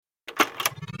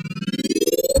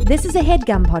This is a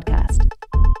HeadGum podcast.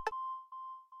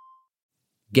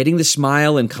 Getting the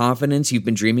smile and confidence you've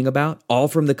been dreaming about, all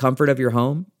from the comfort of your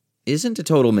home, isn't a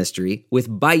total mystery with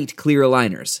Byte clear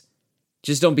aligners.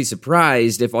 Just don't be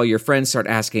surprised if all your friends start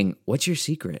asking, "What's your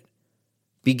secret?"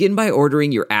 Begin by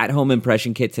ordering your at-home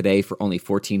impression kit today for only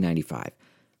 $14.95.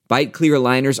 Byte clear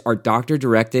aligners are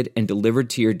doctor-directed and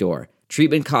delivered to your door.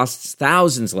 Treatment costs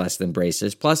thousands less than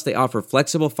braces, plus they offer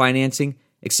flexible financing,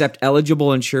 accept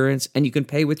eligible insurance, and you can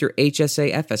pay with your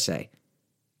HSA FSA.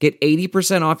 Get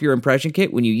 80% off your impression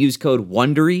kit when you use code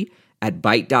WONDERY at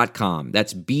Byte.com.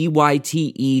 That's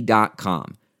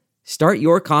BYTE.com. Start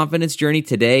your confidence journey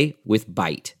today with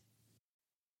Byte.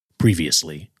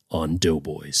 Previously on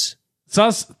Doughboys.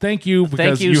 Sus, thank you,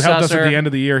 because you helped us at the end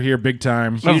of the year here big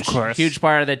time. Of course. Huge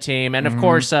part of the team. And of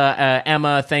course,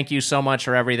 Emma, thank you so much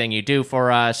for everything you do for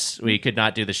us. We could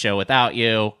not do the show without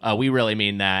you. We really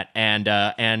mean that.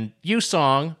 And you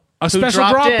song. A special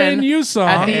drop-in you song.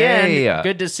 At the end.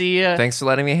 Good to see you. Thanks for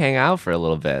letting me hang out for a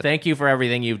little bit. Thank you for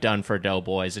everything you've done for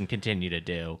Doughboys and continue to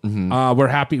do. Mm-hmm. We're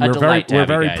happy. We're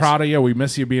very proud of you. We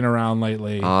miss you being around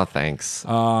lately. Oh, thanks.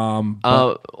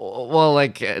 Well,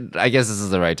 like, I guess this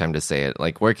is the right time to say it.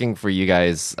 Like, working for you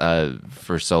guys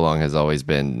for so long has always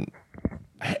been...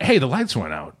 Hey, the lights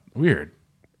went out. Weird.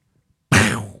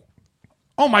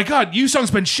 Oh my God,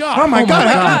 you-song's been shot. Oh my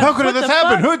God. How could this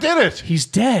happen? Who did it? He's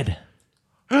dead.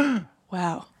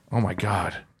 Wow. Oh my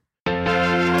God.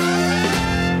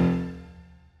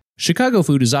 Chicago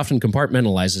food is often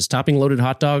compartmentalized as topping-loaded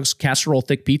hot dogs,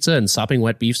 casserole-thick pizza, and sopping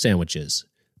wet beef sandwiches.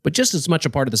 But just as much a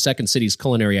part of the Second City's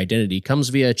culinary identity comes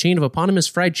via a chain of eponymous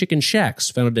fried chicken shacks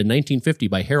founded in 1950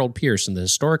 by Harold Pierce in the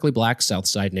historically black South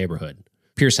Side neighborhood.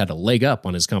 Pierce had a leg up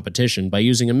on his competition by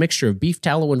using a mixture of beef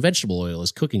tallow and vegetable oil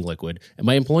as cooking liquid, and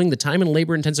by employing the time and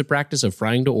labor-intensive practice of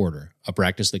frying to order, a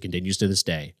practice that continues to this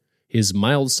day. His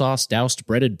mild sauce-doused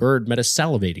breaded bird met a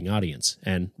salivating audience,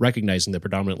 and recognizing the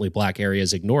predominantly black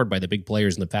areas ignored by the big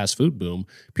players in the fast food boom,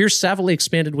 Pierce savvily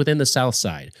expanded within the South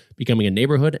Side, becoming a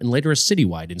neighborhood and later a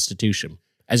citywide institution.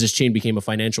 As his chain became a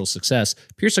financial success,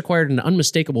 Pierce acquired an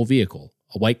unmistakable vehicle,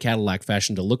 a white Cadillac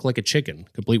fashioned to look like a chicken,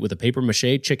 complete with a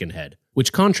papier-mâché chicken head,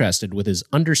 which contrasted with his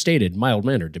understated,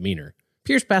 mild-mannered demeanor.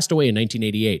 Pierce passed away in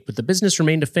 1988, but the business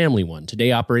remained a family one,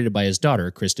 today operated by his daughter,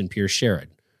 Kristen Pierce Sherrod.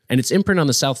 And its imprint on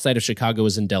the south side of Chicago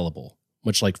is indelible.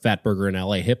 Much like Fatburger and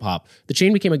LA hip-hop, the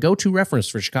chain became a go-to reference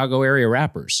for Chicago area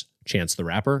rappers. Chance the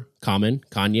Rapper, Common,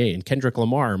 Kanye, and Kendrick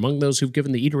Lamar are among those who've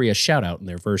given the eatery a shout-out in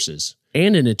their verses.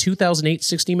 And in a 2008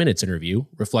 60 Minutes interview,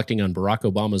 reflecting on Barack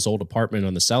Obama's old apartment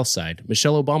on the south side,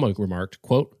 Michelle Obama remarked,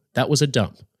 quote, "That was a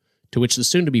dump." To which the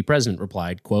soon-to-be president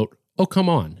replied, quote, "Oh, come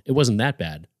on, it wasn't that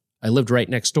bad. I lived right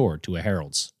next door to a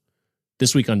Harold's."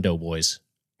 This week on Doughboys,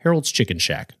 Harold's Chicken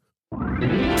Shack.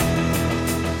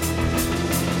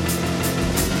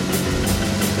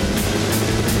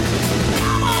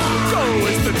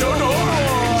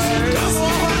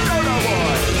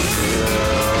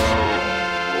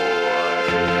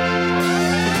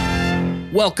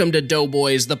 Welcome to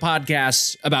Doughboys, the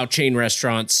podcast about chain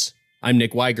restaurants. I'm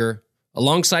Nick Weiger,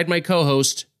 alongside my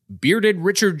co-host, bearded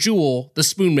Richard Jewell, the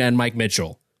Spoon Man Mike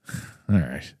Mitchell. All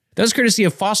right. That was courtesy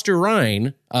of Foster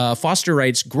Rhine. Foster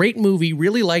writes, "Great movie,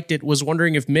 really liked it, was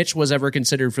wondering if Mitch was ever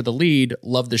considered for the lead.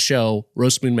 Love the show.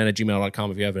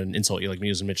 roastspoonman@gmail.com if you have an insult you like me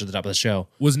using Mitch at the top of the show."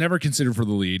 Was never considered for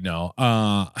the lead, no.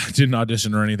 I didn't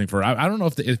audition or anything for it. I don't know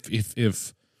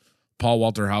if Paul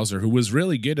Walter Hauser, who was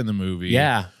really good in the movie.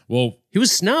 Yeah. Well, he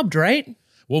was snubbed, right?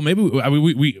 Well, maybe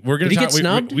we're going to get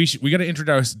snubbed? We got to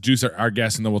introduce our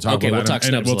guest, and then we'll talk about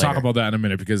that. We'll talk about that in a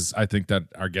minute, because I think that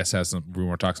our guest has some. We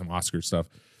want to talk some Oscar stuff.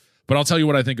 But I'll tell you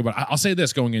what I think about. I'll say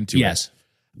this going into it.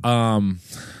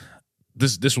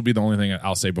 This will be the only thing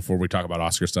I'll say before we talk about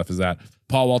Oscar stuff, is that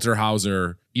Paul Walter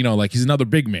Hauser, like, he's another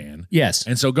big man. Yes.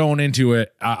 And so going into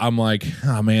it, I'm like,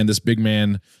 oh man, this big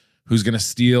man who's going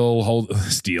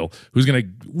to who's going to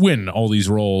win all these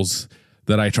roles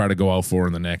that I try to go out for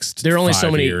in the next there are only 5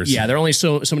 so many years. Yeah, there are only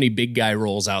so many big guy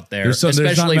roles out there. There's not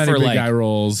many for big guy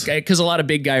roles. Because a lot of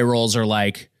big guy roles are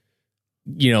like,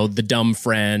 the dumb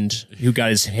friend who got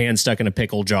his hand stuck in a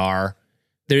pickle jar.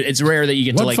 It's rare that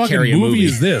you get to carry a movie. What movie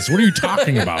is this? What are you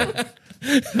talking about?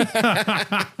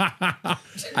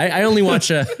 I only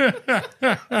watch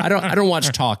I don't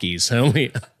watch talkies. I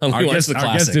only watch the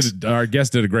classics. Our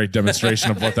guest did a great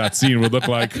demonstration of what that scene would look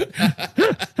like.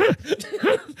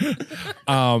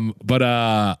 So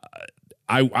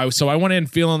I went in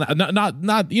feeling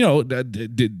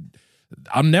that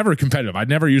I'm never competitive. I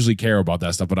never usually care about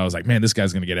that stuff, but I was like, man, this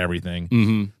guy's going to get everything.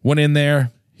 Mm-hmm. Went in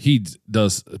there. He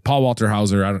does Paul Walter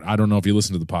Hauser. I don't know if you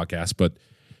listen to the podcast, but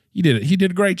He did it. He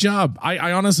did a great job.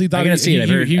 I honestly thought I gotta see it. I've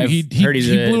heard he blew it's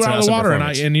it an out of the awesome water.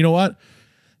 performance. And you know what?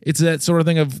 It's that sort of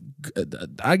thing of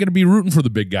I got to be rooting for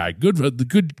the big guy.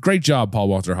 Great job, Paul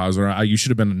Walter Hauser. You should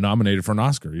have been nominated for an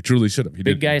Oscar. You truly should have. He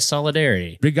Big did. guy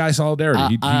solidarity. Big guy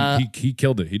solidarity. He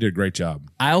killed it. He did a great job.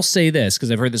 I'll say this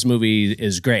because I've heard this movie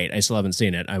is great. I still haven't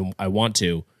seen it. I want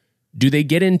to. Do they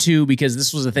get into, because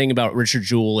this was a thing about Richard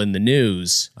Jewell in the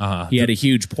news. He had a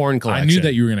huge porn collection. I knew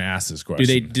that you were going to ask this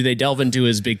question. Do they delve into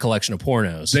his big collection of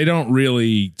pornos? They don't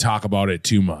really talk about it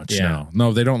too much. Yeah.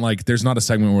 No, they don't like. There's not a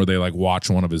segment where they like watch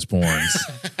one of his porns.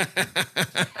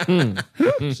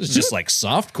 It's just like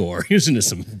softcore. He was into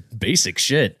some basic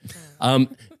shit.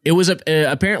 It was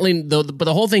apparently, but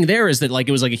the whole thing there is that like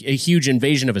it was like a huge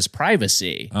invasion of his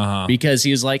privacy because he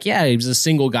was like, yeah, he was a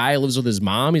single guy, lives with his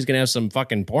mom. He's gonna have some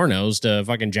fucking pornos to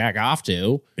fucking jack off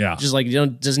to. Yeah, just like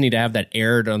doesn't need to have that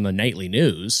aired on the nightly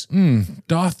news.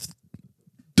 Doth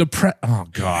depressed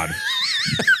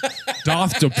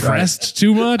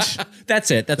too much?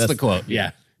 That's it. That's the quote.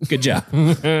 Yeah, good job.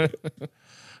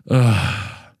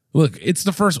 Look, it's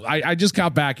the first. I just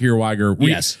got back here, Weiger.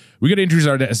 Yes. We got to introduce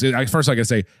our. First, I got to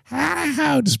say,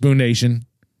 how to Spoon Nation.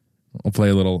 I'll play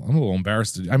a little. I'm a little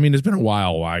embarrassed. I mean, it's been a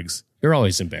while, Wags. You're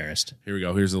always embarrassed. Here we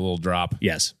go. Here's a little drop.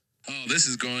 Yes. Oh, this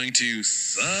is going to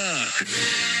suck.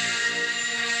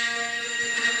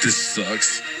 This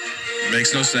sucks.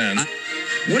 Makes no sense.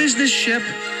 What is this ship?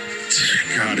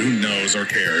 God, who knows or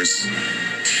cares?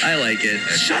 I like it.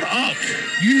 Shut up.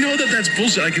 You know that's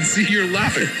bullshit. I can see you're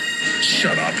laughing.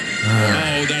 Shut up.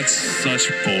 Oh, that's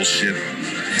such bullshit.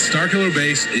 Starkiller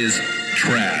Base is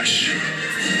trash.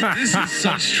 This is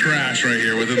such trash right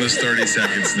here within this 30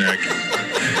 seconds, Nick.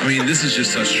 I mean, this is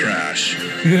just such trash.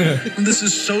 This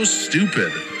is so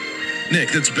stupid.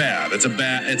 Nick, that's bad. It's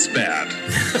bad.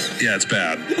 Yeah, it's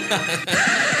bad.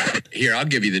 Here, I'll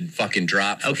give you the fucking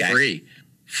drop for free.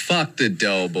 Fuck the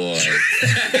Doughboy.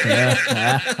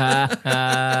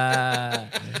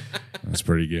 That's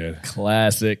pretty good.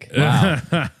 Classic.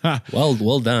 Wow.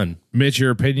 well done. Mitch,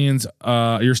 your opinions,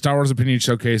 your Star Wars opinions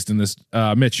showcased in this.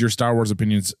 Mitch, your Star Wars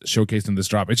opinions showcased in this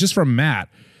drop. It's just from Matt,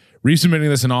 resubmitting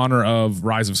this in honor of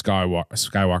Rise of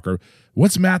Skywalker.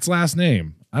 What's Matt's last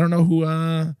name? I don't know who.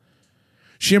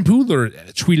 Shampooler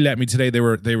tweeted at me today. They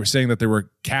were saying that they were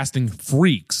casting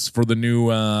freaks for the new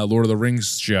Lord of the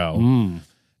Rings show,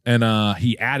 and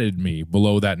he added me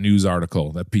below that news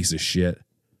article. That piece of shit.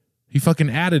 He fucking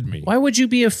added me. Why would you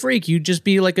be a freak? You'd just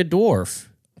be like a dwarf,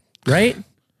 right?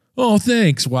 Oh,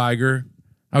 thanks, Weiger.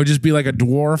 I would just be like a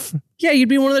dwarf. Yeah, you'd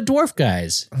be one of the dwarf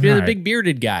guys. You'd be the Right. big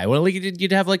bearded guy. Well, like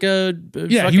you'd have like a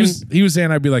Yeah, fucking, he was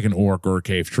saying I'd be like an orc or a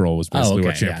cave troll. Was basically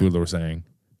what okay, yeah. Shampooler was saying.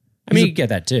 I mean, you get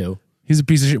that too. He's a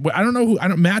piece of shit. I don't know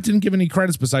who. Matt didn't give any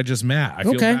credits besides just Matt. I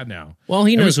feel Okay. bad now. Well,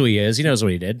 he knows who he is. He knows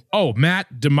what he did. Oh,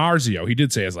 Matt DiMarzio. He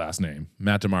did say his last name.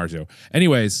 Matt DiMarzio.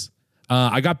 Anyways,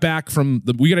 I got back from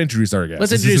the. We got to introduce our guest.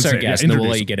 Let's This is introduce our insane. guest, Yeah, and then we'll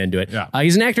introduce let you him. get into it. Yeah.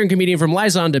 He's an actor and comedian from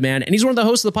Lies on Demand, and he's one of the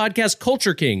hosts of the podcast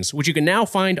Culture Kings, which you can now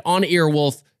find on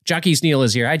Earwolf. Jacquis Neal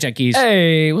is here. Hi, Jacquis.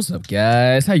 Hey, what's up,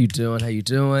 guys? How you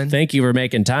doing? Thank you for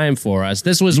making time for us.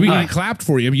 This was We clapped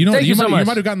for you. You know, Thank you so you much.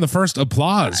 might have gotten the first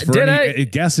applause for Did any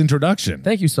guest introduction.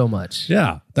 Thank you so much.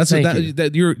 Yeah, that's Thank that, you.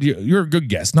 that you're a good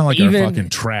guest. Not like a fucking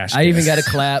trash. I even guest. got a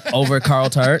clap over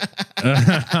Carl Tart.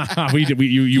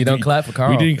 You don't clap for Carl.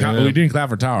 We didn't clap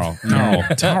for Tarl.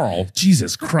 Tarl.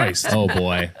 Jesus Christ. Oh,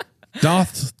 boy.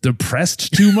 Doth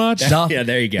depressed too much? Yeah,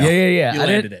 there you go. Yeah. You I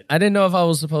landed didn't, it. I didn't know if I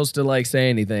was supposed to like say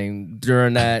anything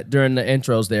during the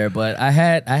intros there, but I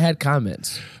had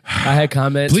comments.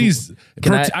 Please,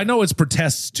 Can I know it's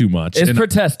protests too much. It's and-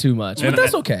 protest too much, but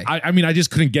that's okay. I mean, I just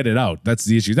couldn't get it out. That's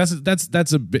the issue.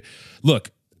 That's a bit.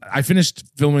 Look, I finished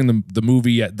filming the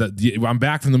movie. I'm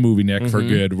back from the movie, Nick, for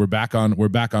good. We're back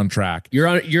on track. You're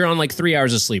on like 3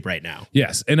 hours of sleep right now.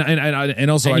 Yes, and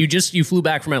also And you flew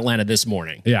back from Atlanta this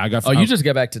morning. I got. You just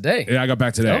got back today. Yeah, I got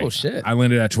back today. Oh, shit. I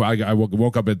landed at 12. I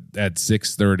woke up at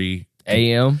 6:30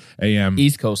 a.m.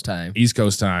 East Coast time.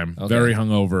 Coast time. Okay. Very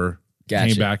hungover.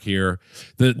 Gotcha. Came back here.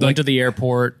 Went to the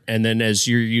airport, and then as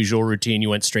your usual routine, you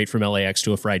went straight from LAX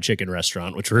to a fried chicken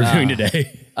restaurant, which we're reviewing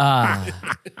today.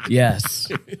 Yes.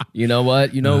 You know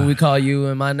what? You know what we call you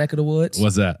in my neck of the woods?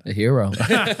 What's that? A hero.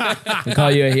 We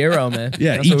call you a hero, man.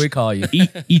 Yeah, That's what we call you.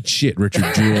 Eat shit,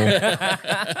 Richard Jewell.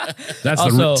 That's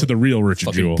Also, to the real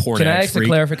Richard Jewell. porn Can I ad ask freak. a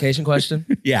clarification question?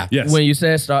 Yeah. Yes. When you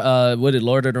said, what did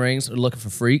Lord of the Rings are looking for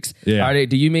freaks? Yeah.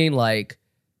 Do you mean like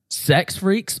sex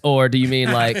freaks, or do you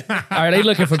mean like, are they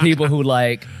looking for people who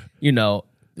like,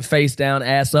 face down,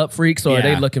 ass up freaks, or are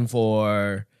Yeah. they looking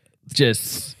for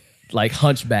just like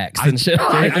hunchbacks and shit.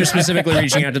 They're specifically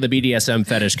reaching out to the BDSM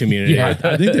fetish community. Yeah.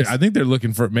 I think they're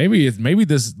looking for maybe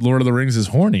this Lord of the Rings is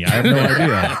horny. I have no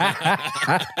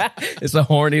idea. It's a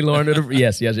horny Lord of the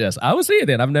Yes. I would see it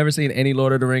then. I've never seen any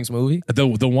Lord of the Rings movie.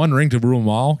 The one ring to rule them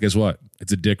all. Guess what?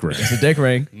 It's a dick ring. It's a dick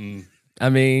ring. I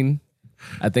mean,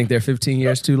 I think they're 15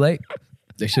 years too late.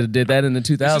 They should have did that in the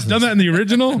 2000s. Done that in the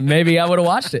original? Maybe I would have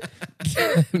watched it.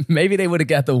 Maybe they would have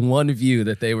got the one view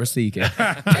that they were seeking.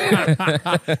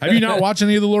 Have you not watched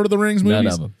any of the Lord of the Rings movies?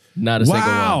 None of them. Not a single one.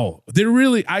 Wow, they're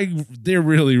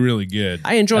really good.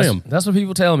 I enjoy them. That's what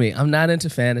people tell me. I'm not into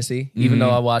fantasy, even though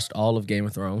I watched all of Game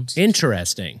of Thrones.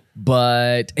 Interesting.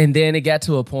 And then it got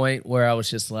to a point where I was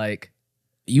just like,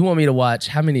 you want me to watch,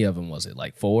 how many of them was it?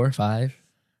 Like 4, 5?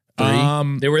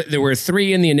 3? There were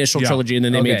 3 in the initial trilogy, and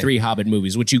then they made Okay. 3 Hobbit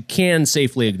movies, which you can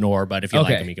safely ignore. But if you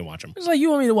like them, you can watch them. It's like, you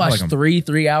want me to watch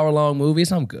 3-hour-long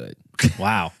movies? I'm good.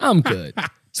 Wow. I'm good.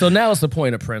 So now it's the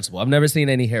point of principle. I've never seen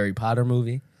any Harry Potter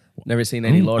movie. Never seen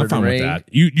any Lord I'm of the fine with Rings. that.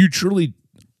 You truly,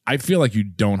 I feel like you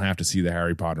don't have to see the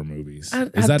Harry Potter movies.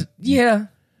 Yeah.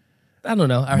 I don't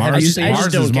know. Mars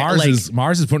don't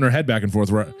is putting her head back and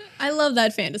forth. I love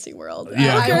that fantasy world.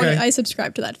 Yeah, I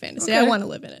subscribe to that fantasy. I want to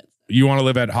live in it. You want to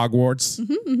live at Hogwarts?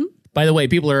 By the way,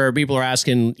 people are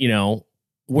asking,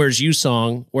 where's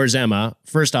Yusong? Where's Emma?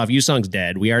 First off, Yusong's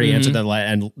dead. We already answered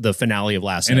the finale of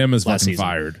last And Emma's last fucking season.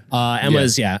 fired.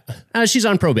 Emma's she's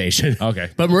on probation. Okay.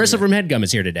 But Marissa from HeadGum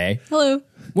is here today, Hello.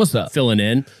 What's up? filling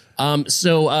in.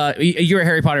 So you're a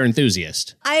Harry Potter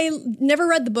enthusiast. I never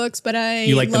read the books, but I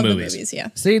You like the love movies. Yeah.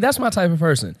 See, that's my type of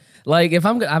person. Like,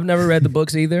 I've never read the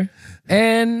books either,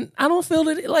 and I don't feel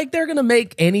that like they're gonna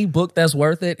make any book that's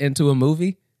worth it into a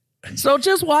movie. So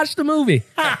just watch the movie.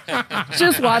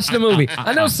 Just watch the movie.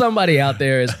 I know somebody out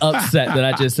there is upset that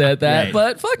I just said that, Right.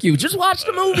 but fuck you. Just watch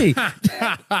the movie.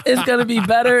 It's gonna be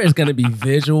better. It's gonna be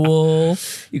visual.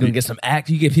 You're gonna get some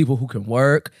act. You get people who can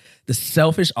work. The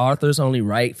selfish authors only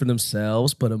write for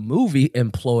themselves, but a movie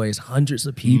employs hundreds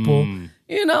of people.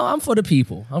 I'm for the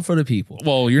people.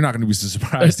 Well, you're not going to be so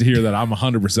surprised to hear that I'm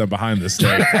 100% behind this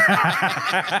thing.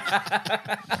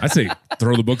 I say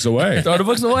throw the books away. Throw the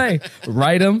books away.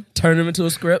 Write them, turn them into a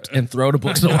script, and throw the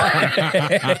books away.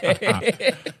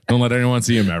 Don't let anyone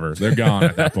see them ever. They're gone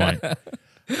at that point.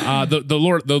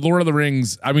 The Lord of the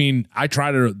Rings. I mean, I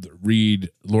tried to read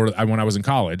when I was in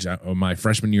college, my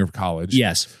freshman year of college.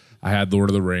 Yes. I had Lord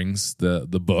of the Rings, the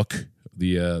book,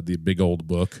 the big old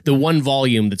book. The one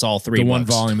volume that's all 3 The one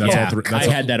books. volume that's all 3. I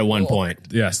had that at one point.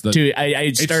 Yes.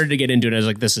 I started to get into it. I was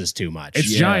like, this is too much.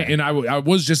 It's giant, and I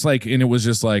was just like, and it was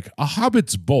just like a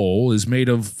hobbit's bowl is made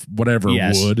of whatever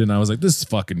wood, and I was like, this is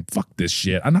fuck this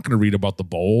shit. I'm not going to read about the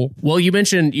bowl. Well, you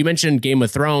mentioned Game of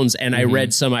Thrones, and I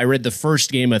read the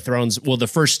first Game of Thrones, the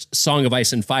first Song of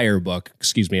Ice and Fire book.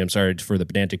 Excuse me, I'm sorry for the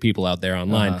pedantic people out there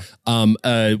online.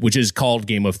 Which is called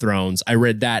Game of Thrones. I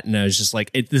read that, and I was just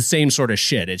like, it's the same sort of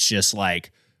shit. It's just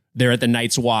like they're at the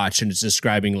Night's Watch, and it's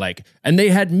describing like, and they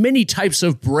had many types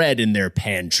of bread in their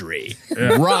pantry: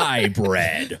 rye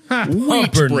bread,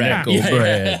 wheat bread,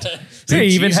 bread. They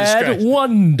even Jesus had Christ.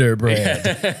 Wonder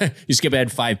Bread. You skip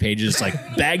ahead 5 pages, like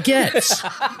baguettes,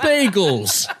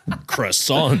 bagels,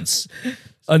 croissants.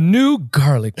 A new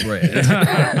garlic bread.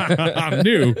 I'm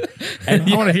new, and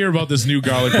I want to hear about this new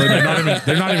garlic bread.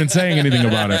 They're not even saying anything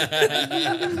about it.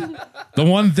 The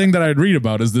one thing that I'd read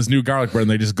about is this new garlic bread,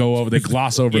 and they just they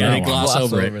gloss over that. They one. gloss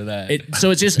over it.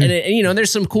 So it's just, and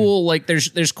there's some cool, like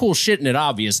there's cool shit in it.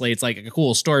 Obviously, it's like a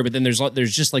cool story, but then there's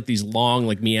just like these long,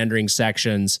 like meandering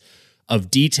sections of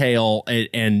detail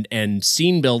and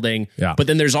scene building. Yeah. But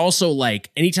then there's also like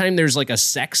anytime there's like a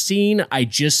sex scene, I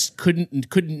just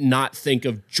couldn't not think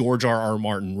of George R.R.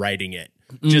 Martin writing it.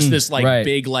 Just this like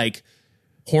big like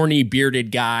horny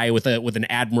bearded guy with an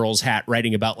admiral's hat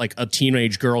writing about like a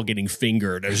teenage girl getting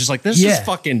fingered. I was just like, this is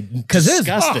fucking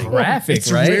disgusting. Graphic,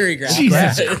 It's right? very graphic.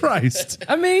 Jesus Christ.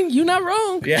 I mean, you're not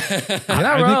wrong. Yeah. You're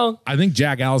not wrong. I think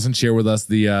Jack Allison shared with us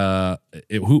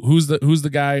who's the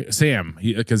guy, Sam,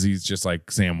 because he's just like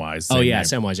Samwise. Oh yeah, name.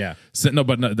 Samwise. Yeah,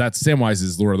 that's Samwise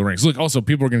is Lord of the Rings. Look, also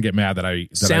people are gonna get mad that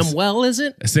Samwell, is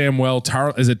it?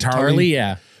 Samwell is it Tarly? Tarly,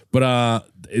 yeah. But I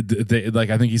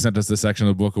think he sent us this section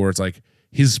of the book where it's like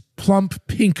his plump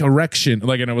pink erection,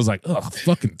 like, and it was like, ugh,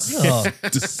 fucking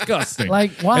disgusting.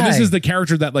 Like, why? And this is the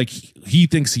character that like he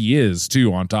thinks he is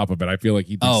too. On top of it, I feel like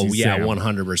he thinks he's Sam.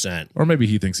 100%. Or maybe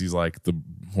he thinks he's like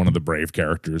one of the brave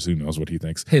characters. Who knows what he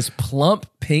thinks? His plump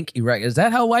pink erect. Is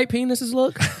that how white penises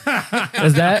look?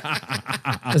 Is that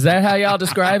how y'all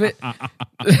describe it?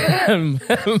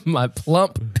 My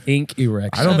plump pink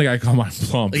erection. I don't think I call mine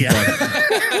plump. Yeah.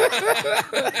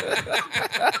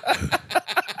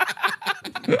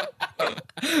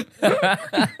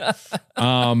 Weiger,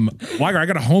 I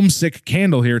got a homesick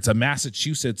candle here. It's a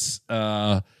Massachusetts.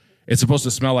 It's supposed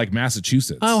to smell like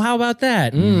Massachusetts. Oh, how about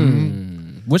that?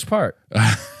 Which part?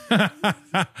 I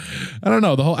don't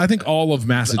know. I think all of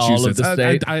Massachusetts. All of the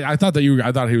state? I thought he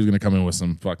was going to come in with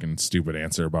some fucking stupid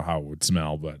answer about how it would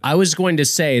smell, but I was going to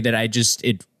say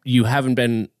that you haven't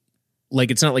been, like,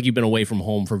 it's not like you've been away from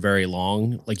home for very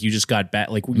long. Like, you just got back.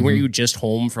 Like, were you just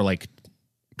home for like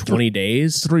 20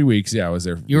 days? 3 weeks. Yeah, I was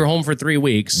there. You were home for 3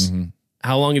 weeks. Mm-hmm.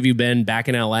 How long have you been back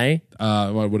in LA?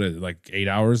 What is it, like 8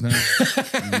 hours now?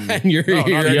 And you're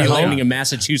landing in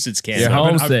Massachusetts, Canada. You're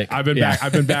homesick. I've been back.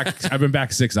 I've been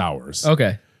back 6 hours.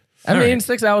 Okay. I mean,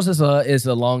 6 hours is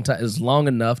a long time. Is long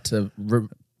enough to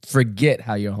forget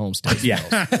how your home state Yeah.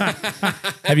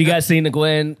 Have you guys seen the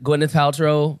Gwyneth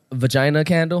Paltrow vagina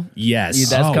candle?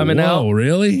 Yes. That's coming out. Oh,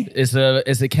 really? It's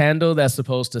a candle that's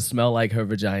supposed to smell like her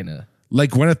vagina. Like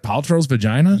Gwyneth Paltrow's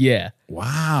vagina? Yeah.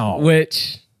 Wow.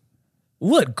 Which,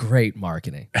 what great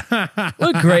marketing.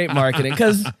 What great marketing.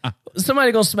 Because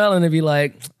somebody going to smell it and be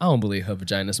like, I don't believe her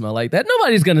vagina smell like that.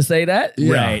 Nobody's going to say that.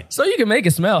 Yeah. Right. So you can make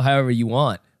it smell however you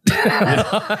want.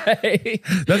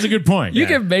 That's a good point. You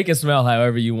can make it smell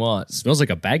however you want. Smells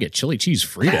like a bag of chili cheese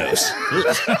Fritos.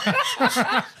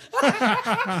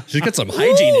 She's got some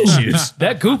hygiene issues.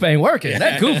 That goop ain't working.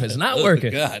 That goop is not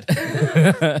working. God.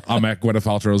 I'm at Gwyneth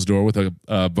Paltrow's door with a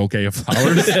bouquet of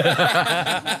flowers.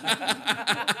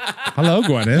 Hello,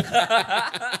 Gwyneth.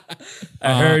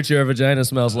 I heard your vagina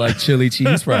smells like chili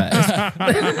cheese fries.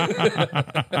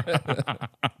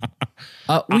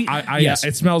 Yes.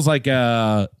 It smells like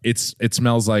it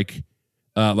smells like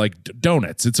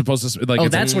donuts. It's supposed to like. Oh,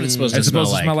 that's what it's supposed to It's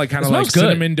supposed smell to smell like kind of smells like good.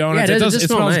 cinnamon donuts. Yeah, it it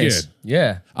smells nice. good.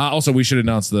 Yeah. Also, we should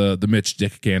announce the Mitch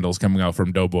Dick candles coming out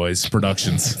from Doughboys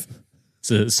Productions. It's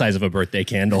the size of a birthday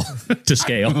candle to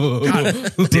scale.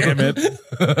 Damn it.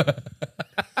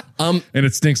 And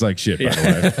it stinks like shit, by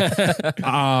the way.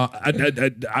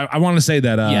 I want to say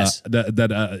that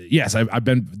Yes. I've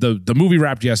been the movie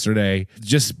wrapped yesterday.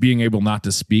 Just being able not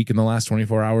to speak in the last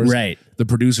 24 hours. Right. The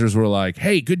producers were like,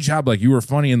 "Hey, good job! Like you were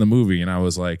funny in the movie," and I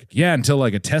was like, "Yeah," until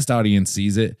like a test audience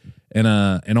sees it and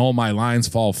all my lines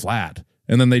fall flat,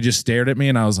 and then they just stared at me,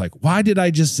 and I was like, "Why did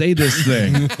I just say this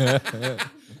thing?"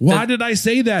 Why did I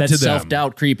say that to them?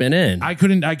 Self-doubt creeping in. I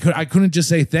couldn't just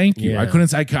say thank you. Yeah. I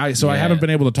couldn't. I haven't been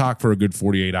able to talk for a good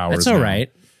 48 hours. That's all now.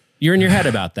 right. You're in your head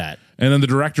about that. And then the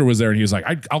director was there and he was like,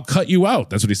 I'll cut you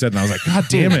out. That's what he said. And I was like, God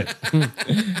damn it.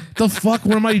 The fuck?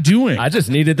 What am I doing? I just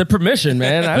needed the permission,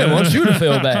 man. I didn't want you to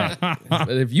feel bad. But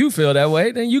if you feel that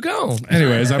way, then you go.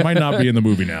 Anyways, I might not be in the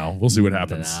movie now. We'll see what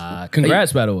happens.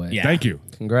 Congrats, by the way. Yeah. Thank you.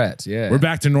 Congrats. Yeah. We're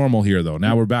back to normal here, though.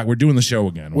 Now we're back. We're doing the show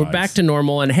again. We're back to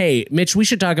normal. And hey, Mitch, we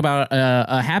should talk about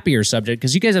a happier subject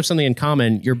because you guys have something in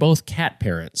common. You're both cat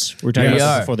parents. We were talking Yeah, about we this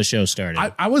are. before the show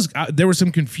started. I was there was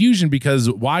some confusion because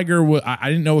Weiger, I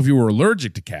didn't know if you were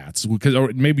allergic to cats, because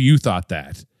or maybe you thought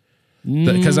that.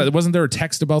 Because wasn't there a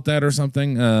text about that or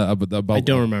something? About I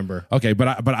don't remember. Okay,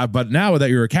 but now that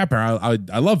you're a cat parent,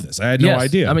 I love this. I had no Yes,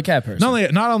 idea. I'm a cat person.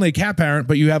 Not only a cat parent,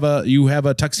 but you have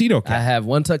a tuxedo cat. I have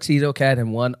one tuxedo cat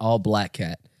and one all black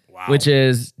cat, which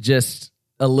is just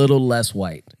a little less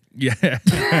white. Yeah,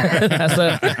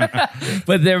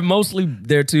 But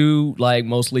they're two like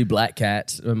mostly black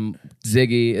cats.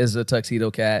 Ziggy is a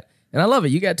tuxedo cat, and I love it.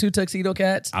 You got two tuxedo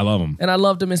cats. I love them. And I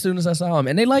loved them as soon as I saw them,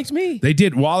 and they liked me. They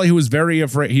did. Wally, who was very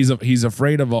afraid, he's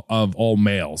afraid of all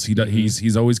males.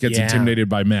 He's always gets Yeah. intimidated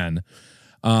by men.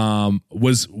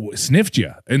 Was sniffed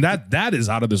you, and that is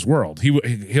out of this world.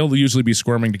 He'll usually be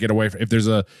squirming to get away. If there's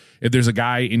a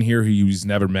guy in here who he's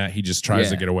never met, he just tries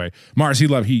to get away. Mars, he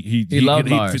loved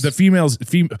Mars. The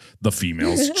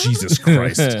females. Jesus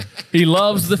Christ, He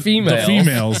loves the females. The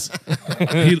females.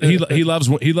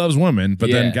 he loves women, but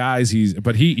then guys, he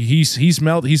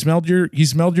smelled your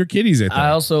kitties.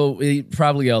 I think.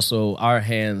 Our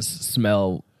hands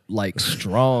smell like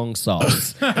strong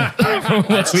sauce.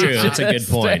 That's true. That's a good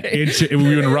point. We've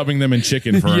been rubbing them in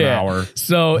chicken for an hour.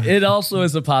 So it also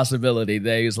is a possibility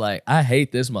that he's like, I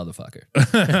hate this motherfucker.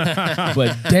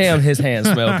 But damn, his hands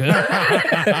smell good.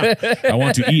 I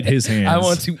want to eat his hands. I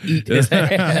want to eat his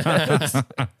hands.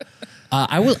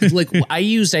 I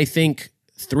used, I think,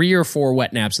 3 or 4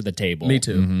 wet naps at the table. Me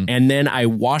too. And then I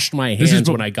washed my hands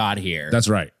when I got here. That's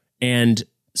right. And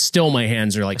still my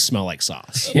hands are like smell like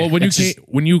sauce. Well,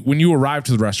 when you arrived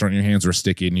to the restaurant, your hands were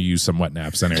sticky and you used some wet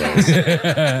naps anyways.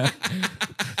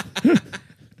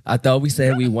 I thought we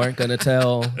said we weren't going to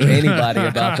tell anybody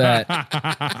about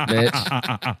that, Mitch.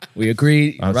 We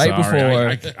agreed I'm right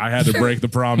sorry. before. I had to break the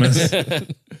promise.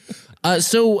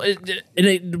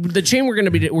 The chain we're going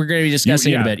to be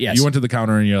discussing in a bit. Yes, you went to the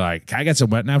counter and you're like, "Can I get some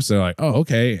wet naps?" They're like, "Oh,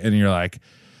 okay," and you're like,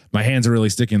 "My hands are really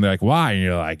sticky." And they're like, "Why?" And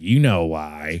you're like, "You know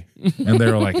why?" And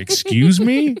they're like, "Excuse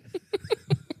me."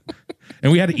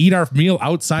 And we had to eat our meal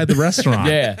outside the restaurant.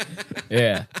 Yeah.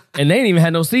 And they didn't even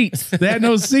have no seats. They had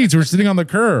no seats. We're sitting on the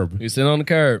curb. We sitting on the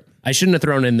curb. I shouldn't have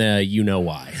thrown in the "you know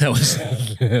why." That was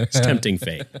it's tempting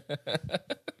fate.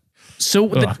 So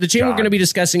the chain we're going to be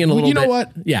discussing in a little bit. You know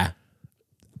what? Yeah.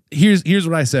 Here's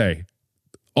what I say.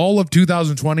 All of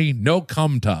 2020, no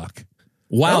cum talk.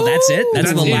 Wow, that's it.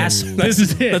 That's the it. last. This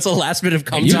is it. That's the last bit of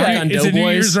cum You talk guys- on It's a New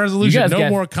Year's Doughboys. resolution. You guys No got-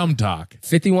 more cum talk.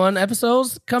 51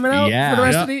 episodes coming out Yeah. for the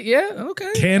rest Yeah. of the yeah.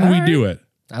 Okay. Can All we right. do it?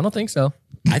 I don't think so.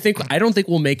 I don't think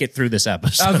we'll make it through this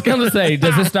episode. I was gonna say,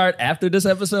 does it start after this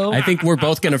episode? I think we're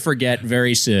both going to forget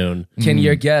very soon. Can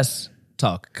your guests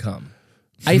talk come?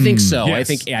 I think so. Yes. I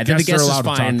think the Guests are guess is allowed to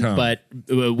talk fine, cum. but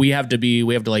we have to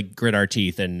like grit our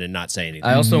teeth and not say anything.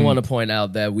 I also want to point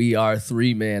out that we are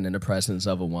 3 men in the presence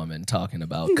of a woman talking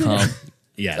about cum.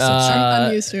 Yes, that's true.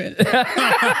 I'm used to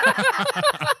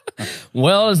it.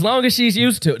 Well, as long as she's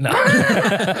used to it. No.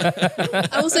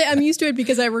 I will say I'm used to it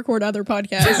because I record other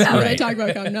podcasts where I talk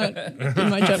about cum, not in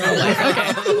my general life.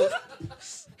 Okay.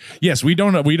 Yes, we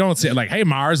don't say like, "Hey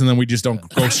Mars," and then we just don't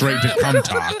go straight to cum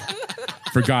talk.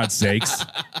 For God's sakes.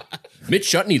 Mitch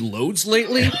shot any loads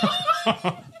lately?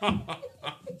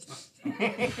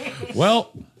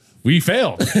 Well, we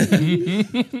failed.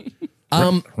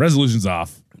 Resolution's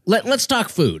off. Let's talk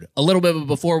food a little bit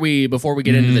before we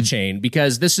get into the chain,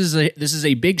 because this is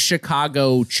a big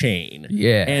Chicago chain.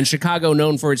 Yeah. And Chicago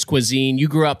known for its cuisine. You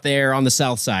grew up there on the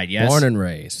south side, yes? Born and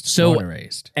raised. So- Born and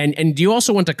raised. And you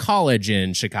also went to college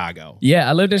in Chicago. Yeah,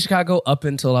 I lived in Chicago up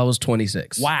until I was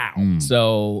 26. Wow.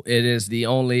 So it is the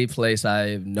only place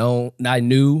I knew.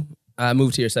 I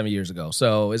moved here 7 years ago.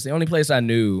 So it's the only place I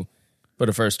knew for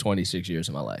the first 26 years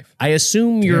of my life. I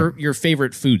assume your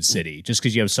favorite food city, just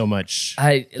because you have so much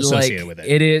associated with it.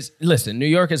 It is. Listen, New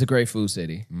York is a great food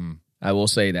city. I will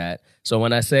say that. So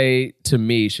when I say, to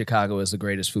me, Chicago is the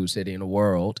greatest food city in the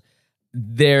world,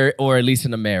 there, or at least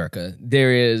in America,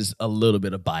 there is a little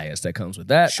bit of bias that comes with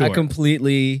that. Sure. I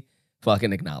completely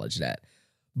fucking acknowledge that.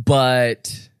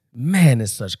 But man,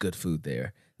 there's such good food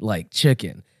there. Like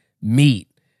chicken, meat.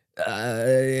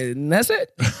 And that's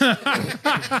it.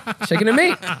 Chicken and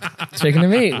meat. Chicken and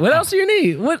meat. What else do you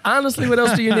need? What else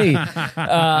do you need?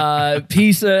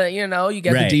 Pizza, you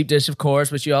got the deep dish, of course,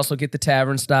 but you also get the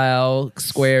tavern style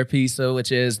square pizza,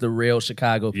 which is the real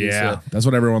Chicago pizza. Yeah, that's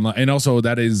what everyone and also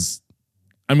that is,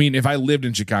 I mean, if I lived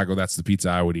in Chicago, that's the pizza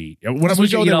I would eat. When That's we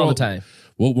what you go eat there all we'll- the time.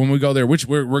 Well, when we go there, which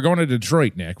we're going to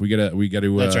Detroit, Nick. We gotta.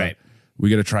 That's right. We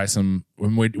got to try some.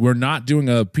 When we're not doing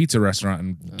a pizza restaurant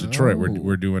in Detroit.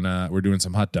 We're doing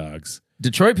some hot dogs.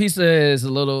 Detroit pizza is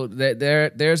a little,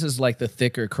 theirs is like the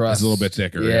thicker crust. It's a little bit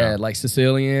thicker, Yeah, yeah. like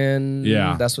Sicilian.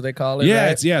 Yeah. That's what they call it. Yeah,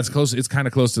 right? it's close. It's kind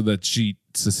of close to the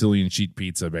Sicilian sheet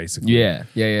pizza, basically. Yeah.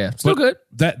 Still good.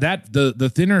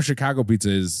 The thinner Chicago pizza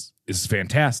is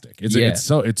fantastic. It's Yeah.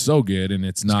 it's so good, and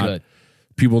it's not. good.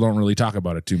 People don't really talk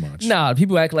about it too much. Nah,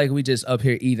 people act like we just up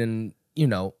here eating,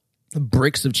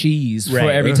 bricks of cheese for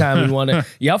Right. every time we want to.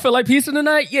 Y'all feel like pizza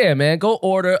tonight? Yeah, man. Go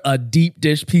order a deep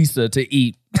dish pizza to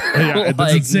eat. Yeah,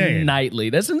 that's insane. Nightly.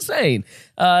 That's insane.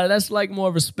 That's like more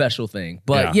of a special thing.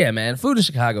 But yeah, man, food in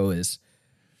Chicago is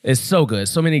so good.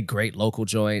 So many great local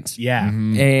joints. Yeah.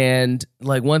 And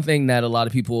like one thing that a lot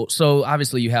of people, so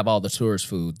obviously you have all the tourist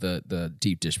food, the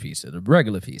deep dish pizza, the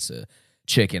regular pizza,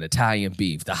 chicken, Italian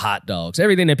beef, the hot dogs,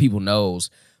 everything that people knows.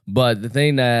 But the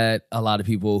thing that a lot of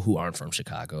people who aren't from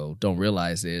Chicago don't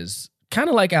realize is kind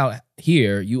of like out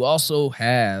here, you also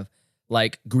have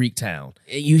like Greek Town.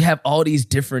 You have all these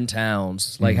different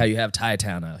towns, like how you have Thai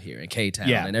Town out here and K Town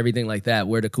and everything like that,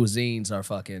 where the cuisines are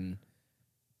fucking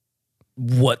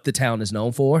what the town is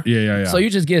known for. Yeah. So you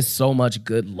just get so much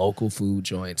good local food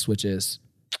joints, which is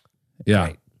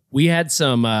great. We had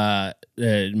some. My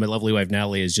lovely wife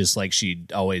Natalie is just like, she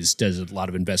always does a lot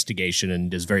of investigation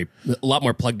and is a lot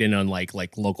more plugged in on like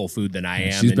local food than I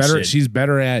am. She's and better. shit. She's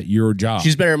better at your job.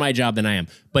 She's better at my job than I am.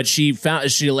 But she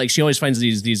always finds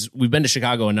these. We've been to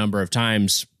Chicago a number of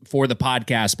times for the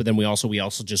podcast, but then we also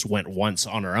just went once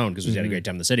on our own because we had a great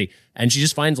time in the city. And she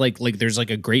just finds like there's like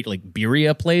a great like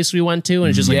birria place we went to, and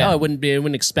it's just like, I wouldn't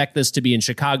expect this to be in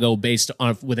Chicago based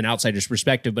on with an outsider's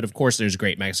perspective, but of course there's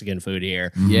great Mexican food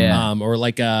here. Yeah. Or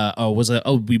like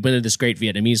we've been to this great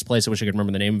Vietnamese place. I wish I could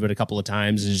remember the name of it a couple of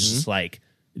times. It's just like,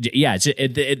 yeah,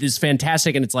 it is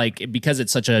fantastic, and it's like because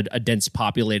it's such a dense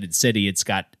populated city, it's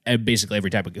got basically every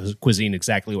type of cuisine.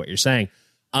 Exactly what you're saying.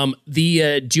 Do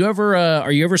you ever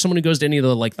are you ever someone who goes to any of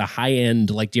the like the high end,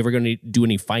 like do you ever go to do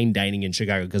any fine dining in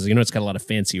Chicago? Because you know it's got a lot of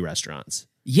fancy restaurants.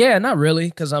 Yeah, not really,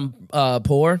 because I'm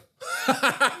poor.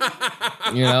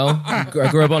 You know, I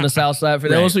grew up on the South Side. For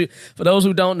those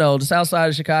who don't know, the South Side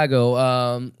of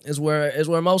Chicago is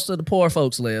where most of the poor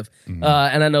folks live. And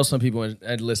I know some people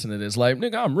listen to this like,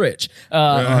 nigga, I'm rich.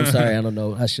 I'm sorry, I don't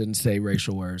know. I shouldn't say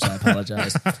racial words. I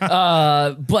apologize.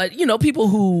 But you know, people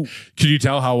who Can you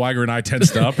tell how Weiger and I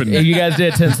tensed up and you guys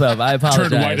did tense up. I apologize.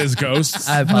 turned white as ghosts?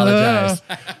 I apologize.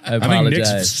 I think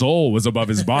Nick's soul was above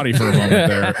his body for a moment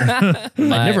there.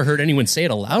 I've never heard anyone say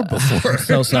it aloud before.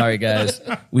 So sorry, guys.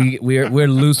 We're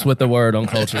loose with the word on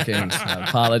Culture Kings. I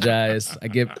apologize.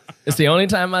 It's the only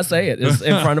time I say it. It's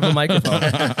in front of a microphone.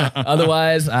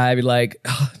 Otherwise, I'd be like,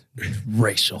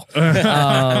 racial.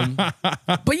 But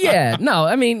yeah, no.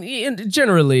 I mean,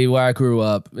 generally where I grew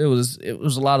up, it was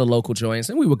a lot of local joints,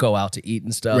 and we would go out to eat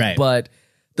and stuff. Right. But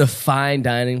the fine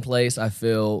dining place, I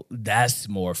feel that's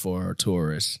more for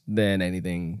tourists than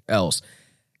anything else.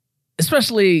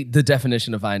 Especially the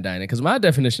definition of fine dining, because my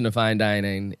definition of fine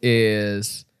dining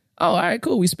is, all right,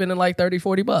 cool, we spending like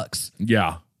 $30-$40.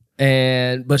 Yeah.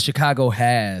 But Chicago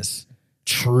has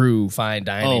true fine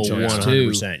dining joints 100%,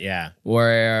 too. yeah.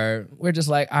 Where we're just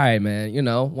like, all right, man, you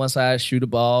know, once I shoot a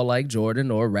ball like Jordan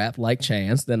or rap like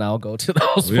Chance, then I'll go to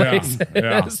those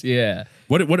places. Yeah.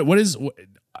 What is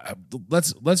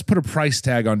let's put a price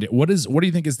tag on it. What do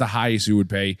you think is the highest you would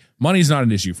pay? Money's not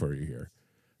an issue for you here.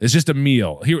 It's just a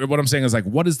meal. Here, what I'm saying is like,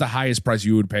 what is the highest price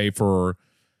you would pay for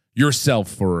yourself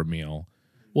for a meal?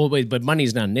 Well, wait, but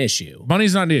money's not an issue.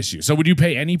 Money's not an issue. So would you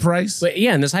pay any price? But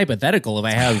yeah, in this hypothetical, if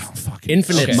I have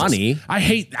infinite money,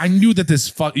 I knew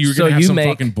that you were going to have some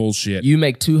fucking bullshit. You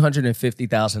make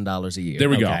 $250,000 a year. There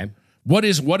we go. What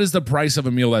is the price of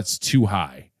a meal that's too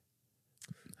high?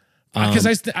 Because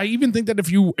I even think that if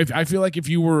I feel like if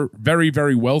you were very,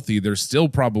 very wealthy, there still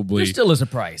is a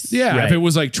price. Yeah, right. If it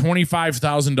was like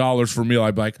 $25,000 for a meal,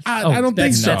 I'd be like, I don't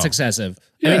think so. That's excessive.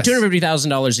 Yes. I mean,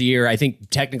 $250,000 a year, I think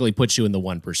technically puts you in the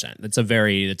 1%. That's a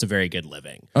very good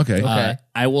living. Okay.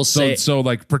 I will say so.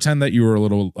 Like, pretend that you were a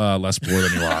little less poor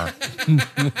than you are.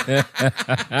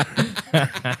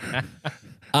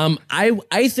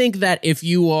 I think that if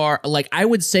you are like, I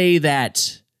would say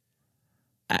that.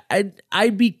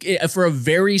 I'd be for a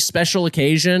very special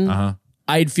occasion.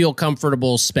 I'd feel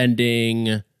comfortable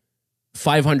spending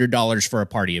 $500 for a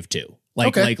party of two.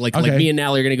 Like me and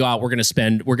Neal are going to go out. We're going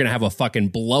to have a fucking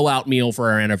blowout meal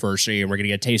for our anniversary, and we're going to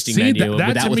get a tasting menu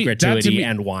with gratuity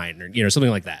and wine, or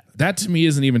something like that. That to me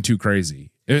isn't even too crazy.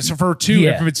 It's for two.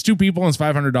 Yeah. If it's two people and it's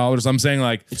 $500, I'm saying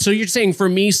like. So you're saying for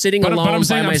me sitting alone I'm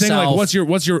saying myself, like what's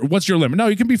your limit? No,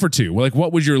 you can be for two. Like,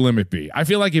 what would your limit be? I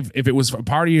feel like if it was a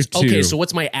party of two. Okay, so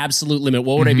what's my absolute limit?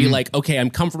 What would I be like? Okay, I'm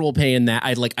comfortable paying that.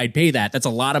 I'd pay that. That's a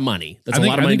lot of money. That's a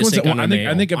lot of money to stick on a meal.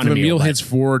 I think if the meal hits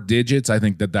 4 digits, I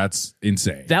think that's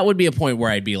insane. That would be a point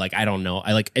where I'd be like, I don't know.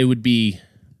 It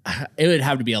would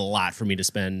have to be a lot for me to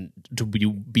spend to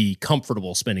be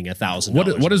comfortable spending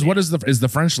 $1,000. What is the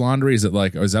French Laundry? Is that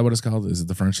what it's called? Is it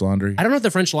the French Laundry? I don't know if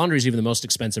the French Laundry is even the most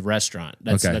expensive restaurant.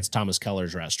 That's Thomas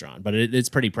Keller's restaurant, but it's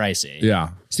pretty pricey.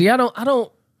 Yeah. See, I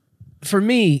don't. For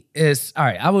me, it's all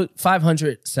right.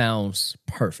 500 sounds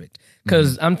perfect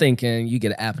because I'm thinking you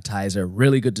get an appetizer,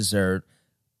 really good dessert,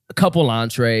 a couple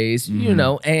entrees,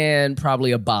 and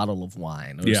probably a bottle of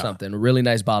wine or something, a really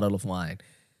nice bottle of wine.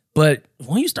 But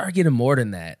when you start getting more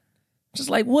than that, just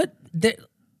like what?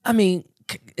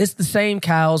 It's the same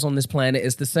cows on this planet.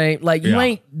 It's the same. Like you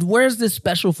ain't. Where's this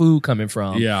special food coming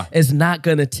from? Yeah, it's not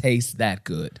gonna taste that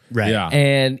good. Right. Yeah.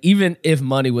 And even if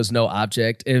money was no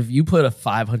object, if you put a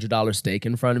 $500 steak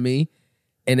in front of me,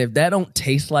 and if that don't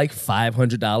taste like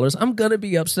 $500, I'm gonna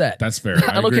be upset. That's fair.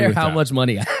 I don't care how much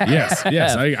money I have.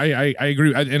 Yes, I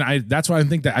agree, and that's why I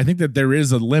think that there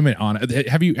is a limit on it.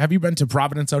 Have you been to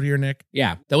Providence out here, Nick?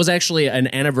 Yeah, that was actually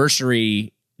an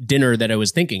anniversary dinner that I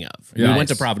was thinking of. Yeah. We went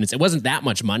to Providence. It wasn't that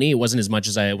much money. It wasn't as much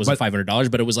as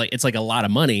 $500, but it was it's like a lot of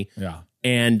money. Yeah.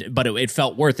 But it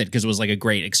felt worth it because it was like a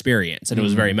great experience and it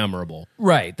was very memorable.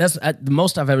 Right. That's the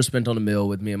most I've ever spent on a meal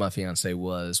with me and my fiance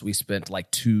was we spent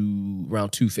like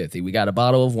around $250. We got a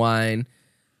bottle of wine.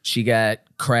 She got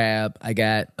crab. I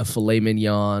got a filet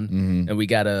mignon, and we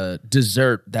got a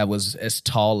dessert that was as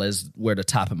tall as where the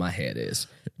top of my head is,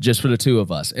 just for the two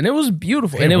of us. And it was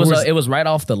beautiful. And it was right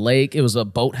off the lake. It was a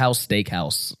boathouse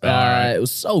steakhouse. It was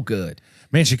so good.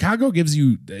 Man, Chicago gives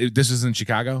you. This is in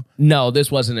Chicago? No, this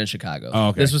wasn't in Chicago. Oh,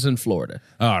 okay. This was in Florida.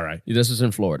 All right. This was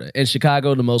in Florida. In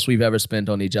Chicago, the most we've ever spent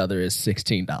on each other is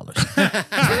 $16.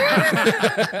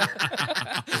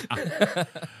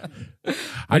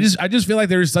 I just feel like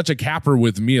there's such a capper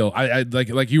with meal. I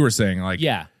like you were saying, like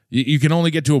Yeah. You can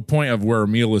only get to a point of where a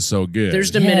meal is so good. There's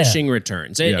diminishing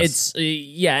returns. Yes.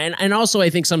 It's and also I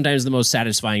think sometimes the most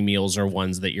satisfying meals are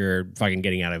ones that you're fucking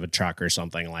getting out of a truck or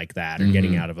something like that, or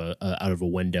getting out of a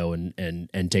window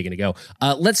and taking to go.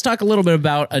 Let's talk a little bit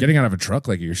about getting out of a truck,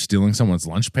 like you're stealing someone's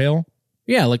lunch pail.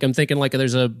 Yeah, like I'm thinking like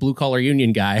there's a blue collar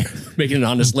union guy making an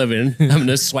honest living. I'm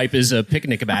gonna swipe his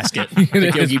picnic basket, like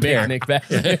Yogi Bear. Picnic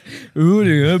basket.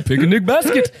 Ooh, picnic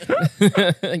basket.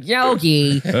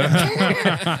 Yogi.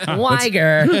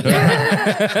 Weiger.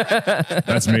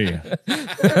 That's me.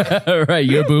 Right,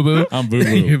 you're Boo Boo. I'm Boo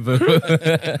Boo. You're Boo Boo.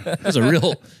 That's a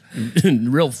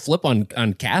real flip on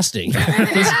casting.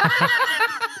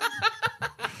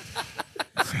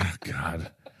 Oh,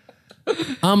 God.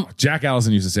 Jack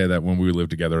Allison used to say that when we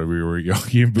lived together, we were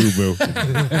Yogi and Boo Boo.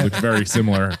 Looked very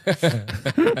similar.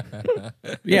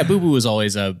 Yeah, Boo Boo was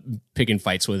always picking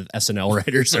fights with SNL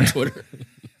writers on Twitter.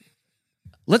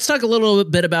 Let's talk a little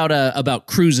bit about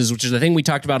cruises, which is the thing we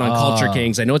talked about on Culture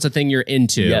Kings. I know it's a thing you're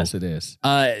into. Yes, it is.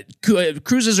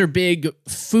 Cruises are big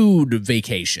food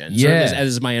vacations. Yeah, as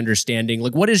is my understanding.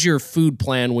 Like, what is your food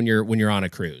plan when you're on a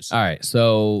cruise? All right,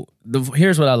 so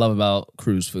here's what I love about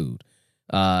cruise food.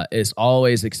 It's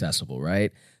always accessible,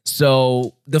 right?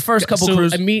 So the first couple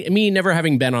cruises, me never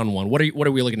having been on one. What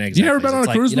are we looking at exactly? You never been on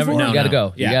a cruise before? You gotta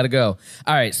go. Yeah. You gotta go.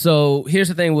 All right. So here's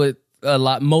the thing with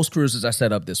most cruises are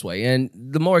set up this way, and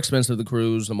the more expensive the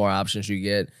cruise, the more options you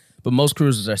get. But most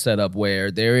cruises are set up where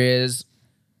there is,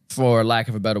 for lack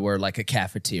of a better word, like a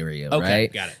cafeteria,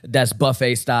 right? Got it. That's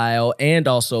buffet style and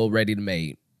also ready to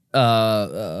made,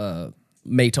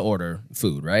 made to order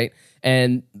food, right?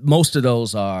 And most of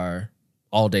those are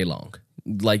all day long.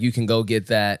 Like you can go get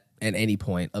that at any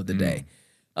point of the day.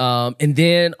 And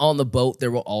then on the boat,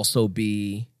 there will also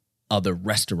be other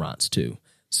restaurants too.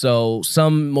 So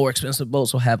some more expensive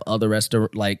boats will have other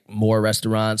more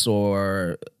restaurants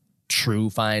or true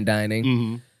fine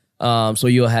dining. So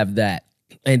you'll have that.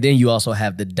 And then you also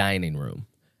have the dining room.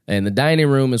 And the dining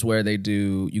room is where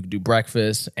you can do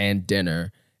breakfast and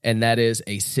dinner. And that is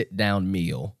a sit down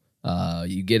meal.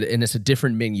 You get it, and it's a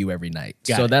different menu every night.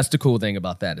 So that's the cool thing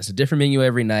about that. It's a different menu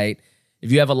every night.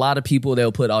 If you have a lot of people,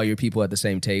 they'll put all your people at the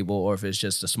same table, or if it's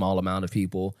just a small amount of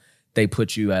people, they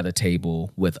put you at a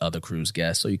table with other cruise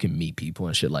guests so you can meet people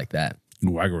and shit like that.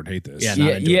 Ooh, I would hate this.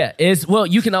 Yeah.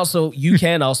 You can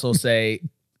also say,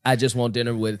 I just want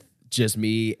dinner with just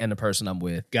me and the person I'm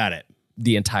with. Got it.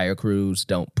 The entire cruise.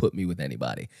 Don't put me with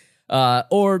anybody.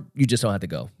 Or you just don't have to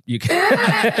go. You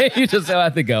just don't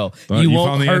have to go. But you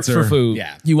won't hurt answer. for food.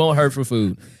 Yeah. You won't hurt for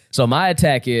food. So my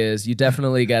attack is you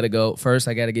definitely got to go. First,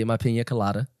 I got to get my pina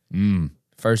colada.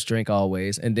 First drink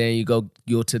always. And then you go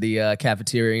to the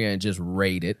cafeteria and just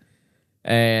raid it.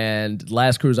 And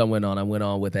last cruise I went on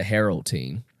with a Herald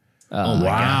team. Oh,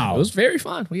 wow. It was very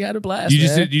fun. We had a blast. You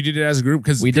did it as a group?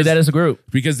 We did that as a group.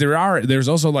 Because there's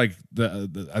also like I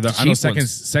know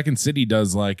Second City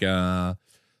does like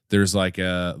there's like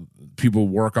people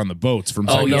work on the boats from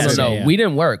Second City. No. Yeah. We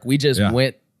didn't work. We just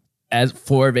went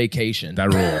for vacation.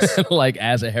 That rules. Like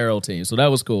as a Herald team. So that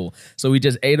was cool. So we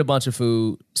just ate a bunch of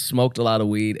food, smoked a lot of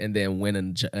weed, and then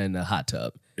went in a hot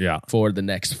tub. Yeah. For the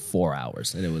next 4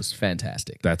 hours. And it was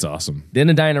fantastic. That's awesome. Then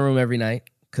the dining room every night,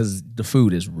 because the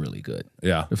food is really good.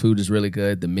 Yeah. The food is really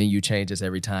good. The menu changes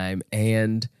every time.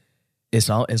 And it's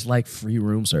like free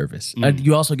room service.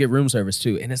 You also get room service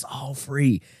too. And it's all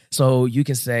free. So you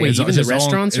can say... Wait, even the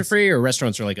restaurants are free, or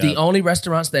restaurants are like the only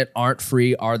restaurants that aren't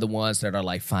free are the ones that are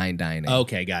like fine dining.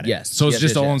 Okay, got it. Yes. So it's Yes,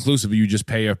 just yes, all yes. inclusive. You just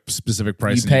pay a specific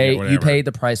price. You pay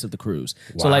the price of the cruise.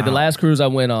 So like the Wow. last cruise I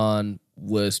went on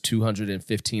was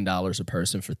 $215 a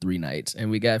person for 3 nights.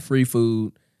 And we got free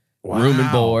food, room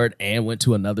and board, and went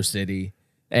to another city.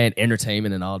 And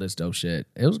entertainment and all this dope shit.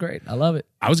 It was great. I love it.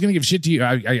 I was gonna give shit to you.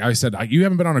 I said you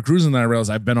haven't been on a cruise, and then I realized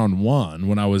I've been on one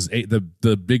when I was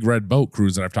the big red boat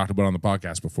cruise that I've talked about on the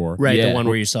podcast before. Right, Yeah. the one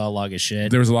where you saw a log of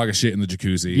shit. There was a log of shit in the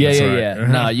jacuzzi. Yeah, That's yeah, right. yeah.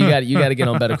 No, you got to get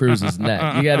on better cruises than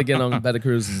that. You got to get on better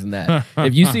cruises than that.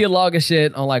 If you see a log of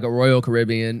shit on like a Royal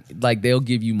Caribbean, like they'll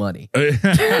give you money. They'll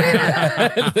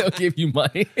give you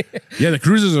money. Yeah, the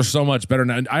cruises are so much better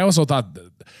now. And I also thought,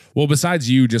 well, besides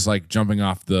you just like trying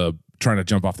to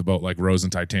jump off the boat like Rose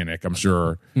and Titanic, I'm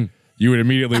sure you would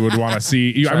immediately would want to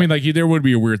see. I mean, like there would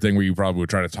be a weird thing where you probably would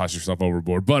try to toss yourself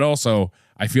overboard, but also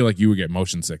I feel like you would get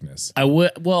motion sickness. I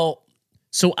would. Well,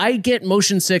 so I get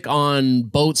motion sick on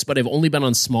boats, but I've only been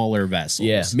on smaller vessels.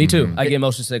 Yeah, me too. I get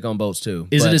motion sick on boats too.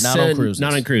 Is but it a not sin? on cruises?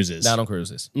 Not on cruises. Not on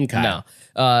cruises. Okay. No.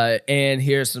 And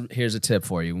here's a tip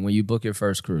for you: when you book your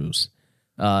first cruise,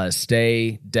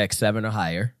 stay deck 7 or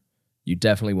higher. You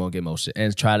definitely won't get motion.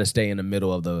 And try to stay in the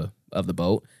middle of the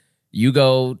boat. You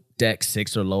go deck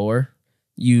 6 or lower,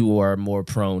 you are more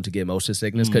prone to get motion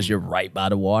sickness because you're right by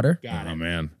the water. Oh,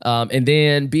 man. And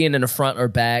then being in the front or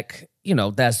back,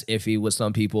 that's iffy with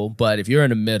some people. But if you're in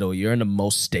the middle, you're in the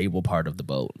most stable part of the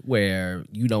boat where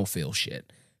you don't feel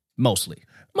shit. Mostly.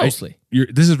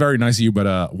 This is very nice of you, but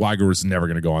Weiger is never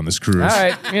going to go on this cruise. All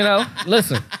right,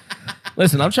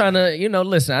 Listen, I'm trying to,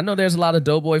 listen, I know there's a lot of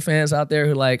Doughboy fans out there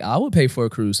who I would pay for a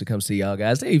cruise to come see y'all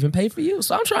guys. They even pay for you.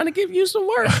 So I'm trying to give you some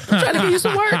work.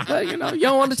 But, you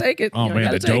don't want to take it. Oh,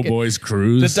 man, the Doughboys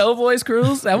cruise. The Doughboys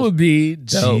cruise? That would be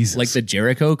dope. Jesus. Like the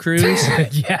Jericho cruise?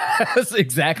 Yes,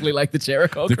 exactly like the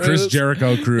Jericho cruise. The Chris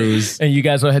Jericho cruise. And you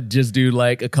guys would just do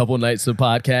a couple nights of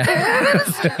podcast.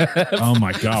 Oh,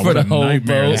 my God. For What the a whole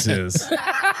nightmare boat. this is.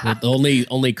 The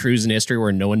only cruise in history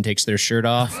where no one takes their shirt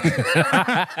off.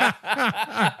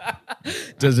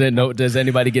 Does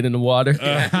anybody get in the water?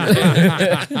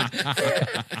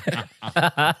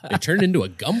 It turned into a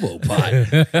gumbo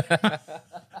pot.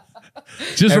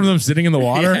 Just from them sitting in the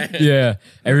water? Yeah.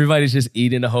 Everybody's just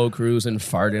eating the whole cruise and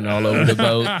farting all over the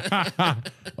boat.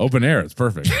 Open air. It's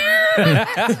perfect.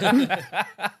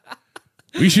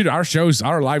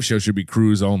 Our live show should be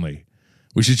cruise only.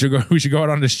 We should go out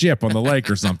on the ship on the lake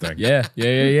or something.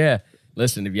 Yeah.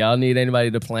 Listen, if y'all need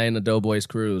anybody to plan the Doughboys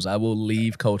cruise, I will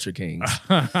leave Culture Kings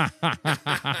to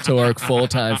work full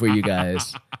time for you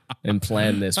guys and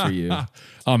plan this for you.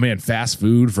 Oh man, fast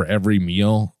food for every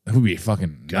meal. That would be a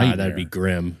fucking nightmare. That'd be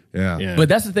grim. Yeah. But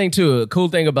that's the thing too. A cool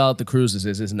thing about the cruises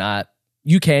is it's not,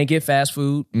 you can get fast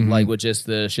food with just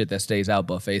the shit that stays out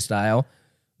buffet style.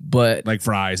 But like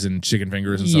fries and chicken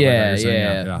fingers and stuff like that.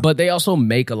 Yeah. But they also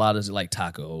make a lot of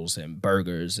tacos and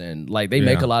burgers and they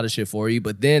make a lot of shit for you.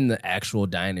 But then the actual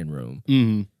dining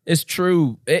room, it's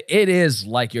true. It is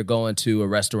like you're going to a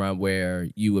restaurant where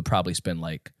you would probably spend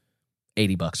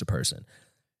 $80 a person.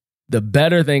 The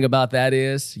better thing about that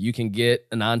is you can get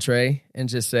an entree and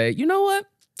just say, you know what?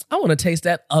 I want to taste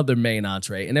that other main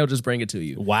entree, and they'll just bring it to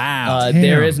you. Wow.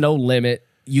 There is no limit.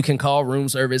 You can call room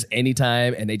service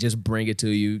anytime, and they just bring it to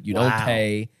you. You don't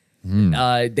pay.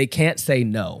 They can't say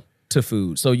no to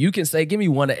food. So you can say, give me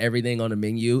one of everything on the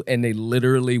menu, and they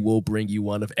literally will bring you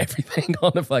one of everything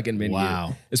on the fucking menu.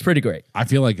 Wow. It's pretty great. I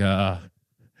feel like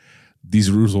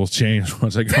these rules will change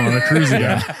once I go on a cruise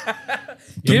again.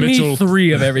 Give me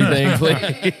 3 of everything,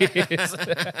 please.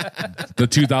 The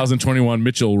 2021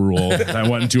 Mitchell rule that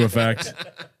went into effect.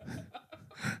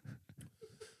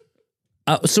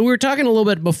 So we were talking a little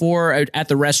bit before at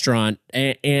the restaurant,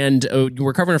 and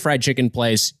we're covering a fried chicken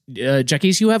place.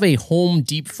 Jacquis, you have a home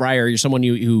deep fryer. You're someone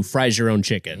who fries your own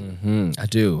chicken. I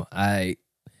do. I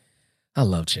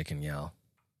love chicken, y'all.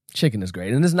 Chicken is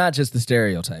great. And it's not just the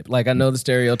stereotype. I know the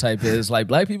stereotype is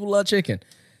black people love chicken.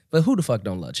 But who the fuck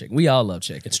don't love chicken? We all love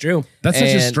chicken. It's true. That's such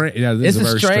a strange. Yeah, this it's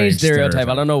is a strange stereotype.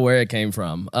 I don't know where it came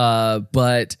from.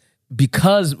 But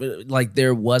because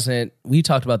there wasn't, we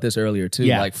talked about this earlier too.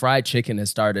 Yeah. Fried chicken has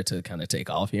started to kind of take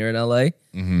off here in LA.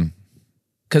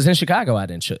 Because in Chicago, I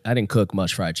didn't cook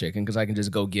much fried chicken because I can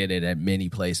just go get it at many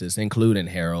places, including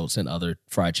Harold's and other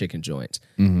fried chicken joints.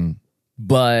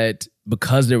 But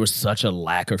because there was such a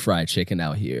lack of fried chicken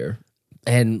out here,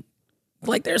 and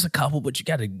there's a couple, but you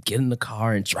got to get in the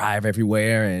car and drive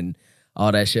everywhere and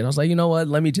all that shit. I was like, you know what?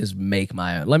 Let me just make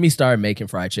my own. Let me start making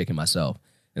fried chicken myself.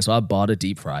 And so I bought a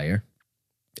deep fryer,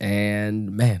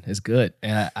 and man, it's good.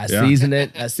 And I season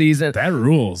it. That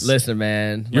rules. Listen,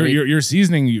 man, your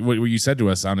seasoning. What you said to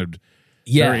us sounded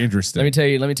very interesting. Let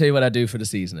me tell you what I do for the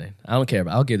seasoning. I don't care.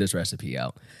 I'll get this recipe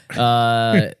out.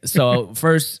 So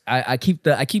first, I keep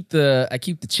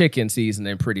the chicken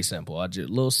seasoning pretty simple. I do a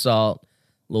little salt,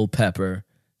 a little pepper,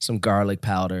 some garlic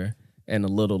powder, and a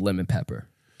little lemon pepper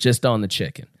just on the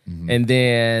chicken. And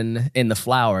then in the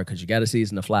flour, because you got to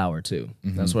season the flour too.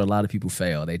 That's where a lot of people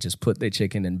fail. They just put their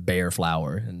chicken in bare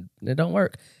flour, and it don't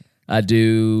work. I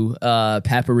do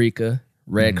paprika,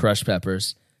 red crushed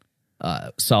peppers,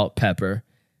 salt, pepper,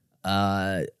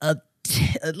 a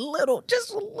little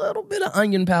bit of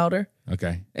onion powder.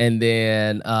 Okay. And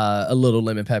then a little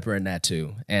lemon pepper in that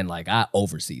too. And I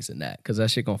over season that because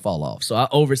that shit gonna fall off. So I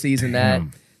over season that.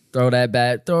 Throw that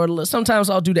back. Sometimes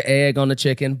I'll do the egg on the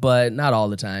chicken, but not all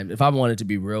the time. If I want it to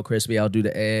be real crispy, I'll do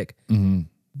the egg.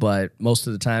 But most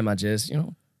of the time, I just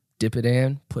dip it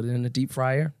in, put it in the deep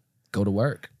fryer, go to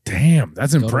work. Damn,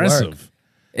 that's impressive.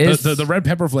 It's, The red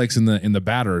pepper flakes in the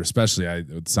batter, especially,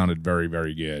 it sounded very,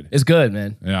 very good. It's good,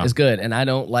 man. Yeah. It's good, and I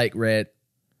don't like red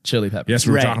chili peppers. Yes,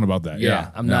 we were talking about that. Yeah,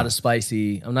 I'm not a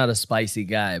spicy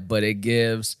guy, but it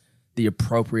gives the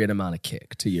appropriate amount of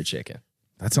kick to your chicken.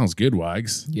 That sounds good,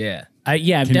 Wags. Yeah.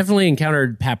 I've definitely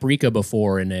encountered paprika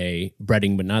before in a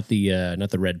breading, but not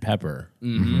the red pepper.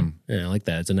 Mm-hmm. Yeah, I like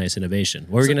that. It's a nice innovation.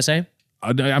 What were we gonna say?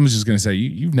 I was just gonna say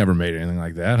you've never made anything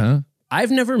like that, huh? I've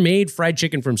never made fried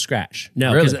chicken from scratch.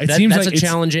 No, Really? because that's a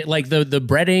challenge. Like the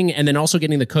breading and then also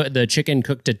getting the chicken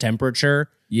cooked to temperature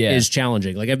is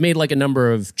challenging. Like I've made like a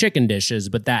number of chicken dishes,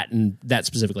 but that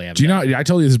specifically I haven't. Do you know? I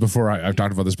told you this before. I've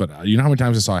talked about this, but you know how many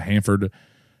times I saw Hanford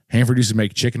used to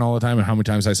make chicken all the time, and how many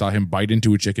times I saw him bite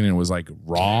into a chicken and it was like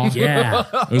raw. Yeah,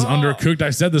 it was undercooked.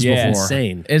 I've said this before.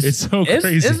 Insane. It's so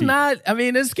crazy. It's not. I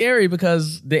mean, it's scary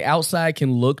because the outside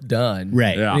can look done.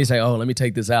 Right. Yeah. And he's like, "Oh, let me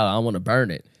take this out. I don't want to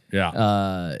burn it."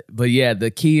 Yeah. But yeah,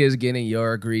 the key is getting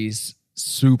your grease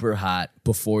super hot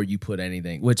before you put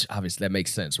anything, which obviously that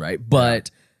makes sense, right?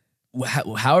 But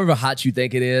however hot you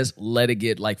think it is, let it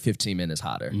get like 15 minutes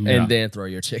hotter and then throw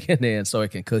your chicken in so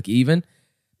it can cook even.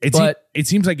 It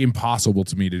seems like impossible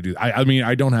to me to do. I mean,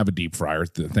 I don't have a deep fryer,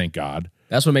 thank God.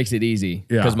 That's what makes it easy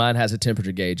because Yeah. mine has a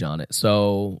temperature gauge on it.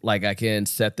 So like I can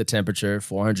set the temperature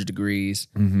 400 degrees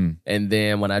and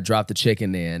then when I drop the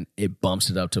chicken in, it bumps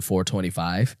it up to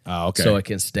 425. Oh, okay. So it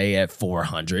can stay at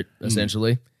 400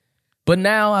 essentially. But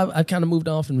now I've kind of moved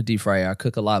on from the deep fryer. I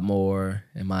cook a lot more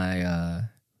in my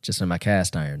just in my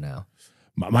cast iron now.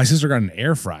 My sister got an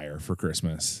air fryer for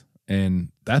Christmas,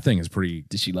 and that thing is pretty.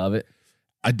 Did she love it?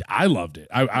 I loved it.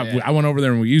 I went over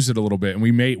there and we used it a little bit, and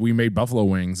we made buffalo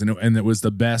wings, and it was the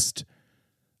best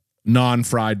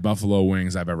non-fried buffalo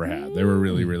wings I've ever had. They were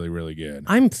really, really, really good.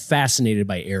 I'm fascinated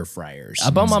by air fryers.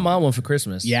 I bought my mom one for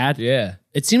Christmas. Yeah? Yeah.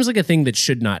 It seems like a thing that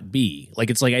should not be.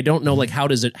 Like it's like I don't know like how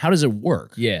does it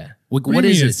work? Yeah. What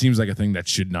is it? it? Seems like a thing that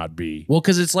should not be. Well,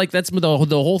 because it's like that's the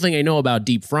whole thing I know about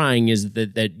deep frying is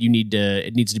that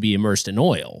it needs to be immersed in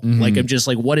oil. Like I'm just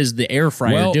like, what is the air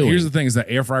fryer doing? Here's the thing: is that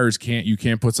air fryers you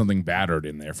can't put something battered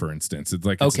in there. For instance, it's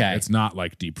like it's not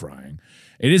like deep frying.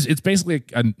 It's basically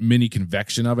a mini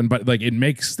convection oven, but like it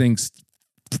makes things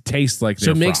taste like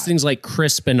so it makes fried. things like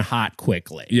crisp and hot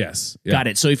quickly. Yes, yeah. Got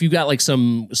it. So if you've got like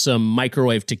some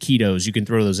microwave taquitos, you can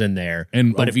throw those in there.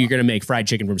 But if you're going to make fried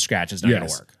chicken from scratch, it's not going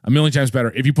to work. A million times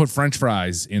better. If you put French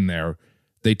fries in there,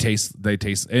 they taste,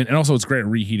 and also it's great at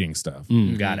reheating stuff.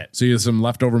 Got it. So you have some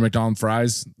leftover McDonald's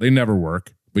fries, they never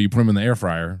work, but you put them in the air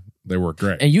fryer, they work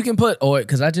great. And you can put oil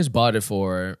because I just bought it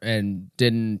for her and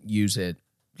didn't use it.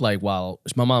 Like while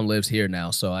my mom lives here now,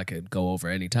 so I could go over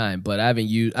anytime. But I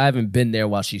haven't been there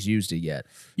while she's used it yet.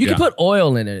 You can put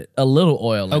oil in it, a little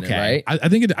oil in it, right? I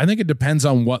think it depends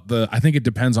on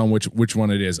which one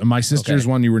it is. And my sister's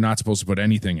one, you were not supposed to put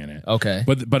anything in it. Okay,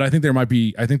 but I think there might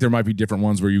be different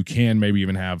ones where you can maybe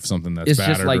even have something that's it's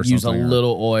battered just like or use a something,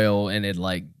 little oil and it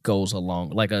like goes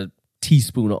along like a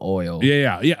teaspoon of oil.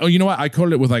 Yeah. Oh, you know what? I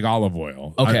coated it with like olive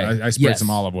oil. Okay, I sprayed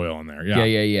some olive oil in there.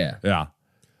 Yeah.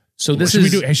 So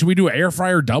should we do an air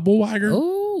fryer double, Weiger?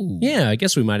 Oh, yeah, I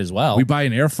guess we might as well. We buy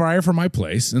an air fryer for my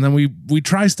place, and then we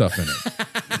try stuff in it.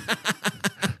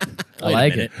 I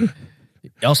like it.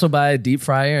 Also buy a deep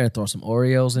fryer and throw some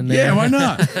Oreos in there. Yeah, why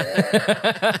not?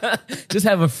 Just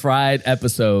have a fried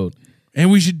episode. And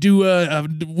we should do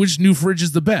which new fridge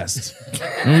is the best.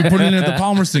 And we put it in the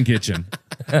Palmerston kitchen.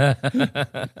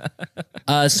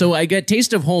 So I get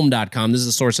tasteofhome.com. This is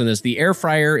the source on this. The air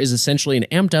fryer is essentially an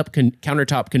amped up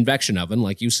countertop convection oven,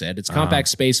 like you said. Its compact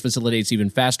space facilitates even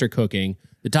faster cooking.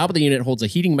 The top of the unit holds a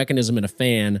heating mechanism and a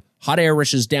fan. Hot air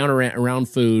rushes down around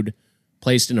food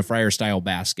placed in a fryer style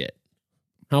basket.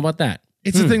 How about that?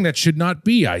 It's a thing that should not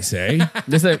be, I say.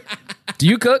 Do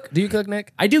you cook? Do you cook,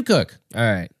 Nick? I do cook. All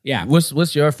right. Yeah.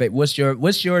 What's your favorite?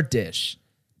 What's your dish?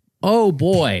 Oh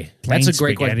boy, that's a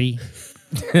great question.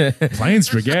 Plain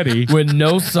spaghetti With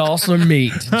no sauce or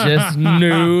meat, just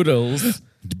noodles.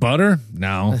 butter?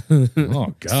 No. Oh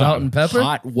God. Salt and pepper?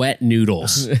 Hot, wet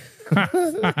noodles.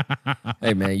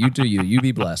 Hey man, you do you. You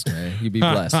be blessed, man. You be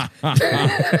blessed.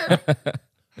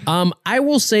 I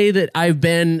will say that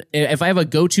if I have a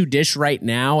go-to dish right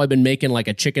now, I've been making like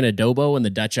a chicken adobo in the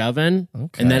Dutch oven.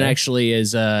 Okay. And that actually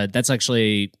is,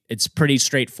 it's pretty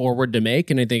straightforward to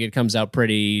make. And I think it comes out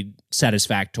pretty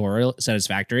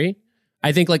satisfactory.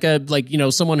 I think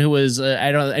someone who was,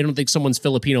 I don't think someone's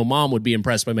Filipino mom would be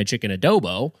impressed by my chicken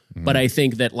adobo, but I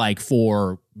think that like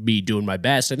for me doing my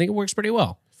best, I think it works pretty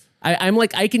well.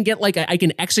 I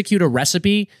can execute a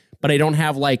recipe, but I don't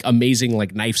have like amazing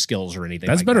like knife skills or anything.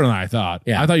 That's like better that. than I thought.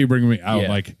 Yeah. I thought you were bringing me out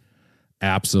like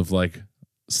apps of like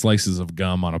slices of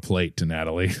gum on a plate to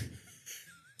Natalie.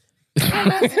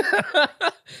 Here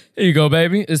you go,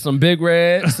 baby. It's some Big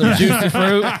Red, some juicy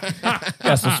fruit,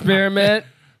 got some spearmint.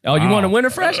 Oh, you want a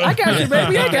winter fresh? I got you,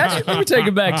 baby. I got you. Let me take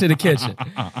it back to the kitchen.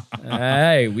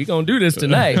 Hey, we gonna do this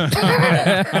tonight.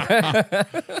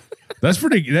 That's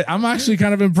pretty. I'm actually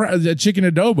kind of impressed. Chicken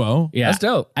adobo. Yeah, That's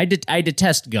dope. I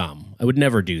detest gum. I would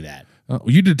never do that.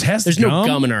 You detest There's gum? no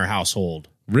gum in our household.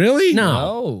 Really?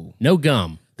 No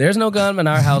gum. There's no gum in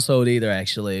our household either,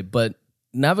 actually, but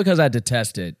not because I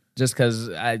detest it, just because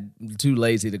I'm too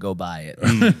lazy to go buy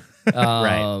it.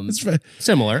 Right.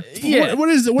 Similar. Yeah.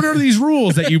 What are these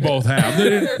rules that you both have?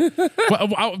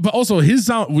 but also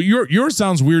yours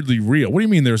sounds weirdly real. What do you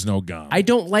mean there's no gum? I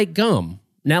don't like gum.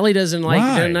 Nally doesn't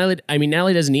like.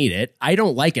 Nally doesn't eat it. I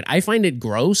don't like it. I find it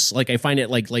gross. Like I find it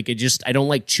like it just. I don't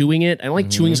like chewing it. I don't like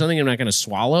chewing something I'm not going to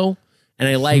swallow. And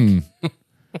I like.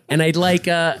 And I'd like.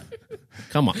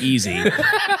 Come on, easy.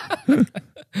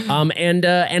 And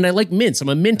I like mints. I'm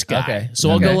a mint guy. Okay. So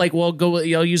I'll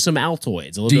use some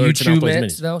Altoids. Do you chew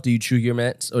mints though? Do you chew your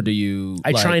mints, or do you?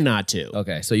 I try not to.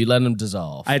 Okay, so you let them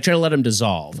dissolve. I try to let them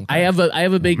dissolve. Okay. I have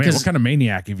a big. Man, what kind of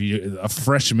maniac if you a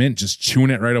fresh mint just chewing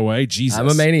it right away? Jesus, I'm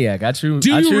a maniac. I chew.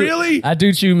 Do you really? I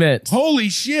do chew mints. Holy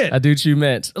shit! I do chew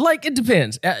mints. Like it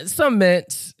depends. Some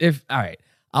mints, I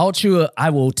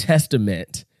will test a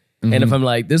mint. And if I'm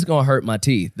like, this is going to hurt my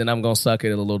teeth, then I'm going to suck it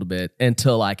a little bit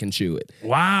until I can chew it.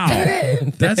 Wow.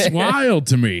 That's wild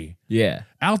to me. Yeah.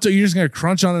 You're just going to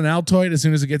crunch on an Altoid as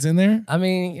soon as it gets in there? I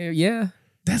mean, yeah.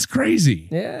 That's crazy.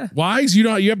 Yeah. Wise, you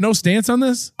have no stance on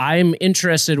this? I'm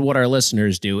interested what our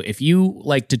listeners do. If you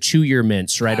like to chew your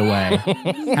mints right away,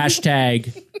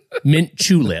 hashtag mint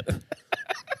chulip.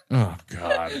 Oh,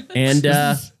 God.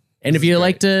 And if you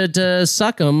like to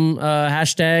suck them,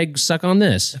 hashtag suck on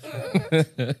this.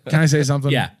 Can I say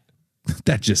something? Yeah.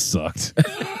 That just sucked.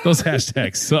 Those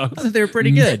hashtags sucked. They're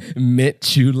pretty good. Mint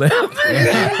julep.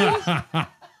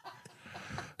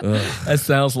 That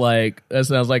sounds like a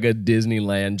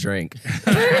Disneyland drink.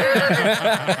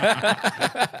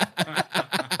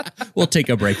 We'll take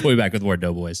a break. We'll be back with more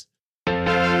Doughboys.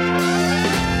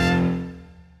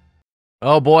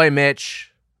 Oh boy,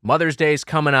 Mitch. Mother's Day's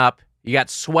coming up. You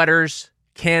got sweaters,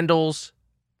 candles,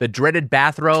 the dreaded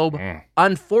bathrobe.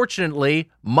 Unfortunately,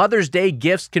 Mother's Day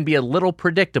gifts can be a little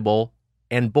predictable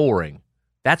and boring.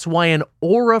 That's why an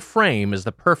Aura frame is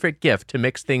the perfect gift to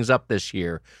mix things up this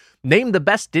year. Named the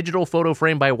best digital photo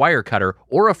frame by Wirecutter,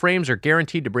 Aura frames are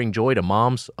guaranteed to bring joy to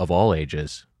moms of all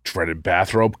ages. Dreaded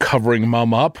bathrobe covering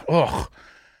mom up. Ugh.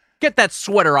 Get that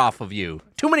sweater off of you.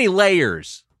 Too many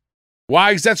layers.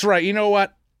 Wags, that's right. You know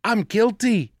what? I'm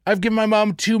guilty. I've given my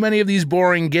mom too many of these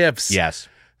boring gifts. Yes.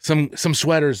 Some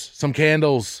sweaters, some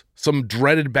candles, some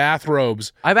dreaded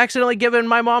bathrobes. I've accidentally given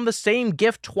my mom the same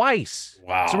gift twice.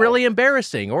 Wow. It's really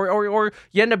embarrassing. Or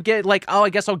you end up getting like, oh, I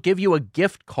guess I'll give you a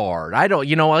gift card. I don't,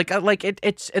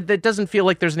 it doesn't feel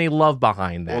like there's any love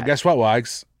behind that. Well, guess what,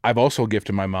 Wags? I've also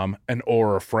gifted my mom an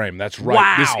Aura frame. That's right.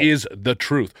 Wow. This is the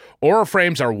truth. Aura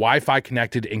frames are Wi-Fi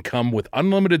connected and come with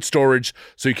unlimited storage,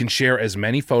 so you can share as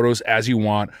many photos as you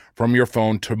want from your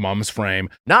phone to mom's frame.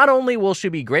 Not only will she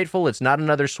be grateful it's not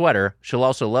another sweater, she'll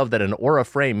also love that an Aura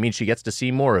frame means she gets to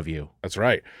see more of you. That's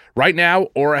right. Right now,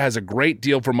 Aura has a great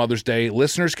deal for Mother's Day.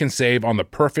 Listeners can save on the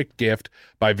perfect gift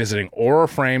by visiting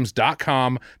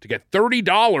auraframes.com to get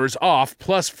 $30 off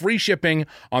plus free shipping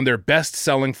on their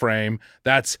best-selling frame.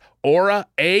 That's Aura,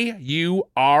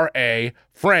 A-U-R-A,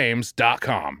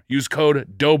 frames.com. Use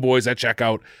code Doughboys at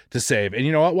checkout to save. And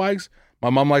you know what, Wags? My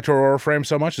mom liked her Aura frame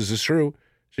so much. This is true.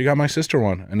 She got my sister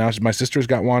one, and now my sister's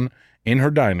got one in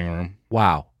her dining room.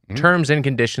 Wow. Terms and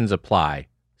conditions apply.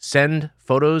 Send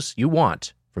photos you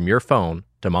want from your phone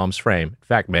to mom's frame. In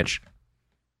fact, Mitch,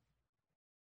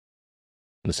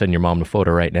 I'm going to send your mom a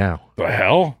photo right now. The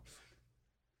hell?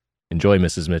 Enjoy,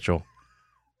 Mrs. Mitchell.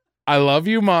 I love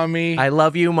you, Mommy. I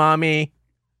love you, Mommy.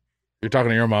 You're talking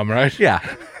to your mom, right? Yeah.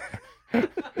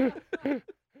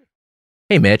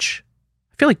 Hey, Mitch.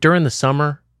 I feel like during the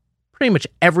summer, pretty much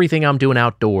everything I'm doing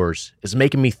outdoors is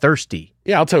making me thirsty.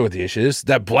 Yeah, I'll tell you what the issue is.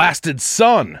 That blasted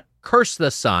sun. Curse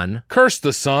the sun. Curse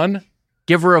the sun.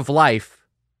 Giver of life,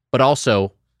 but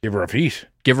also... Giver of heat.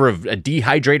 Giver of a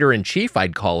dehydrator in chief,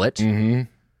 I'd call it. Mm-hmm.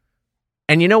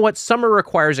 And you know what? Summer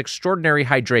requires extraordinary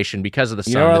hydration because of the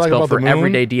sun that's built for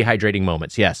everyday dehydrating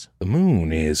moments. Yes. The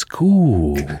moon is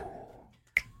cool.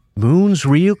 Moon's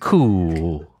real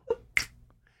cool.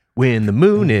 When the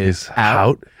moon is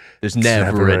out, there's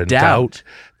never a doubt.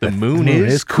 The moon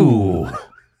is cool.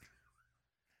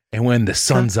 And when the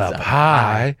sun's up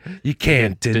high, you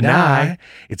can't deny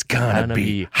it's gonna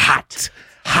be hot,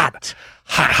 hot,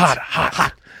 hot, hot, hot,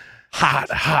 hot, hot,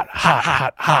 hot, hot,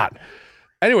 hot, hot.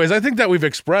 Anyways, I think that we've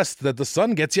expressed that the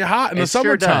sun gets you hot in the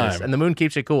summertime. Sure does, and the moon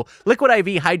keeps you cool. Liquid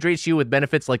IV hydrates you with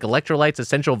benefits like electrolytes,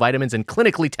 essential vitamins, and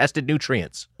clinically tested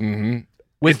nutrients. Mm-hmm.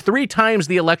 With 3 times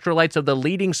the electrolytes of the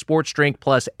leading sports drink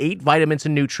plus 8 vitamins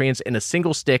and nutrients in a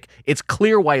single stick, it's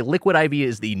clear why Liquid IV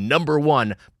is the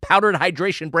 #1 powdered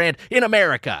hydration brand in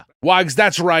America. Wags,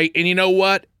 that's right. And you know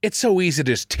what? It's so easy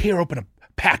to just tear open a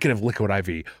packet of Liquid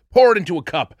IV, pour it into a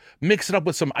cup, mix it up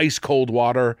with some ice cold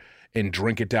water, and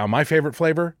drink it down. My favorite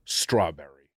flavor, strawberry.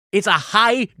 It's a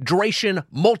hydration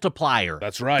multiplier.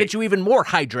 That's right. Gets you even more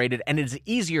hydrated, and it's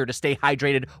easier to stay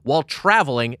hydrated while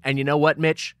traveling. And you know what,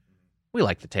 Mitch? We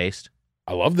like the taste.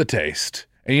 I love the taste.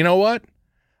 And you know what?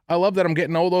 I love that I'm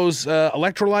getting all those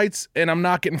electrolytes, and I'm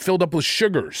not getting filled up with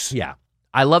sugars. Yeah.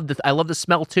 I love the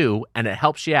smell, too, and it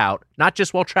helps you out, not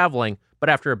just while traveling, but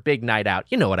after a big night out.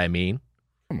 You know what I mean.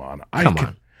 Come on. Come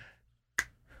on.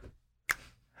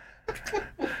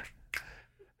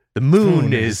 The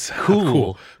moon is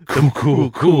cool.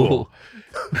 Cool.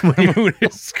 The moon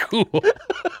is cool.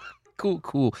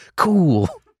 Cool.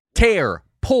 Tear,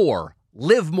 pour,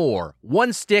 live more.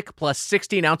 1 stick plus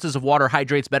 16 ounces of water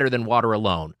hydrates better than water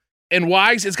alone. And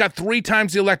Wags, it's got 3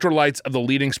 times the electrolytes of the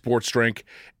leading sports drink,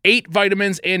 8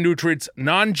 vitamins and nutrients,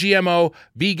 non-GMO,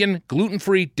 vegan,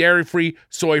 gluten-free, dairy-free,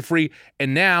 soy-free,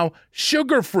 and now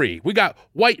sugar-free. We got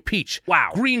white peach,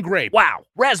 green grape,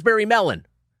 raspberry melon,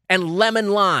 and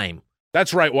lemon lime.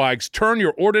 That's right, Wags. Turn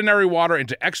your ordinary water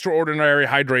into extraordinary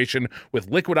hydration with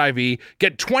Liquid IV.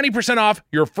 Get 20% off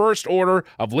your first order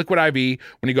of Liquid IV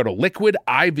when you go to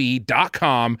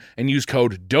liquidiv.com and use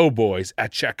code DOUGHBOYS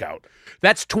at checkout.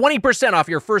 That's 20% off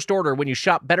your first order when you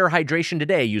shop Better Hydration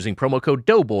today using promo code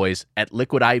DOUGHBOYS at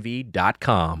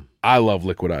liquidiv.com. I love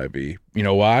Liquid IV. You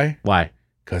know why? Why?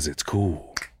 Because it's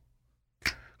cool.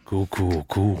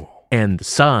 Cool. And the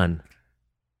sun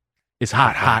is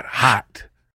hot.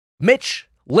 Mitch,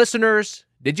 listeners,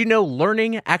 did you know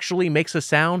learning actually makes a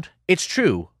sound? It's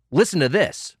true. Listen to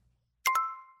this.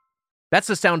 That's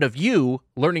the sound of you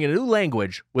learning a new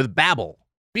language with Babbel.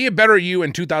 Be a better you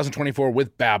in 2024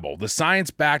 with Babbel, the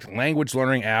science-backed language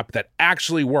learning app that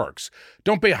actually works.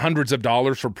 Don't pay hundreds of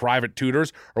dollars for private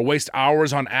tutors or waste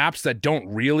hours on apps that don't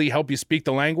really help you speak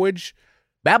the language.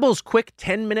 Babbel's quick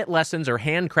 10-minute lessons are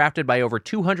handcrafted by over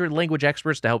 200 language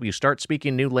experts to help you start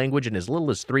speaking a new language in as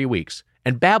little as 3 weeks.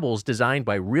 And Babbel's designed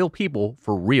by real people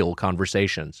for real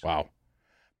conversations. Wow.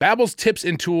 Babbel's tips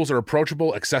and tools are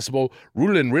approachable, accessible,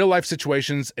 rooted in real-life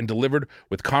situations, and delivered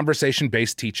with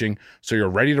conversation-based teaching so you're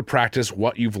ready to practice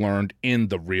what you've learned in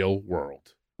the real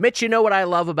world. Mitch, you know what I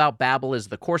love about Babbel is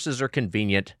the courses are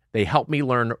convenient. They help me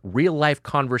learn real-life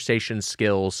conversation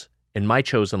skills in my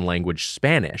chosen language,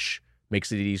 Spanish.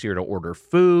 Makes it easier to order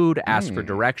food, ask for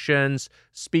directions,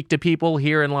 speak to people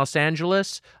here in Los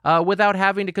Angeles without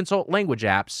having to consult language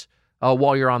apps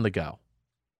while you're on the go.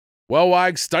 Well,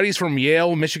 Wags, studies from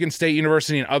Yale, Michigan State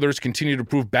University, and others continue to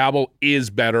prove Babbel is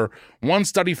better. One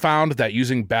study found that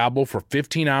using Babbel for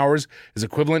 15 hours is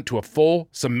equivalent to a full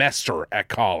semester at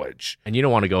college. And you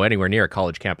don't want to go anywhere near a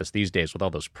college campus these days with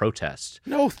all those protests.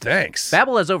 No thanks.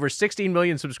 Babbel has over 16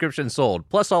 million subscriptions sold.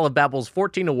 Plus, all of Babbel's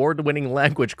 14 award-winning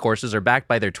language courses are backed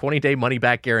by their 20-day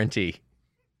money-back guarantee.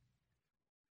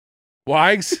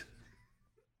 Wags,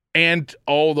 and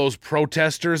all those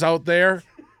protesters out there,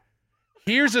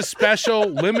 here's a special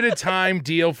limited time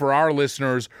deal for our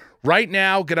listeners. Right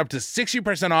now, get up to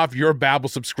 60% off your Babbel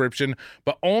subscription,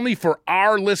 but only for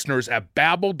our listeners at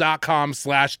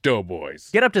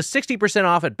babbel.com/doughboys. Get up to 60%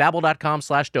 off at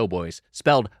babbel.com/doughboys.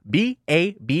 Spelled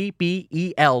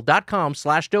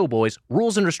BABBEL.com/doughboys.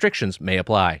 Rules and restrictions may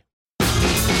apply.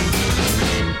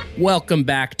 Welcome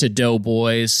back to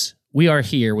Doughboys. We are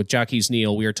here with Jacquis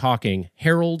Neal. We are talking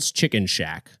Harold's Chicken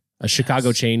Shack, a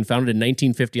Chicago chain founded in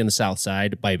 1950 on the South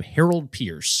Side by Harold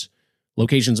Pierce.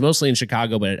 Locations mostly in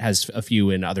Chicago, but it has a few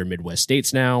in other Midwest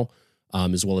states now,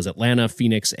 as well as Atlanta,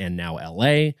 Phoenix, and now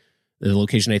LA. The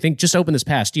location, I think, just opened this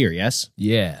past year, yes?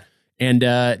 Yeah. And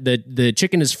the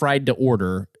chicken is fried to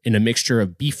order in a mixture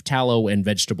of beef tallow and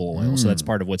vegetable oil. So that's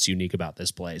part of what's unique about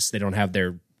this place. They don't have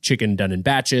their chicken done in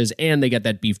batches, and they get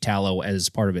that beef tallow as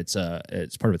part of its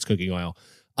cooking oil.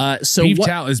 So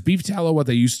is beef tallow what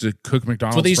they used to cook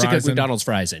McDonald's fries? What they used to cook McDonald's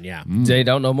fries in, yeah. They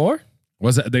don't know more?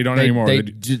 Was it? They don't anymore.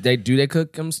 Do they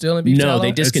cook them still in beef tallow? No,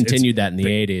 they discontinued that in the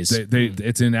 80s.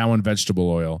 It's in now in vegetable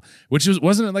oil, which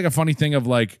wasn't it like a funny thing of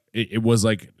like it was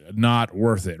like not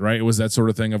worth it, right? It was that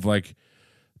sort of thing of like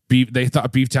beef. They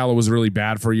thought beef tallow was really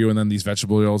bad for you, and then these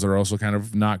vegetable oils are also kind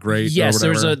of not great. Yes,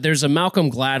 there's a Malcolm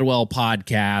Gladwell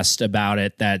podcast about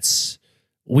it.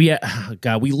 We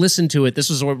listened to it.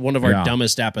 This was one of our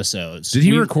dumbest episodes. Did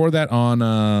he record that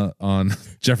on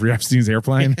Jeffrey Epstein's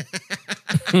airplane?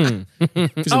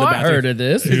 I heard of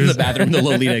this. He was in the bathroom of the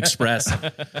Lolita Express. Is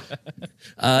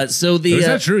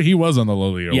that true? He was on the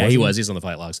Lolita. Yeah, he was. He's on the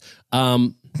flight logs.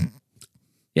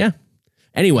 Yeah.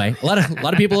 Anyway, a lot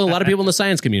of people in the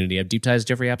science community have deep ties to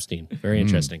Jeffrey Epstein. Very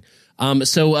interesting.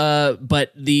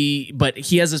 But he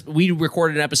has this. We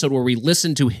recorded an episode where we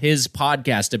listened to his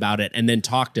podcast about it and then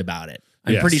talked about it.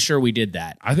 I'm pretty sure we did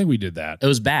that. I think we did that. It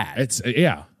was bad. It's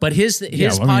But his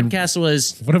podcast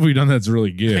was. What have we done that's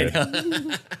really good?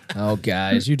 Oh,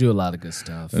 guys, you do a lot of good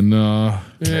stuff. No.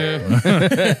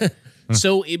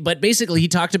 So, but basically, he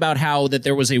talked about how that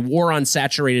there was a war on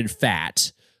saturated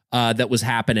fat that was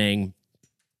happening.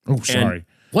 Oh, sorry. And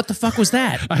what the fuck was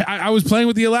that? I was playing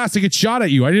with the elastic. It shot at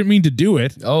you. I didn't mean to do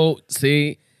it. Oh,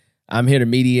 see, I'm here to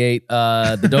mediate.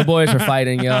 The Doughboys are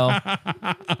fighting, y'all.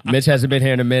 Mitch hasn't been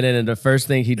here in a minute, and the first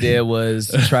thing he did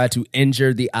was try to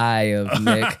injure the eye of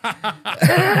Nick.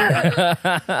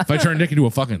 If I turn Nick into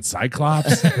a fucking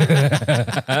cyclops,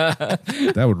 that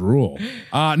would rule.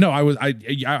 No,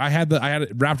 I had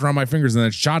it wrapped around my fingers and then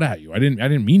it shot at you. I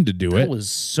didn't mean to do it. That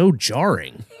was so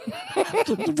jarring.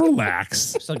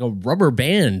 Relax. It's like a rubber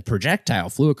band projectile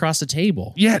flew across the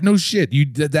table. Yeah, no shit.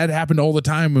 That happened all the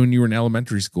time when you were in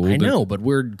elementary school. I know, but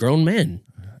we're grown men.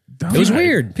 It was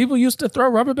weird. People used to throw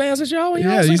rubber bands at y'all when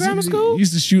y'all was in grammar school?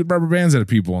 Used to shoot rubber bands at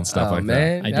people and stuff like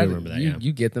man, that. I do remember that, yeah.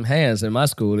 You get them hands in my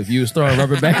school if you was throwing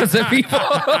rubber bands at people.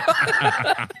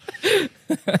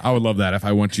 I would love that if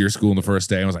I went to your school on the first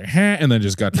day and was like, and then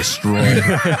just got destroyed.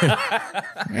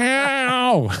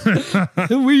 Ow!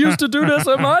 We used to do this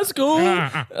at my school.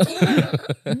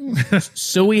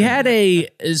 So we had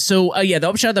the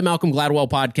upshot of the Malcolm Gladwell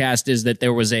podcast is that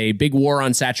there was a big war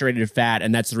on saturated fat,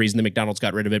 and that's the reason the McDonald's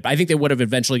got rid of it. But I think they would have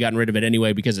eventually gotten rid of it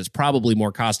anyway because it's probably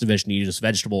more cost efficient to use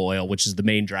vegetable oil, which is the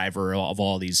main driver of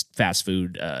all these fast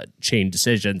food chain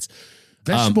decisions.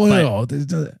 Vegetable oil,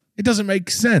 it doesn't make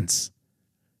sense.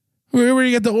 Where do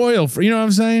you get the oil from? You know what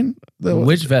I'm saying?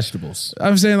 Which vegetables?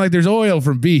 I'm saying like there's oil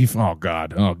from beef. Oh,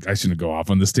 God. Oh, I shouldn't go off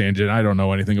on this tangent. I don't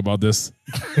know anything about this.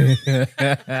 You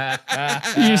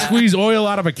squeeze oil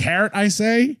out of a carrot, I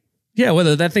say? Yeah,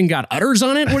 whether that thing got udders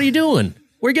on it, what are you doing?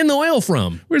 Where are you getting the oil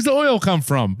from? Where's the oil come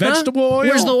from? Vegetable oil?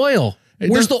 Where's the oil?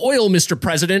 Where's the oil, Mr.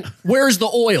 President? Where's the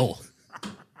oil?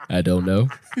 I don't know.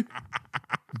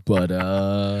 But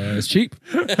it's cheap.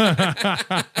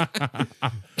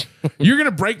 You're going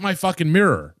to break my fucking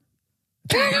mirror.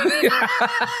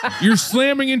 You're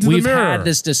slamming into the mirror. We've had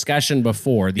this discussion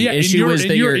before. The issue is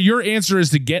that your answer is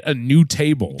to get a new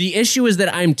table. The issue is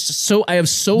that I have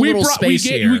so little space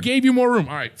here. We gave you more room.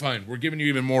 All right, fine. We're giving you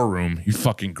even more room. You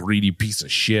fucking greedy piece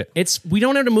of shit. We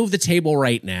don't have to move the table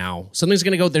right now. Something's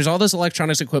gonna go. There's all this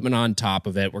electronics equipment on top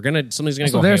of it. Something's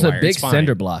gonna go. There's haywire. a big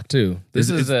cinder block too.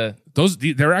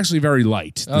 They're actually very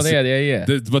light. Oh, yeah.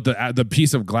 But the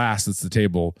piece of glass that's the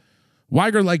table,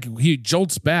 Weiger, he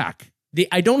jolts back.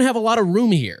 I don't have a lot of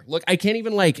room here. Look, I can't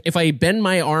even if I bend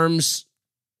my arms,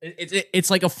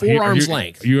 it's like a forearm's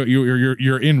length.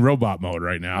 You're in robot mode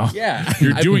right now. Yeah,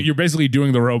 you're basically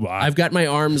doing the robot. I've got my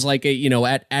arms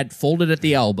at folded at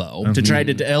the elbow to try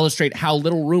to illustrate how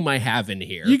little room I have in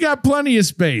here. You got plenty of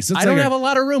space. I don't have a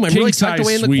lot of room. I'm really tucked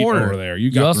away in the corner over there.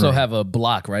 You also have a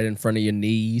block right in front of your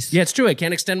knees. Yeah, it's true. I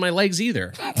can't extend my legs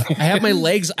either. I have my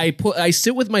legs. I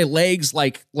sit with my legs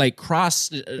like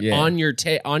crossed on your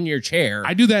chair.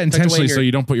 I do that intentionally so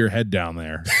you don't put your head down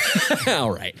there.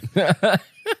 All right.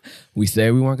 We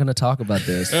said we weren't going to talk about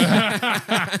this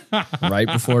right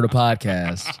before the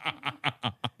podcast.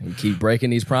 We keep breaking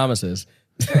these promises.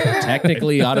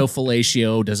 Technically,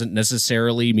 autofellatio doesn't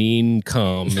necessarily mean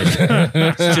cum.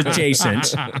 It's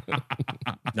adjacent.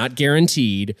 Not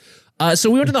guaranteed. So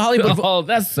we went to the Hollywood. Oh,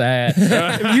 that's sad.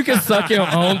 If you can suck your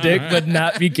own dick but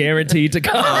not be guaranteed to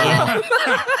come.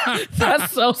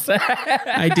 That's so sad.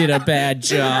 I did a bad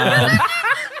job.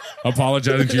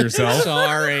 Apologizing to yourself.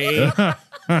 Sorry.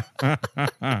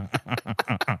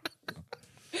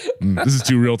 This is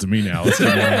too real to me now. Let's go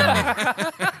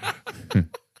on.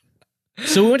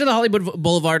 So we went to the Hollywood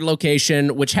Boulevard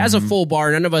location, which has a full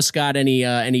bar. None of us got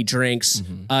any drinks.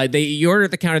 You order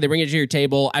at the counter, they bring it to your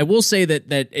table. I will say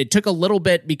that it took a little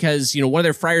bit because one of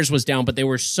their fryers was down, but they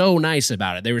were so nice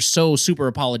about it. They were so super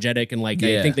apologetic, and I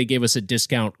think they gave us a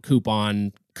discount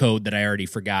coupon code that I already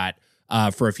forgot.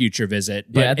 For a future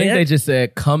visit. But I think they just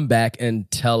said, come back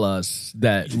and tell us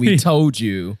that we told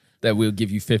you that we'll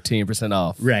give you 15%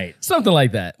 off. Right. Something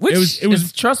like that. Which it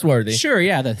was trustworthy. Sure,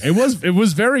 yeah. It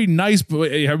was very nice, but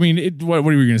I mean, what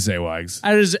were you going to say, Wags?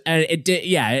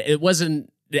 It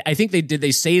wasn't I think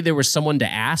they say there was someone to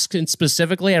ask and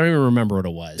specifically. I don't even remember what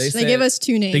it was. They gave us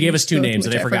 2 names. They gave us 2 both names,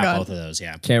 and which I forgot both of those.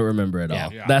 Yeah, Can't remember it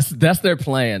all. Yeah. That's their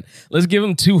plan. Let's give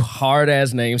them 2 hard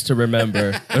ass names to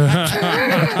remember.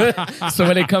 So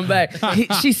when they come back,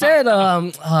 she said,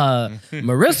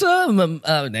 Marissa.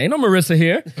 Ain't no Marissa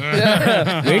here. We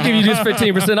ain't give you just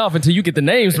 15% off until you get the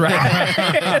names right.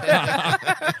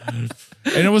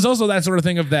 And it was also that sort of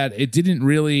thing of that it didn't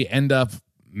really end up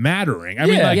mattering. I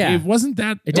mean, it wasn't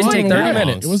that. It didn't take 30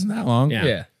 minutes. It wasn't that long.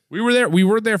 Yeah. We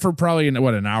were there for probably an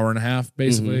hour and a half,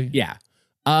 basically. Yeah.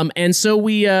 And so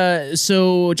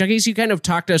so Jacquis, you kind of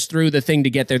talked us through the thing to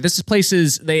get there. This place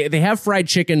is, they have fried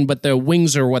chicken, but the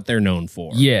wings are what they're known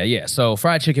for. Yeah. So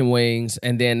fried chicken wings,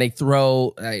 and then they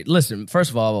throw, listen,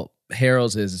 first of all,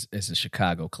 Harold's is a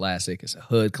Chicago classic. It's a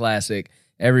hood classic.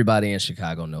 Everybody in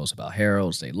Chicago knows about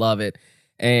Harold's. They love it.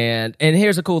 And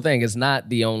here's a cool thing. It's not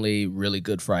the only really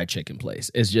good fried chicken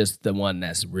place. It's just the one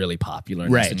that's really popular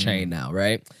and it's the chain now,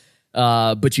 right?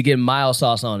 But you get mild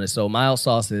sauce on it. So mild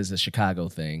sauce is a Chicago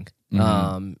thing.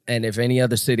 And if any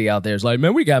other city out there is like,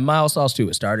 man, we got mild sauce too.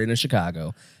 It started in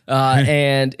Chicago.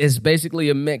 And it's basically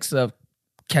a mix of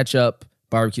ketchup,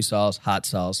 barbecue sauce, hot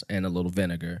sauce, and a little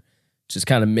vinegar. Just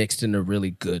kind of mixed in a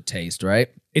really good taste, right?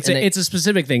 It's a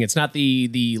specific thing. It's not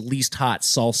the least hot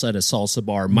salsa at a salsa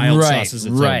bar. Mild sauce is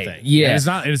its own thing. Yeah,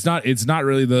 and it's not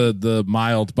really the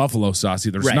mild buffalo sauce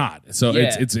either. It's not. So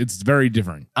it's very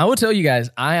different. I will tell you guys,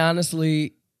 I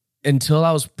honestly, until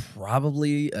I was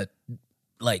probably a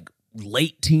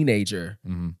late teenager,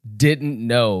 didn't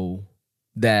know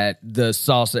that the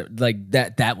sauce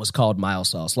that was called mild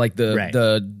sauce, like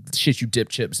the shit you dip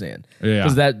chips in. Yeah,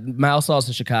 because that mild sauce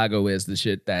in Chicago is the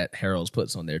shit that Harold's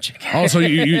puts on their chicken. Oh, so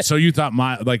you thought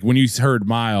mild, like when you heard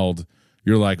mild,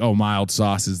 you're like, oh, mild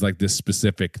sauce is like this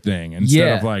specific thing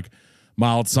instead of like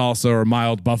mild salsa or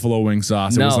mild buffalo wing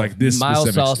sauce. It was like this mild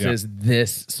specific sauce is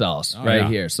this sauce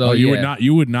here. So you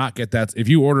would not get that if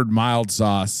you ordered mild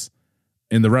sauce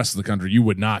in the rest of the country. You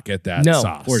would not get that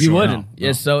sauce. You wouldn't. No.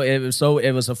 Yeah, so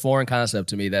it was a foreign concept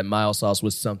to me that mild sauce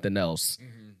was something else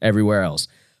everywhere else.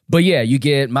 But yeah, you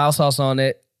get mild sauce on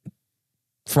it,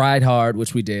 fried hard,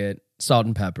 which we did, salt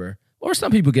and pepper, or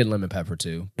some people get lemon pepper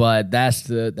too. But that's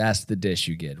the dish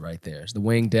you get right there. It's the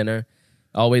wing dinner.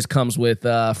 Always comes with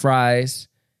fries,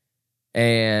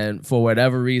 and for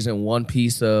whatever reason, 1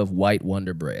 piece of white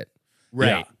Wonder Bread. Right.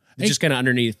 Yeah. It's just kind of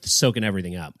underneath, soaking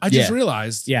everything up. I just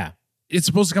realized. Yeah. It's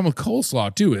supposed to come with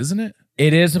coleslaw too, isn't it?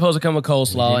 It is supposed to come with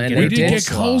coleslaw, and we did get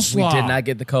coleslaw. We did not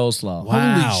get the coleslaw.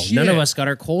 Wow, Holy shit. none of us got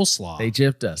our coleslaw. They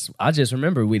gypped us. I just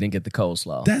remember we didn't get the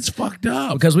coleslaw. That's fucked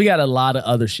up. Because we got a lot of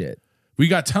other shit. We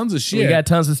got tons of shit. We got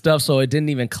tons of stuff, so it didn't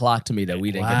even clock to me that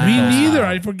we didn't get the Me coleslaw. neither.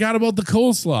 I forgot about the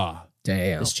coleslaw.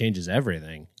 Damn. This changes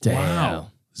everything. Damn.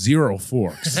 Wow. 0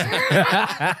 forks.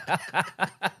 I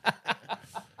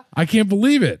can't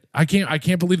believe it. I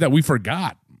can't believe that we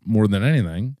forgot more than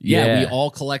anything. Yeah, we all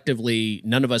collectively,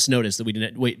 none of us noticed that we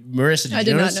didn't. Wait, Marissa, did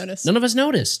you notice? I did not notice. None of us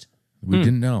noticed. We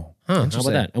didn't know. How about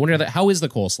that? I wonder how is the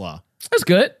coleslaw? That's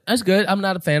good. That's good. I'm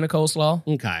not a fan of coleslaw.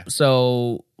 Okay.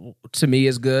 So to me,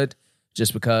 it's good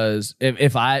just because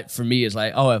for me, it's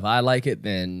like, if I like it,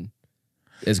 then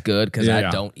it's good because I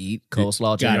don't eat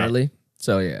coleslaw generally.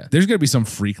 So yeah. There's going to be some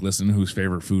freak listening whose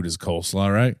favorite food is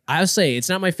coleslaw, right? I'll say it's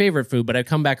not my favorite food, but I've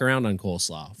come back around on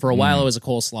coleslaw. For a while, I was a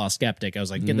coleslaw skeptic. I was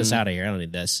like, get this out of here. I don't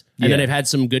need this. And then I've had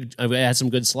some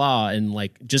good slaw, and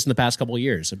like just in the past couple of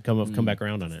years, I've come back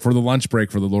around on it. For the lunch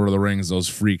break for the Lord of the Rings, those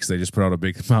freaks, they just put out a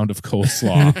big mound of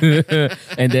coleslaw.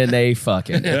 And then they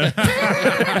fucking. Oh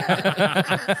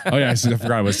yeah, I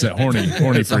forgot it was horny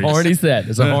freaks. It's a horny set.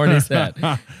 It's a horny set.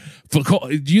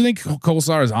 Do you think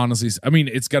coleslaw is honestly? I mean,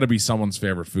 it's got to be someone's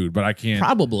favorite food, but I can't.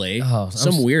 Probably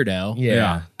some weirdo.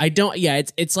 Yeah. I don't. Yeah,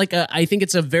 it's like I think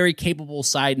it's a very capable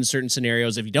side in certain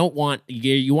scenarios. If you don't want,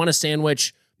 you want a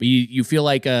sandwich, but you feel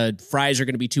like fries are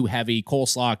going to be too heavy,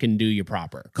 coleslaw can do you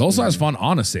proper. Coleslaw is fun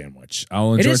on a sandwich.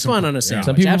 I'll enjoy. It is fun on a sandwich.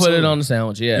 Some people put it on a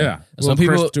sandwich. Yeah. Some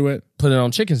people do it. Put it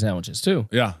on chicken sandwiches too.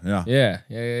 Yeah.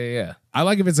 I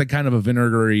like if it's like kind of a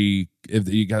vinegary. If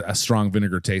you got a strong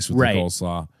vinegar taste with the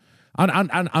coleslaw.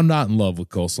 I'm not in love with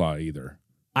coleslaw either.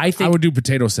 I would do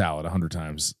potato salad 100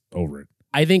 times over it.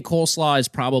 I think coleslaw is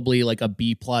probably like a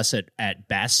B+ at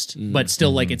best, but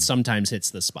still like it sometimes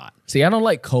hits the spot. See, I don't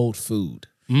like cold food.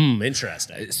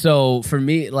 Interesting. So for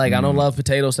me, like I don't love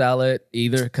potato salad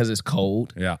either because it's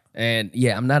cold. Yeah. And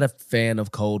yeah, I'm not a fan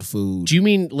of cold food. Do you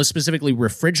mean specifically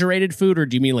refrigerated food, or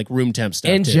do you mean like room temp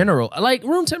stuff? In too? general, like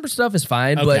room temper stuff is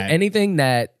fine, but Okay. anything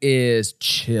that is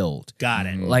chilled. Got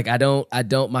it. Like I don't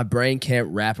my brain can't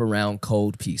wrap around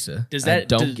cold pizza. I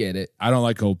don't get it. I don't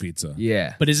like cold pizza.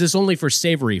 Yeah. But is this only for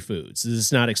savory foods? Does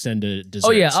this not extend to desserts?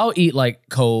 Oh yeah, I'll eat like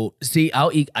cold. See,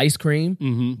 I'll eat ice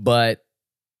cream, but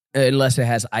unless it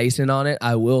has icing on it,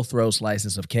 I will throw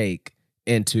slices of cake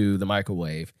into the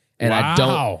microwave. And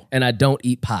I don't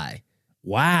eat pie.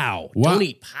 Wow. What? Don't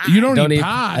eat pie. You don't eat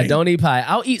pie? I don't eat pie.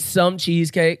 I'll eat some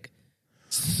cheesecake.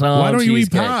 Why don't you eat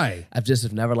cheesecake. pie? I've just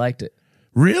have never liked it.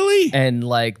 Really? And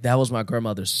like that was my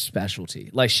grandmother's specialty.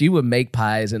 Like she would make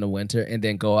pies in the winter and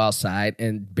then go outside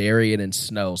and bury it in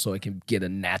snow so it can get a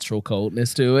natural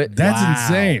coldness to it. That's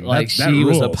insane. Like that she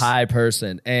was a rules. pie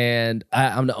person, and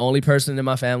I'm the only person in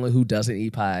my family who doesn't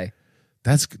eat pie.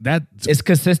 It's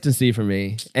consistency for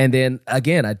me. And then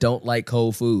again, I don't like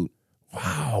cold food.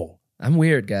 Wow. I'm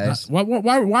weird, guys. Why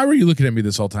were you looking at me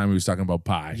this whole time we was talking about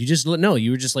pie? You just no.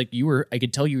 You were just like I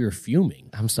could tell you were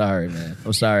fuming. I'm sorry, man.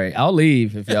 I'm sorry. I'll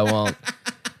leave if y'all want.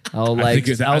 I'll I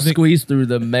think- squeeze through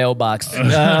the mailbox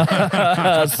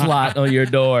slot on your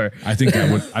door. I think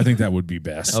that would be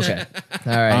best. Okay.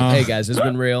 All right. Hey guys, it's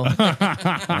been real.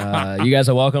 You guys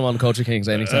are welcome on Culture Kings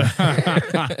anytime.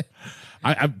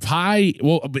 Pie.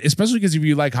 Well, especially because if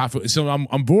you like hot food, so I'm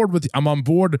on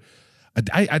board.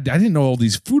 I didn't know all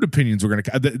these food opinions were going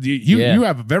to. You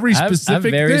have very specific I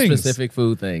have very things. specific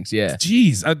food things. Yeah.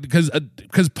 Jeez,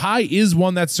 because pie is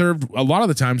one that's served a lot of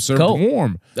the time Cold.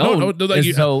 warm. So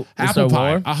apple pie,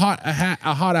 warm? a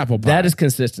hot apple pie. That is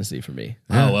consistency for me.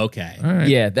 Oh, okay. All right.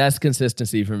 Yeah, that's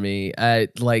consistency for me. I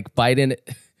like biting it.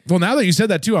 Well, now that you said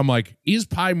that too, I'm like, is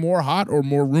pie more hot or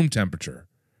more room temperature?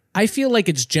 I feel like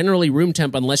it's generally room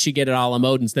temp unless you get it a la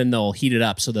mode, and then they'll heat it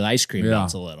up so the ice cream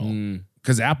melts a little.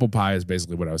 Because apple pie is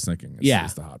basically what I was thinking.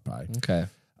 It's the hot pie. Okay.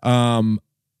 I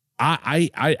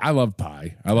love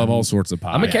pie. I love all sorts of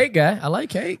pie. I'm a cake guy. I like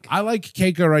cake. I like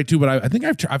cake all right too, but I think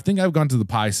I've gone to the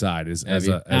pie side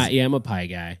Yeah, I'm a pie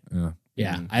guy. Yeah.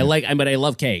 Yeah, but I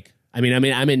love cake. I mean,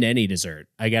 I'm into any dessert.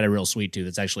 I got a real sweet tooth.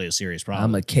 It's actually a serious problem.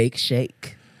 I'm a cake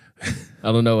shake.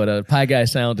 I don't know what a pie guy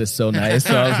sound is so nice,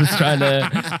 so I was just trying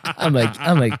to.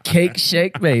 I'm a cake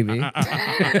shake baby.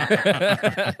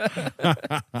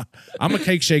 I'm a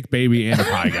cake shake baby and a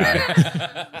pie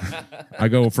guy. I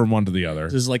go from one to the other.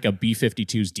 This is like a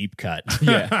B-52's deep cut.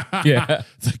 Yeah.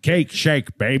 It's a cake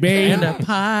shake baby And a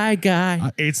pie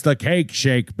guy. It's the cake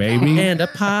shake baby And a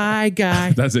pie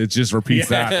guy. That's it. Just repeats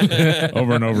that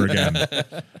over and over again.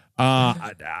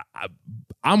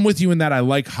 I'm with you in that I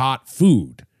like hot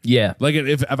food. Yeah. Like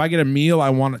if I get a meal, I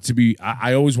want it to be.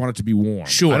 I always want it to be warm.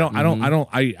 Sure.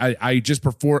 I just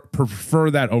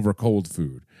prefer that over cold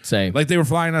food. Same. Like they were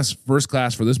flying us first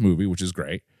class for this movie, which is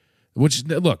great. Which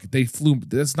look, they flew.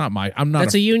 That's not my. I'm not.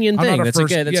 That's a union I'm thing. not That's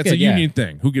first, good. That's yeah, good. it's a union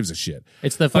thing. Who gives a shit?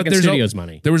 It's the But fucking studio's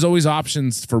money. There was always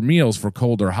options for meals for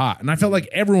cold or hot, and I felt like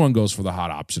everyone goes for the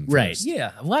hot option first. Right.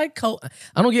 Yeah, like cold.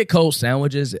 I don't get cold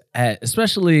sandwiches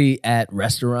especially at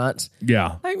restaurants.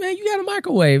 Yeah. Like, man, you got a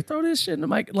microwave. Throw this shit in the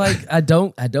mic. Like, I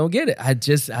don't get it. I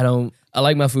don't. I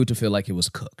like my food to feel like it was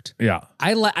cooked. Yeah.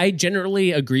 I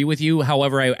generally agree with you.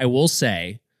 However, I will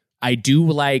say I do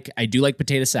like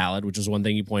potato salad, which is one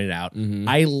thing you pointed out.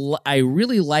 I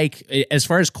really like, as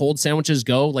far as cold sandwiches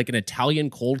go, like an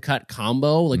Italian cold cut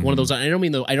combo, like one of those. I don't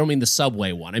mean the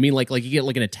Subway one. I mean like you get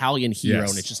like an Italian hero,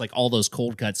 and it's just like all those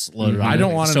cold cuts loaded on. I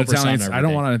don't want an Super Italian. sun I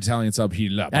don't want an Italian sub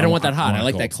heated up. I don't want that hot. I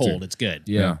like want that cold. too. It's good.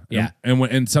 Yeah. Yeah.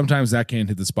 And sometimes that can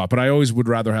hit the spot, but I always would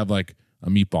rather have like a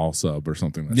meatball sub or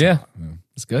something. That's Yeah. hot.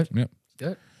 It's good. Yep.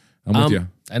 Good. I'm with you.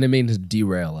 I didn't mean to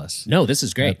derail us. No, this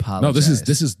is I great. apologize. No, this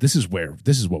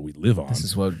is what we live on. This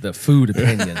is what the food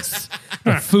opinions,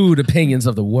 the food opinions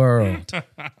of the world.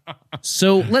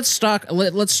 So let's talk.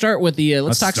 Let's start with the.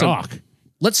 Let's talk.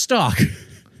 Let's talk.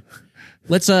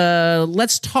 Let's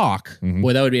talk.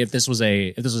 Well, that would be if this was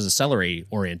a celery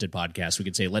oriented podcast. We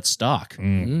could say let's talk.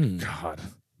 God.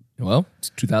 Well, it's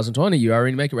 2020. You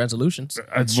already make resolutions.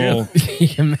 Well,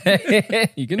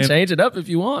 You can change it up if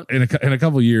you want. in a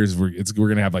couple of years, we're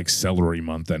gonna have like celery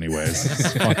month anyways.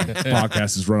 This fucking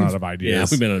podcast has run out of Yeah,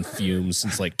 ideas. we've been on fumes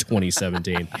since like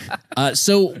 2017.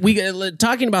 So we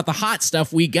talking about the hot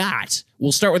stuff we got.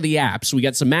 We'll start with the apps. We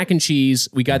got some mac and cheese.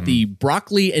 We got the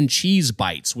broccoli and cheese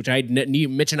bites, which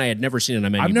Mitch and I had never seen in a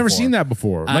menu. I've never before. seen that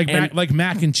before. Like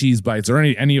mac and cheese bites or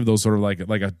any of those sort of like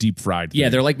a deep fried. Yeah,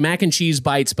 thing. they're like mac and cheese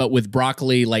bites, but with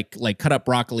broccoli, like cut up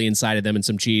broccoli inside of them and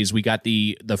some cheese. We got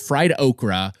the fried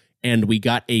okra, and we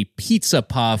got a pizza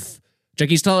puff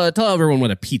Jacquis, tell everyone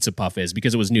what a pizza puff is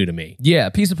because it was new to me. Yeah,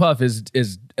 pizza puff is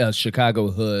a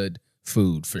Chicago hood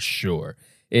food for sure.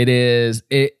 It is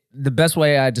the best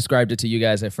way I described it to you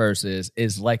guys at first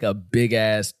is like a big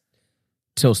ass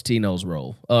Tostino's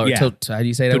roll. Or Yeah. how do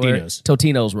you say that Totino's. word?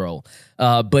 Totino's roll.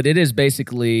 But it is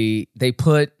basically they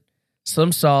put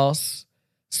some sauce,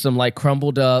 some like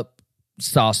crumbled up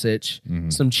sausage,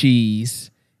 some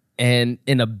cheese, and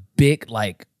in a big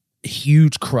like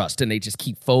huge crust, and they just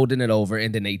keep folding it over,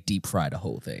 and then they deep fry the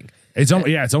whole thing. It's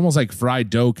almost like fried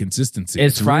dough consistency.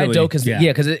 It's fried really- dough because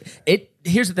because it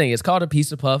here's the thing, it's called a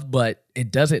pizza puff, but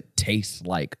it doesn't taste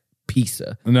like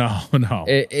pizza. No.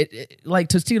 It like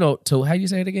Tostino. How do you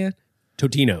say it again?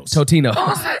 Totino's.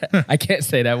 I can't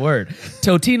say that word.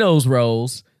 Totino's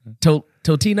rolls.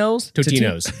 Totino's.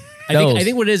 Totino's. I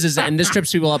think what it is, and this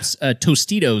trips people up,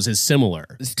 Tostitos is similar.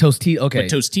 Okay. But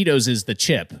Tostitos is the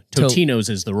chip. Totino's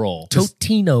is the roll.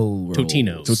 Totino rolls.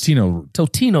 Totino's.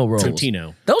 Totino rolls.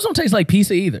 Totino. Those don't taste like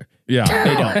pizza either. Yeah,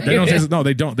 they don't. They don't taste, no,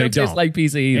 they don't. They Don't taste like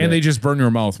pizza either. And they just burn your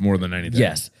mouth more than anything.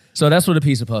 Yes. So that's what a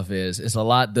pizza puff is. It's a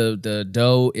lot. The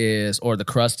dough is, or the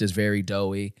crust is very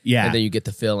doughy. Yeah. And then you get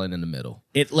the filling in the middle.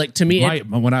 It like to me.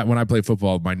 When I played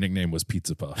football, my nickname was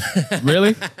Pizza Puff.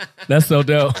 Really? That's so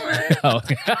dope. Oh.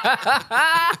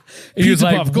 He was Pizza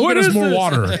like, Puff, go "What get us is more this?"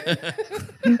 water.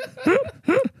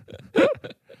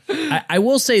 I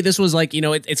will say this was like,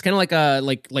 it's kind of like a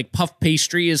like puff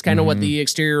pastry is kind of what the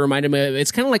exterior reminded me of.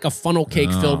 It's kind of like a funnel cake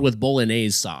filled with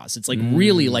bolognese sauce. It's like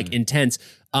really like intense,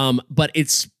 but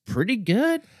it's pretty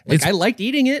good. Like I liked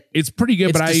eating it. It's pretty good,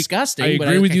 It's but disgusting, I but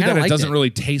agree with you kinda that it liked doesn't it. really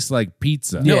taste like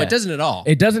pizza. No, Yeah. it doesn't at all.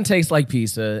 It doesn't taste like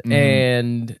pizza.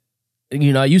 And,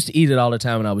 I used to eat it all the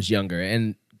time when I was younger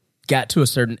and got to a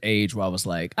certain age where I was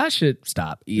like, I should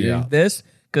stop eating this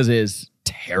because it's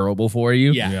terrible for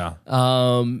you. Yeah.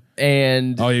 And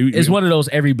it's one of those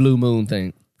every blue moon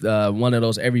things.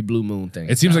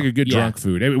 It seems like a good drunk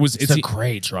food. It's a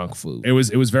great drunk food. It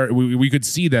was very. We could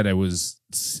see that it was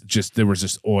just there was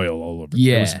just oil all over.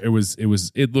 Yeah.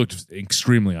 It looked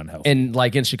extremely unhealthy. And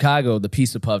like in Chicago, the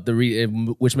pizza puff,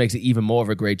 which makes it even more of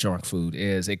a great drunk food,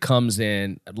 is it comes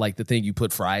in like the thing you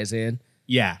put fries in.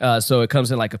 Yeah. So it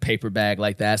comes in like a paper bag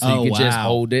like that, so Oh, you can just wow.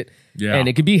 hold it. Yeah. And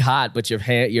it can be hot, but your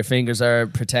fingers are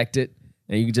protected,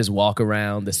 and you can just walk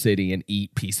around the city and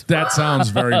eat pizza. That sounds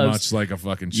very much like a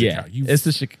fucking Chicago.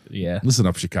 Yeah. Listen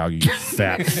up, Chicago, you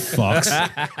fat fucks.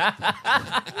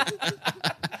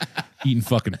 Eating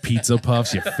fucking pizza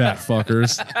puffs, you fat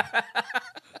fuckers.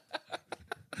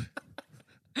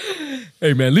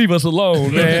 Hey man, leave us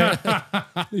alone, man.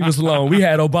 Leave us alone. We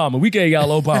had Obama. We gave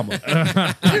y'all Obama.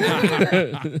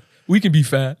 We can be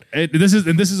fat. This is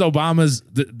Obama's.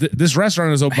 This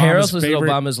restaurant is Obama's Harold's is favorite.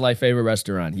 Obama's favorite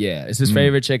restaurant. Yeah, it's his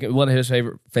favorite chicken. One of his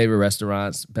favorite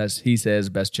restaurants. Best, he says,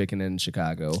 best chicken in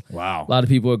Chicago. Wow. A lot of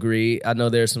people agree. I know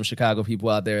there's some Chicago people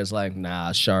out there. It's like,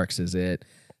 nah, Sharks is it.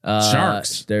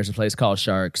 Sharks? There's a place called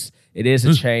Sharks. It is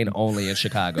a chain only in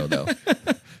Chicago though.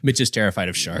 Mitch is terrified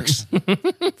of sharks.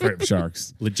 Afraid of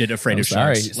sharks. Legit afraid of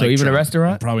Sorry. sharks. So even a I'll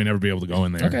restaurant? probably never be able to go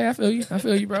in there. Okay, I feel you. I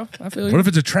feel you, bro. I feel you. What if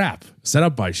it's a trap set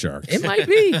up by sharks? It might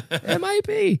be. It might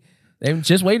be. They're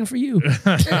just waiting for you.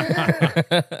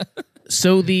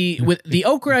 So the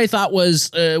okra I thought was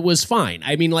fine.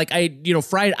 I mean, like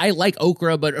fried. I like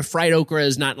okra, but fried okra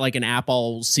is not like an app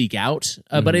I'll seek out.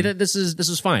 But this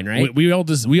is fine, right? We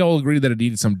all agreed that it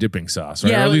needed some dipping sauce,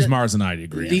 right? Yeah, or at least Mars and I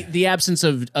agreed. The absence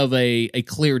of a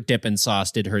clear dipping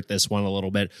sauce did hurt this one a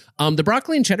little bit. The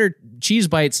broccoli and cheddar cheese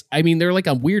bites, I mean, they're like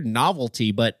a weird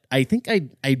novelty, but I think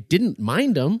I didn't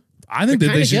mind them. I think that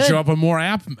they kinda should good. show up on more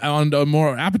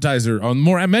appetizer on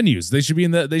more menus. They should be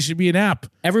an app.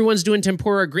 Everyone's doing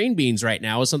tempura green beans right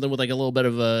now. Something with like a little bit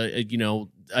of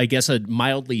I guess a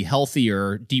mildly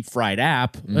healthier deep fried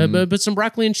app. But some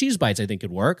broccoli and cheese bites I think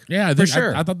could work. Yeah, for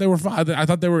sure. I thought they were fine. I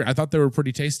thought they were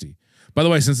pretty tasty. By the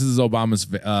way, since this is Obama's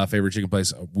favorite chicken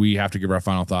place, we have to give our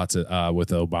final thoughts with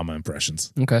Obama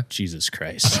impressions. Okay. Jesus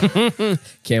Christ.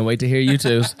 Can't wait to hear you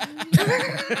two's.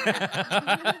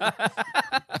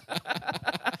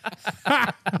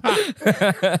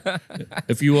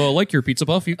 If you like your pizza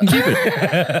puff, you can keep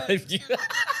it.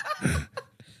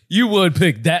 You would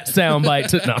pick that soundbite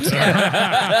to no.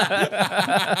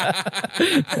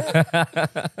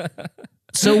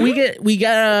 So we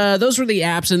got those were the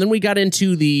apps, and then we got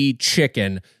into the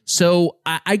chicken. So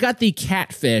I got the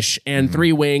catfish and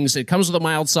 3 wings. It comes with a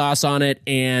mild sauce on it,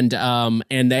 and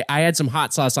I had some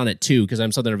hot sauce on it too because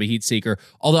I'm something of a heat seeker.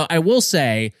 Although I will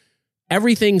say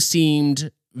everything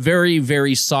seemed very,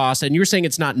 very sauced, and you're saying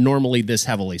it's not normally this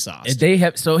heavily sauced.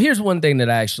 So here's one thing that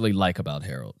I actually like about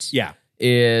Harold's. Yeah.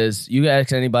 is you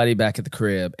ask anybody back at the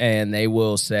crib, and they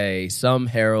will say some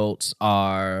heralds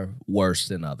are worse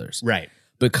than others. Right.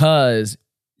 Because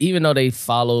even though they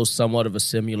follow somewhat of a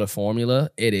similar formula,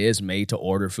 it is made to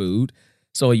order food.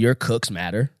 So your cooks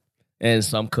matter. And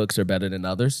some cooks are better than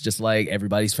others, just like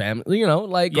everybody's family.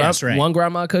 Like one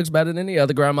grandma cooks better than the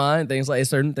other grandma and things like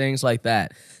certain things like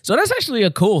that. So that's actually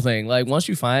a cool thing. Like once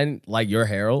you find like your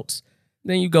heralds,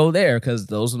 then you go there because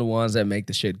those are the ones that make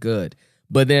the shit good.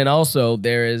 But then also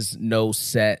there is no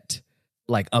set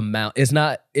like amount. It's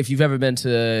not, if you've ever been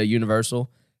to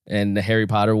Universal and the Harry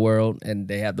Potter world and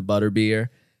they have the butter beer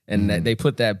and they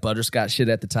put that butterscotch shit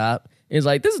at the top. It's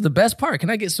like, this is the best part. Can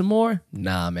I get some more?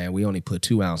 Nah, man, we only put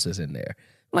 2 ounces in there.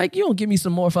 Like, you don't give me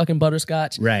some more fucking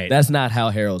butterscotch? Right. That's not how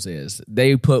Harold's is.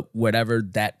 They put whatever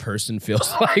that person feels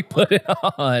like put it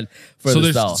on for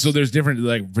the sauce. So there's different,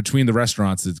 like, between the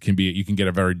restaurants, you can get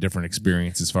a very different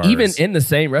experience as far even as... in the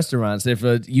same restaurants, if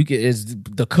is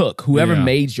the cook, whoever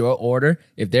made your order,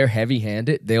 if they're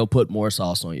heavy-handed, they'll put more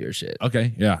sauce on your shit.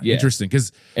 Okay, yeah. Interesting.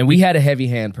 And we had a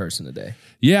heavy-hand person today.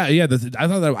 Yeah.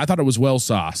 I thought it was well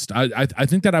sauced. I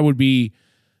think that I would be...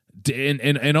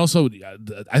 And also,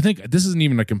 I think this isn't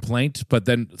even a complaint, but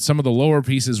then some of the lower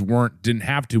pieces didn't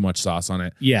have too much sauce on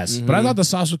it. Yes, but I thought the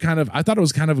sauce was I thought it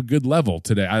was kind of a good level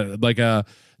today.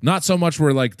 Not so much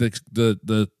where like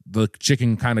the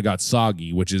chicken kind of got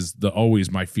soggy, which is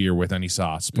always my fear with any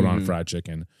sauce put on fried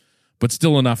chicken, but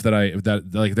still enough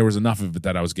that there was enough of it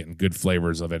that I was getting good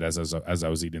flavors of it as I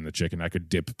was eating the chicken. I could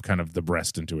dip kind of the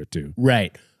breast into it too.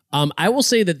 Right. I will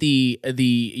say that the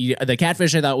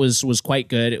catfish I thought was quite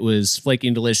good. It was flaky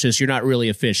and delicious. You're not really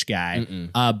a fish guy,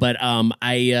 but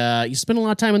you spend a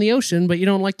lot of time in the ocean, but you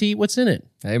don't like to eat what's in it.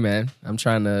 Hey man, I'm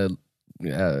trying to.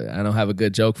 I don't have a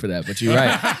good joke for that, but you're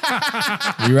right.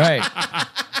 You're right.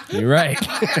 You're right.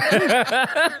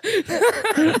 I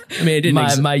mean, it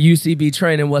didn't my UCB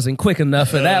training wasn't quick enough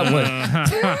for that one.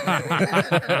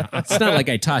 It's not like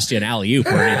I tossed you an alley-oop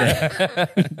or anything.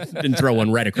 Didn't throw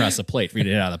one right across the plate for you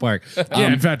to hit out of the park.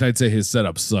 In fact, I'd say his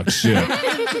setup sucks shit.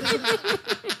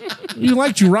 You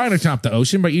like to ride atop the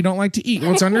ocean, but you don't like to eat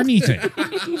what's underneath it.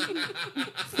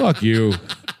 Fuck you.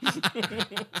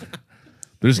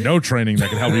 There's no training that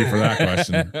can help you for that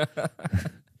question.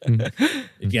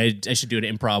 Yeah, I should do an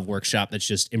improv workshop that's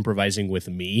just improvising with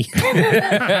me.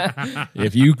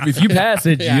 If you pass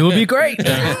it, you'll be great.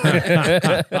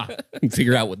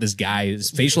 Figure out what this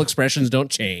guy's facial expressions don't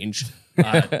change,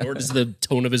 nor does the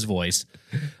tone of his voice.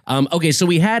 Okay, so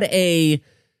we had I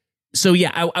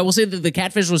will say that the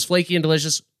catfish was flaky and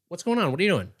delicious. What's going on? What are you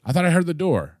doing? I thought I heard the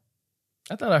door.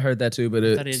 I thought I heard that too, but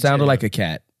it sounded like a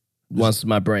cat. Once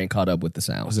my brain caught up with the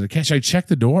sound. Was it a cat? Should I check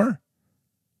the door?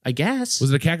 I guess.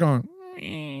 Was it a cat going?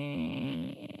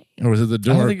 Or was it the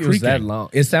door? I don't think creaking? it was that long.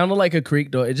 It sounded like a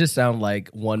creak door. It just sounded like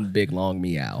one big long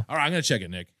meow. All right, I'm going to check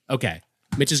it, Nick. Okay.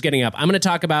 Mitch is getting up. I'm going to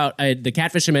talk about the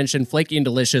catfish I mentioned, flaky and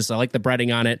delicious. I like the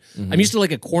breading on it. I'm used to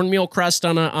like a cornmeal crust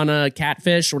on a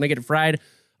catfish when I get it fried.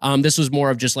 This was more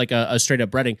of just like a straight up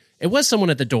breading. It was someone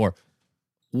at the door.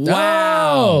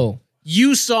 Wow. Oh.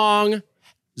 Yusong's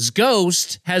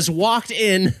ghost has walked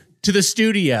in to the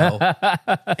studio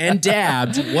and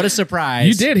dabbed. What a surprise.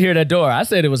 You did hear that door. I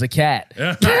said it was a cat.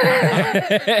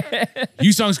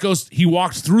 Yusong's ghost, he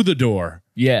walked through the door.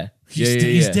 Yeah.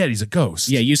 He's dead. He's a ghost.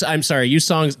 Yeah, I'm sorry.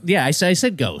 Yusong's. Yeah, I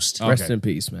said ghost. Rest in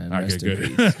peace, man. Okay, Rest in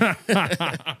good. peace.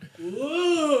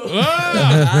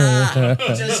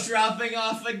 Just dropping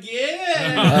off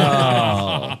again.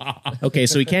 Oh. Okay,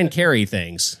 so he can carry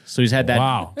things. So he's had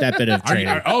that bit of training.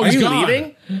 Are you gone.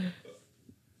 Leaving?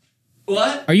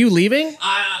 What? Are you leaving?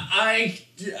 I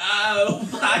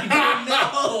don't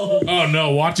know. Oh no!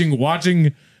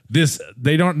 Watching this,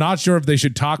 not sure if they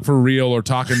should talk for real or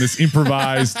talk in this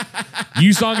improvised.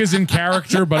 Yusong is in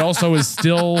character, but also is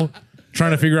still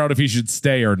trying to figure out if he should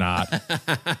stay or not.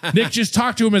 Nick, just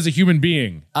talk to him as a human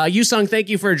being. Yusong, thank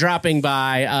you for dropping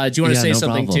by. Do you want to say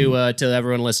something to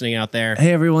everyone listening out there?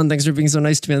 Hey, everyone. Thanks for being so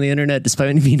nice to me on the internet,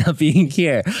 despite me not being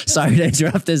here. Sorry to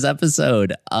interrupt this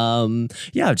episode.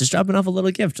 Just dropping off a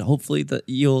little gift. Hopefully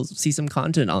you'll see some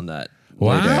content on that.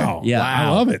 Wow. Later. Yeah. I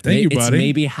love it. Thank you, buddy. It's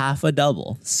maybe half a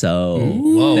double. So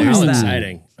whoa, there's how that.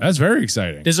 exciting. That's very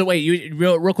exciting.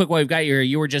 Real quick while we've got you here,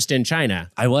 you were just in China.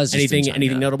 I was just in China.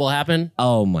 Anything notable happen?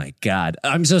 Oh my God.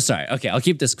 I'm so sorry. Okay, I'll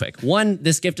keep this quick. One,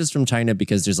 this gift is from China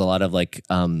because there's a lot of like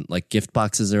gift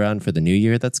boxes around for the new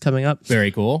year that's coming up. Very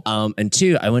cool. And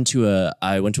two, I went to a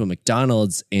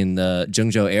McDonald's in the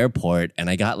Zhengzhou airport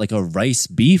and I got like a rice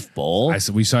beef bowl.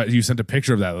 We saw you sent a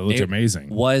picture of that. It looked amazing.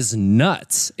 Was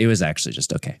nuts. It was actually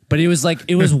just okay. But it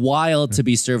was wild to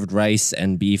be served rice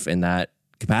and beef in that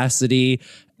capacity.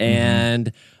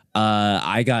 And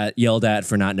I got yelled at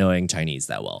for not knowing Chinese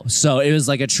that well. So it was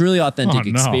like a truly authentic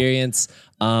experience.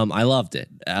 I loved it.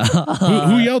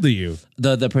 Who yelled at you?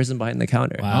 The person behind the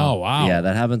counter. Wow. Oh, wow. Yeah,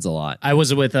 that happens a lot. I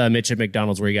was with Mitch at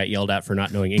McDonald's where he got yelled at for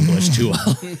not knowing English too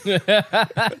well.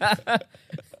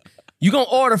 You gonna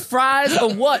order fries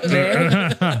or what,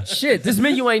 man? Shit, this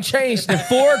menu ain't changed in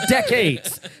 4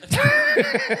 decades.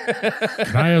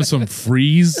 Can I have some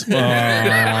freeze?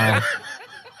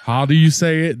 How do you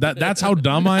say it? That's how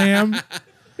dumb I am?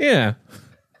 Yeah.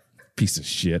 Piece of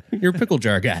shit. You're a pickle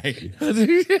jar guy. But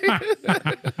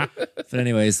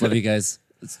anyways, love you guys.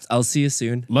 I'll see you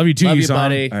soon. Love you too, Love you, son.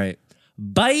 buddy. All right.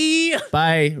 Bye.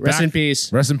 Bye. Rest in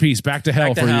peace. Rest in peace. Back to hell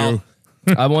Back to for hell.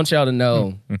 you. I want y'all to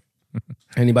know,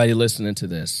 anybody listening to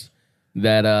this,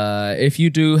 that if you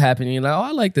do happen, you're like, oh,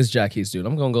 I like this Jacquis dude,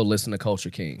 I'm going to go listen to Culture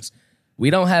Kings. We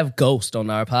don't have ghosts on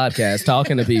our podcast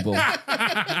talking to people. We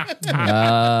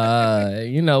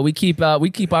keep our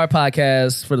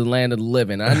podcast for the land of the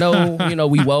living. I know,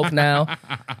 we woke now,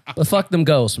 but fuck them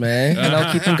ghosts, man.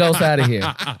 Keep them ghosts out of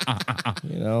here.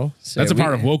 That's a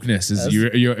part of wokeness. Is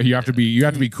you have to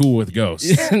be cool with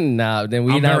ghosts. Nah, then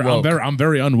we not woke. I'm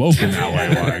very unwoke in that way,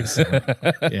 Wags.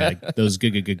 Yeah, those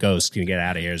good ghosts can get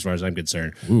out of here as far as I'm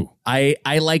concerned. Ooh. I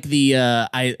like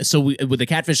with the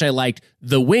catfish I liked,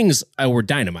 the wings were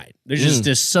dynamite. They're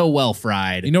just so well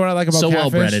fried. You know what I like about so catfish? well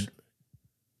breaded.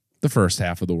 The first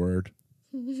half of the word.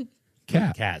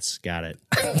 Cat. Cats, got it.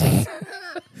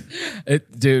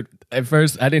 Dude, at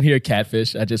first I didn't hear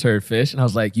catfish. I just heard fish, and I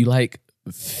was like, "You like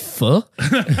pho?"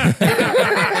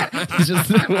 Just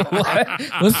what?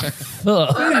 What's pho?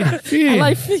 I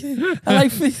like fish. I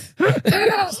like fish.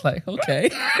 I was like, okay.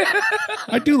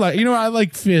 I do like. I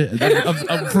like fish.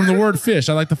 From the word fish,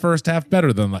 I like the first half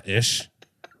better than the ish.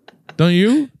 Don't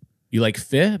you? You like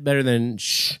fi better than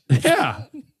shh? Yeah.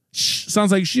 Shh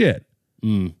sounds like shit.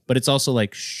 But it's also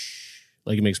like shh.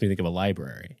 Like it makes me think of a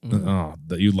library. Oh,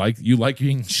 that you like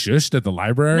being shushed at the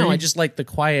library? No, I just like the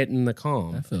quiet and the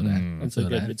calm. I feel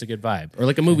that. It's a good vibe. Or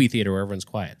like a movie theater where everyone's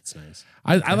quiet. It's nice.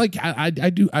 I like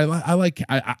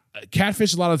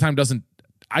catfish. A lot of the time doesn't.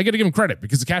 I got to give him credit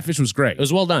because the catfish was great. It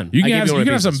was well done. You can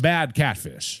have some bad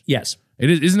catfish. Yes.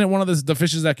 Isn't it one of the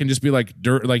fishes that can just be like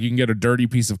dirt? Like you can get a dirty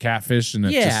piece of catfish and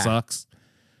it just sucks.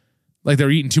 Like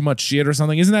they're eating too much shit or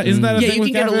something. Isn't that a thing you can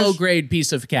with get catfish? A low grade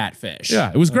piece of catfish.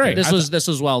 Yeah, it was great. This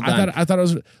was well done. I thought it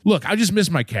was. Look, I just miss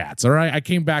my cats. All right, I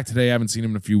came back today. I haven't seen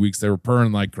them in a few weeks. They were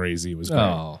purring like crazy. It was great.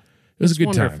 Oh, it was a good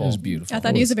wonderful. time. It was beautiful. I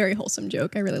thought he was a very wholesome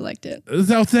joke. I really liked it.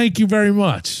 Oh, thank you very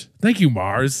much. Thank you,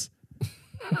 Mars.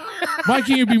 Why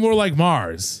can't you be more like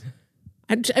Mars?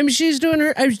 I mean, she's doing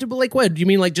her. Like what? You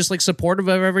mean like just like supportive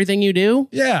of everything you do?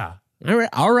 Yeah.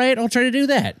 All right. I'll try to do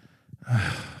that.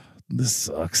 This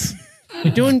sucks.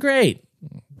 You're doing great.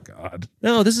 God.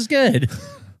 No, this is good.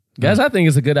 Guys, I think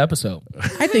it's a good episode.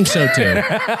 I think so too.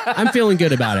 I'm feeling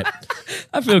good about it.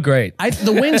 I feel great.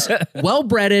 The wings, well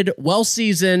breaded, well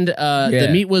seasoned. The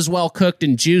meat was well cooked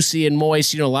and juicy and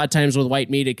moist. A lot of times with white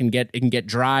meat, it can get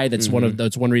dry. That's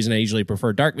one reason I usually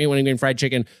prefer dark meat when I'm getting fried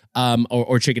chicken,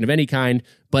 or chicken of any kind.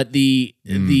 But the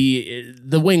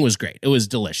wing was great. It was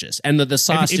delicious, and the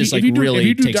sauce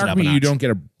really takes it up a notch. You don't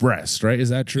get a breast, right? Is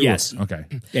that true? Yes. Okay.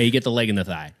 Yeah, you get the leg and the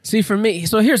thigh. See, for me,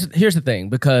 so here's the thing,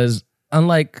 because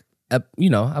unlike I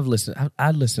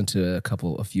listened to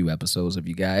a few episodes of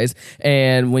you guys,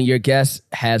 and when your guest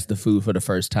has the food for the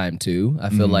first time too, I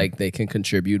feel like they can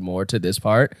contribute more to this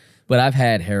part. But I've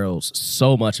had Harold's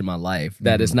so much in my life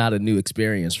that it's not a new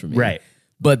experience for me. Right.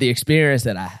 But the experience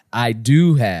that I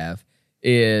do have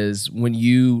is when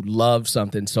you love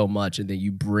something so much and then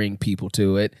you bring people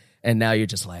to it, and now you're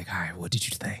just like, all right, what did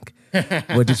you think?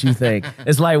 What did you think?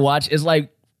 It's like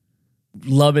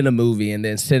loving a movie and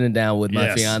then sitting down with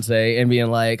my fiance and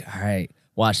being like, all right,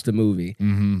 watch the movie.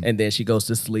 And then she goes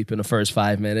to sleep in the first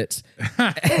 5 minutes.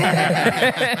 Then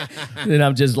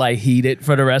I'm just like heated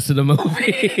for the rest of the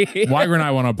movie. Weiger and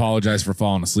I want to apologize for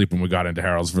falling asleep when we got into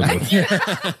Harold's for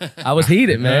the I was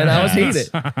heated, man. I was heated.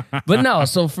 But no,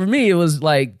 so for me, it was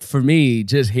like,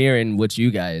 just hearing what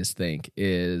you guys think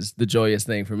is the joyous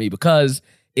thing for me, because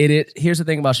here's the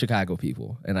thing about Chicago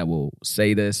people, and I will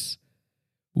say this.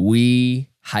 We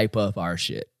hype up our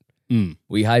shit.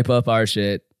 We hype up our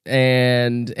shit.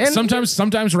 And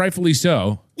sometimes rightfully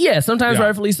so. Yeah, sometimes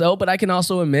rightfully so. But I can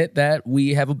also admit that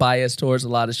we have a bias towards a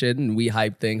lot of shit, and we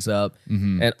hype things up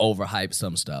and overhype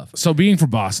some stuff. So being from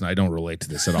Boston, I don't relate to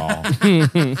this at all.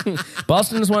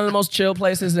 Boston is one of the most chill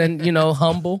places, and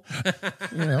humble.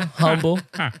 Humble.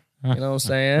 You know what I'm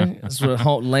saying? It's the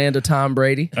land of Tom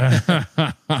Brady.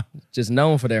 Just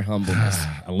known for their humbleness.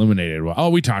 Eliminated. Oh,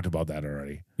 we talked about that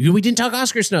already. We didn't talk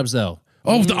Oscar snubs though.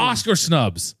 Oh, the Oscar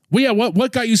snubs. Well, yeah,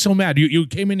 what got you so mad? You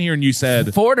came in here and you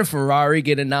said Ford and Ferrari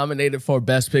getting nominated for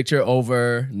Best Picture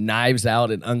over Knives Out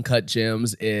and Uncut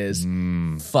Gems is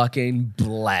fucking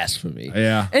blasphemy.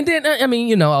 Yeah. And then, I mean,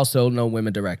 you know, also no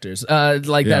women directors.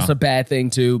 That's a bad thing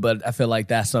too, but I feel like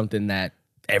that's something that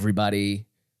everybody,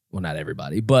 well, not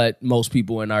everybody, but most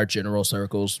people in our general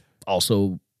circles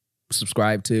also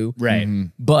subscribe to. Right.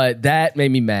 But that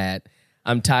made me mad.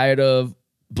 I'm tired of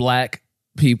black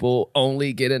people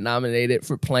only getting nominated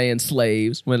for playing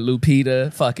slaves when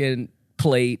Lupita fucking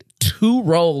played 2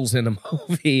 roles in a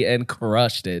movie and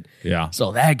crushed it. Yeah.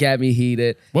 So that got me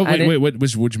heated. Wait,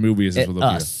 which movie is this with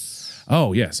Lupita? Us.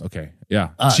 Oh, yes. Okay. Yeah.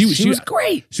 She was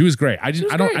great. She was great. I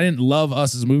didn't love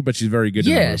Us as a movie, but she's very good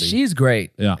in the Yeah, movie. she's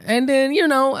great. Yeah. And then, you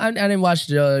know, I didn't watch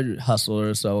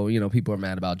Hustler, so, you know, people are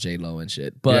mad about J-Lo and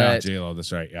shit. But yeah, J-Lo,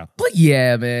 that's right. Yeah. But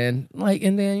yeah, man. Like,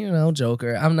 and then, you know,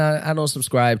 Joker. I don't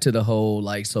subscribe to the whole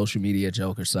like social media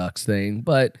Joker sucks thing,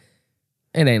 but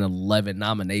it ain't 11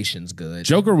 nominations good.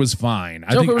 Joker was fine.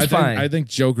 I think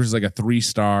Joker's like a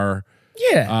 3-star.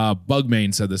 Yeah.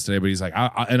 Bugmain said this today, but he's like,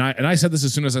 I said this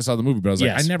as soon as I saw the movie, but I was like,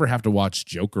 Yes. I never have to watch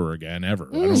Joker again ever.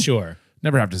 Sure.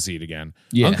 Never have to see it again.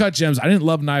 Yeah. Uncut Gems. I didn't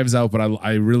love Knives Out, but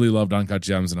I really loved Uncut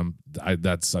Gems, and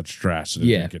that's such trash. That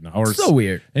Yeah. So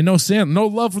weird. And no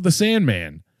love for the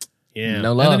Sandman. Yeah.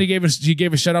 No love. And then he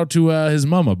gave a shout out to his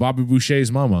mama, Bobby Boucher's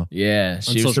mama. Yeah,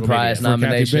 she was social surprised media. For Kathy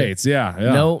nomination. Bates. Yeah.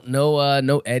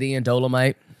 No Eddie and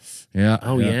Dolomite. Yeah.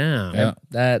 Oh, yeah.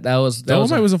 That was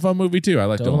Dolomite was a fun movie too. I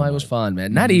like Dolomite was fun,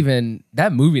 man. Not even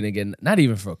that movie didn't get, not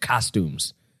even for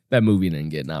costumes. That movie didn't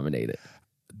get nominated.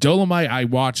 Dolomite, I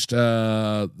watched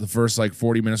the first like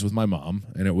 40 minutes with my mom,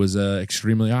 and it was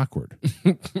extremely awkward.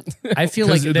 I feel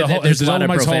like there's a lot of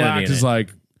Dolomite's whole profanity act in is it. like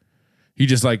he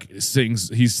just like sings.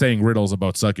 He's saying riddles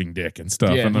about sucking dick and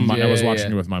stuff. Yeah. And then I was Yeah, watching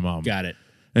yeah. it with my mom. Got it.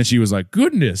 And she was like,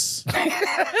 "Goodness."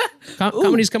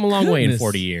 Comedy's come a long way in goodness.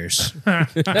 40 years.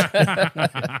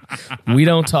 We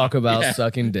don't talk about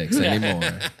sucking dicks anymore.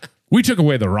 We took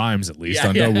away the rhymes at least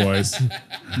on Doughboys.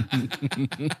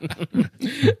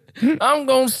 I'm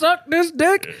gonna suck this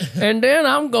dick and then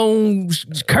I'm gonna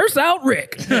curse out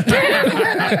Rick.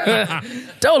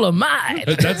 Dolomite.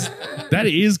 That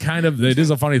is kind of, it is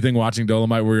a funny thing watching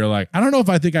Dolomite where you're like, I don't know if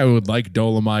I think I would like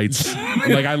Dolomites.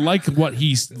 Like I like what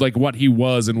he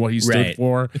was and what he stood Right.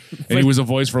 for. And he was a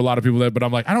voice for a lot of people there, but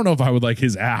I'm like, I don't know if I would like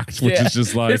his act, which is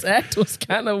just like his act was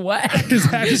kind of whack. his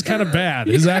act is kind of bad.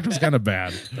 His act was kind of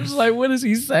bad. It's like, what is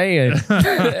he saying?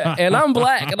 And I'm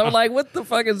black, and I'm like, what the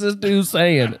fuck is this dude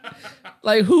saying?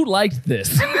 Like, who liked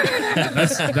this?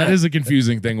 That is a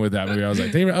confusing thing with that movie. I was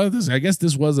like, I guess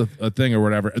this was a thing or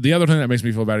whatever. The other thing that makes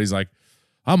me feel bad, he's like,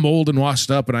 I'm old and washed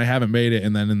up and I haven't made it.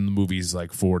 And then in the movie, he's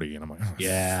like 40. And I'm like, oh,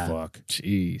 Yeah. fuck.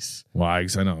 Jeez. Why?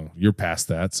 Because I know you're past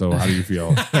that. So how do you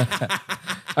feel?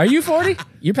 Are you 40?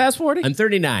 You past 40? I'm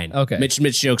 39. Okay.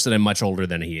 Mitch jokes that I'm much older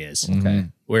than he is. Okay.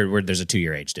 Where there's a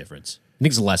 2-year age difference. I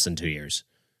think it's less than 2 years.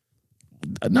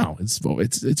 No, it's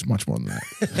much more than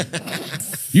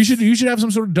that. You should have some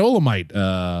sort of Dolomite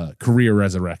career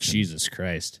resurrection. Jesus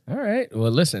Christ. All right. Well,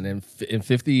 listen, in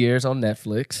 50 years on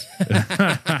Netflix,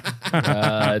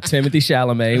 Timothy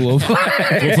Chalamet will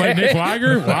play Nick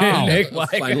Weiger. Wow. Nick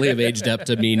Weiger. Finally have aged up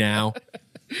to me now.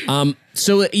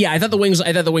 So yeah, I thought the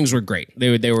wings were great.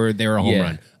 They were a home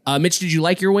Yeah. run. Mitch, did you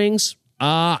like your wings?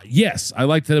 Yes, I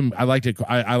liked them. I liked it.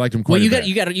 I liked them quite. Well, a bit.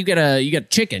 you got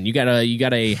chicken. You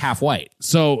got a half white.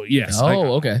 So yes.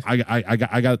 Oh, okay. I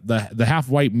got the half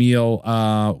white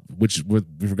meal, which we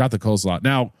forgot the coleslaw.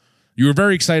 Now you were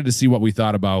very excited to see what we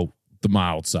thought about the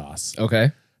mild sauce.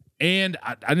 Okay. And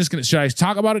I'm just gonna. Should I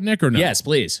talk about it, Nick, or no? Yes,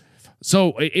 please.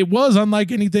 So it was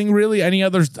unlike any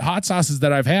other hot sauces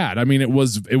that I've had. I mean, it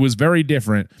was very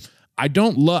different. I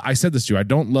said this to you. I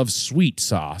don't love sweet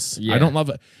sauce. Yeah. I don't love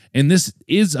it. And this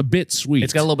is a bit sweet.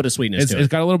 It's got a little bit of sweetness to it. It's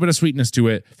got a little bit of sweetness to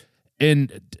it.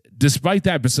 And despite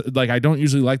that, like I don't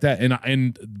usually like that.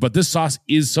 But this sauce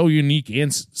is so unique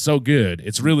and so good.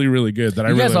 It's really, really good that I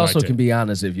You really guys also liked can it. be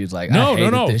honest if you're like, No, I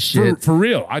hated this shit. For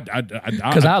real.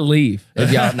 Because I'll leave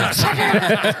if y'all not.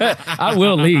 I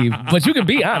will leave, but you can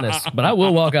be honest. But I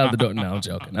will walk out the door. No,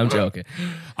 I'm joking.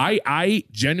 I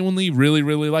genuinely really,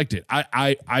 really liked it.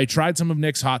 I tried some of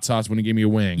Nick's hot sauce when he gave me a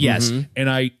wing. Yes. And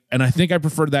I think I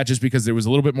preferred that just because there was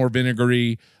a little bit more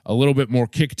vinegary, a little bit more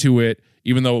kick to it,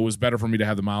 even though it was better for me to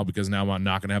have the mild because now I'm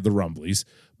not going to have the rumblies.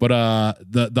 But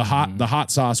the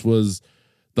hot sauce was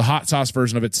the hot sauce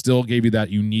version of it still gave you that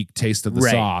unique taste of the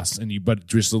Right. sauce, but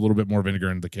just a little bit more vinegar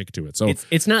and the kick to it. So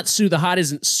It's not the hot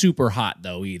isn't super hot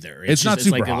though either. It's not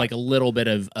super hot. like a little bit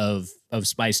of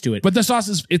spice to it. But the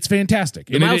sauce it's fantastic.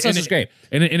 The mild sauce is great.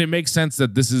 And it makes sense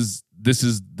that this is this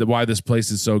is why this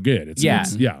place is so good. It's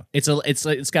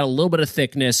got a little bit of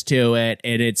thickness to it,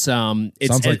 and it's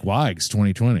sounds like Wags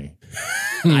 2020.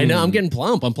 I know, I'm getting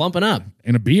plump. I'm plumping up.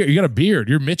 And a beard. You got a beard.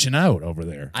 You're mitching out over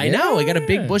there. I know. I got a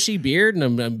big bushy beard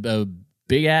and I'm a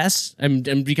big ass. I'm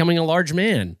becoming a large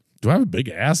man. Do I have a big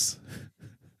ass?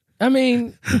 I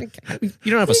mean,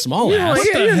 you don't have a small ass.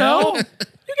 What the hell?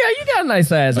 You got a nice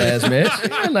size ass, Mitch. You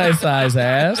got a nice size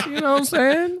ass. You know what I'm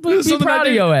saying? But be proud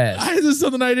of your ass. This is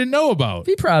something I didn't know about.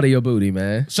 Be proud of your booty,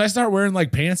 man. Should I start wearing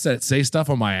like pants that say stuff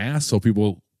on my ass so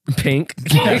people... Pink.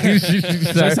 Should I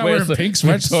start wearing pink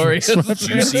sweatpants?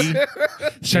 Juicy.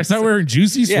 Should I start wearing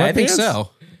juicy sweatpants? Yeah, I think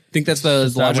so. I think that's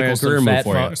the logical career move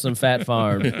for you. Some Fat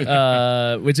Farm,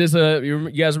 which is you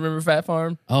guys remember Fat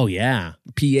Farm? Oh yeah,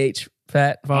 PH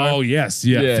Fat Farm. Oh yes,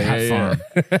 Fat Farm.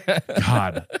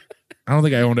 God, I don't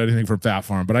think I owned anything from Fat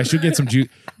Farm, but I should get some juice.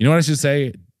 You know what I should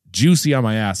say? Juicy on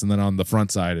my ass, and then on the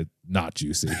front side, not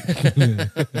juicy.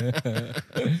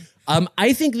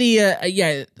 I think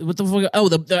what the fuck? Oh,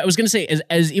 I was gonna say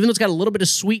as even though it's got a little bit of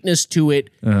sweetness to it,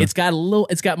 it's got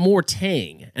more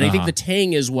tang, and I think the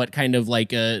tang is what kind of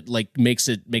like makes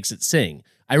it sing.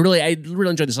 I really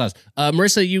enjoyed the sauce.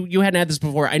 Marissa, you hadn't had this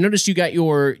before. I noticed you got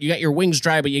your wings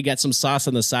dry, but you got some sauce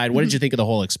on the side. What did you think of the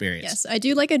whole experience? Yes, I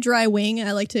do like a dry wing.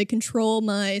 I like to control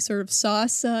my sort of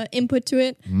sauce input to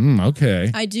it.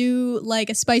 Okay. I do like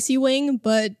a spicy wing,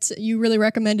 but you really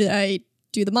recommended I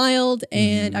do the mild,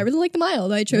 and I really like the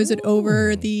mild. I chose it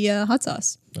over the hot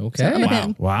sauce. Okay. So I'm a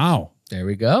fan. Wow. There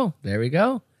we go. Very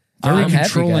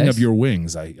controlling of your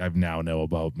wings, I now know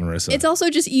about Marissa. It's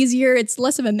also just easier. It's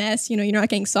less of a mess. You know, you're not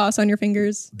getting sauce on your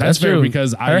fingers. That's fair true.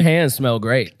 because her hands smell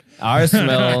great. Ours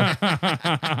smell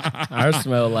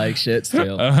like shit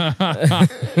still.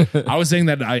 I was saying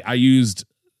that I used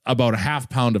about a half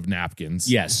pound of napkins.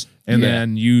 Yes. And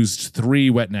then used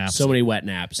 3 wet naps. So many wet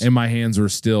naps. And my hands were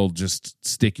still just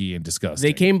sticky and disgusting.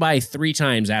 They came by 3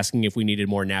 times asking if we needed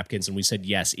more napkins, and we said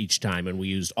yes each time, and we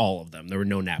used all of them. There were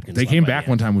no napkins. They came back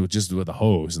one time with a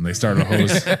hose, and they started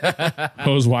to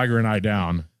hose Weiger and I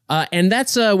down. And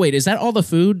that's wait, is that all the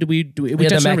food? Did we had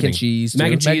the mac and cheese.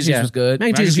 Mac and cheese was good. Mac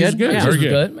and cheese was good. Yeah, Very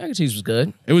good. Mac and cheese was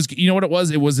good. It was, you know what it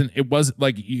was? It wasn't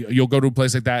like you'll go to a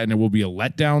place like that and it will be a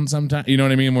letdown sometimes. You know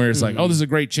what I mean? Where it's like, oh, this is a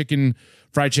great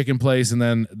fried chicken place, and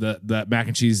then the mac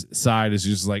and cheese side is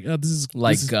just like, oh, this is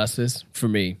Gus's for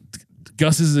me.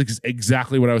 Gus is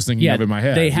exactly what I was thinking of in my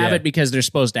head. They have it because they're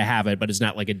supposed to have it, but it's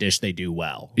not like a dish they do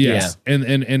well. Yes. Yeah.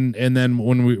 And then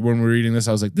when we were eating this,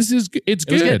 I was like, this is good. It's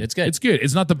good. It's good. It's good.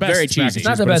 It's not the best. Very cheesy. It's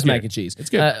not the best mac and cheese. It's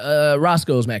good.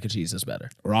 Roscoe's mac and cheese is better.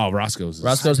 Oh, Roscoe's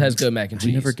has good mac and cheese.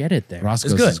 I never get it there.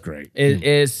 Roscoe's is great.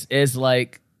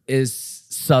 It's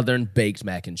Southern baked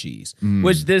mac and cheese,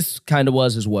 which this kind of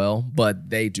was as well, but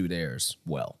they do theirs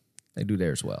well. It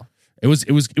was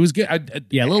good.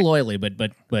 A little oily, but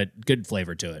good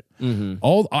flavor to it. Mm-hmm.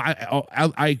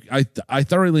 I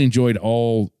thoroughly enjoyed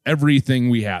everything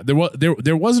we had.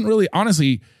 There wasn't really,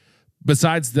 honestly,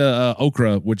 besides the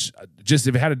okra, which just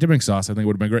if it had a dipping sauce, I think it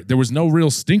would have been great. There was no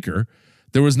real stinker.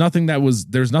 There's nothing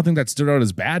that stood out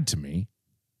as bad to me.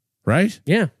 Right?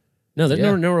 Yeah. No, there's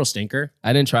no real stinker.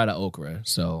 I didn't try the okra,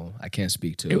 so I can't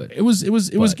speak to it. It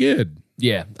was good.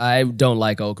 Yeah, I don't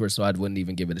like okra, so I wouldn't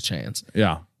even give it a chance.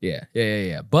 Yeah.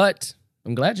 But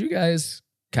I'm glad you guys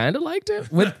kind of liked it.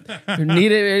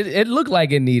 It looked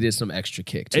like it needed some extra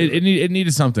kick to it. It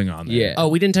needed something on there. Yeah. Oh,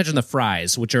 we didn't touch on the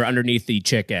fries, which are underneath the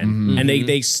chicken, and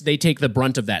they take the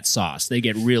brunt of that sauce. They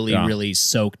get really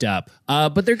soaked up.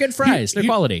 But they're good fries. They're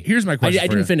quality. Here's my question. I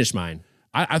didn't finish mine.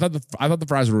 I thought the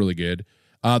fries were really good.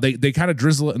 They kind of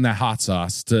drizzle it in that hot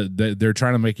sauce. They're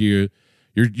trying to make you.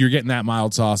 You're getting that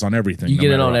mild sauce on everything. You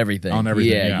get it on everything. On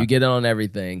everything. Yeah, you get it on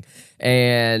everything.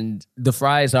 And the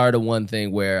fries are the one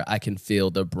thing where I can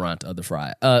feel the brunt of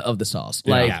the of the sauce.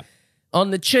 Like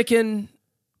on the chicken,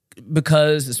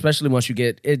 because especially once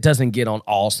it doesn't get on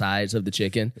all sides of the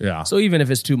chicken. Yeah. So even if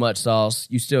it's too much sauce,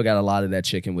 you still got a lot of that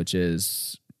chicken, which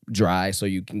is dry, so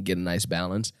you can get a nice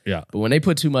balance. Yeah. But when they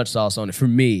put too much sauce on it, for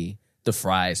me, the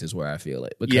fries is where I feel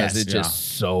it because it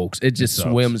just soaks. It just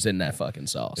swims in that fucking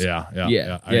sauce. Yeah.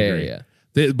 I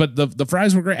agree. But the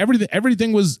fries were great.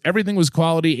 Everything was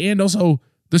quality, and also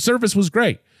the service was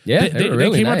great. Yeah, they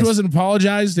came up to us and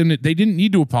apologized, and they didn't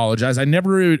need to apologize. I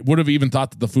never would have even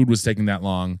thought that the food was taking that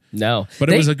long. No,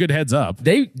 but it was a good heads up.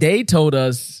 They told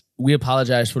us we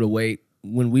apologized for the wait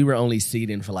when we were only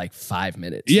seating for like 5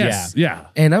 minutes. Yes, yeah.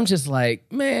 And I'm just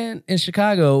like, man, in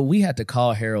Chicago, we had to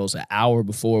call Harold's an hour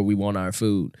before we want our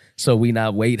food, so we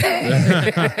not waiting.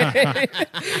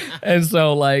 And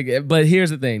so but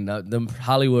here's the thing, the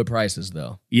Hollywood prices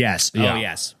though. Yes. Yeah. Oh,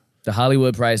 yes. The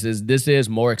Hollywood prices, this is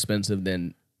more expensive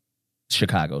than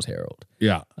Chicago's Herald.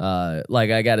 Yeah.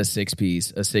 Like I got a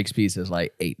 6-piece. A 6-piece is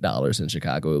like $8 in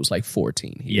Chicago. It was like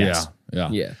 14 here.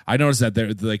 Yeah. I noticed that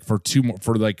there, like for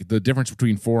like the difference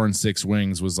between 4 and 6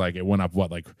 wings was like it went up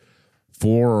like $4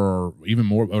 or even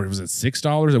more, or was it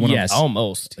 $6? It went up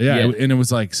almost. Yeah, and it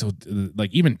was like so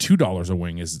like even $2 a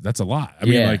wing that's a lot. I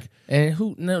mean, like,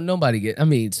 and nobody get. I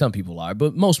mean, some people are,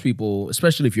 but most people,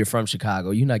 especially if you're from Chicago,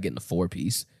 you're not getting a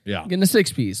 4-piece. Yeah, you're getting a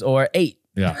 6-piece or 8.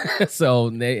 Yeah. So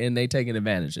they taking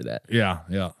advantage of that. Yeah.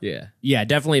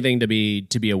 Definitely a thing to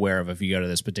be aware of if you go to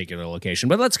this particular location.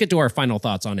 But let's get to our final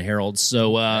thoughts on Harold.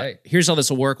 So here's how this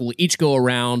will work. We'll each go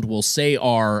around. We'll say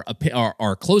our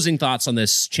closing thoughts on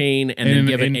this chain, and then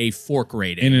give it a fork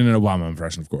rating. In an Obama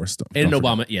impression, of course. In an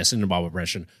Obama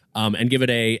impression. And give it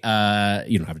a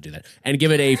you don't have to do that. And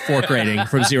give it a fork rating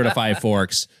from 0 to 5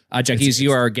 forks. Jacquis,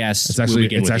 you are our guest. It's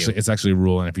actually a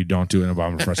rule, and if you don't do an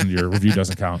Obama impression, your review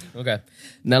doesn't count. Okay.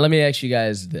 Now let me ask you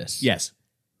guys this. Yes.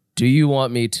 Do you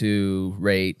want me to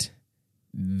rate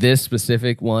this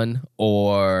specific one,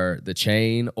 or the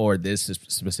chain, or this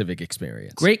specific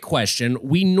experience? Great question.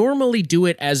 We normally do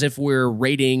it as if we're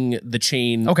rating the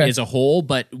chain as a whole,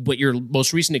 but your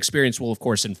most recent experience will, of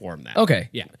course, inform that. Okay.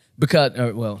 Yeah. Because,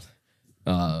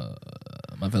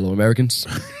 my fellow Americans,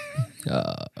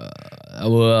 I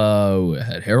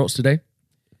had Harold's today,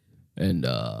 and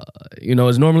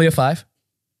it's normally a 5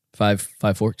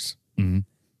 forks, and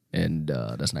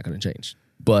that's not going to change.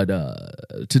 But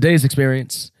today's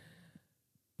experience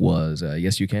was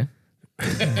yes, you can,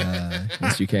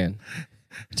 yes, you can.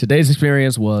 Today's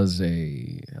experience was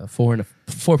a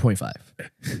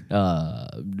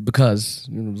 4.5 because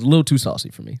it was a little too saucy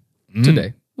for me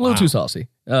today. A little too saucy.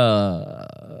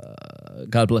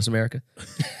 God bless America.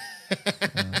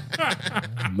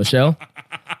 Michelle,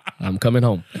 I'm coming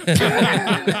home.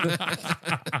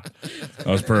 That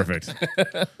was perfect.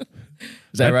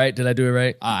 Is that right? Did I do it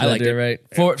right? I liked it right.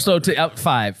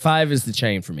 5. 5 is the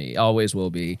chain for me. Always will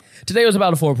be. Today was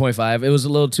about a 4.5. It was a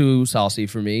little too saucy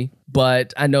for me,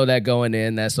 but I know that going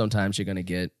in, that sometimes you're gonna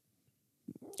get.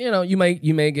 You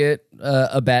may get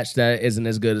a batch that isn't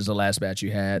as good as the last batch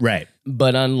you had. Right.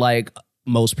 But unlike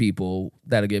most people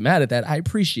that'll get mad at that, I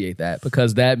appreciate that,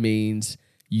 because that means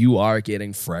you are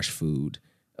getting fresh food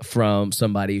from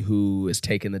somebody who is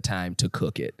taking the time to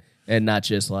cook it, and not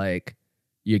just like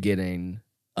you're getting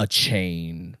a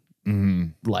chain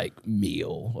like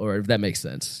meal, or if that makes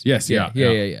sense. Yes. Yeah.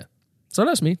 So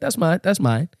that's me. That's mine.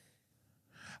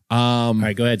 All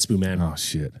right, go ahead, Spoo Man. Oh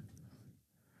shit.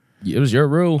 It was your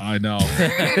rule. I know.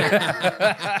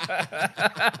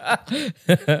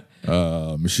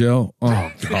 Michelle.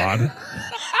 Oh God.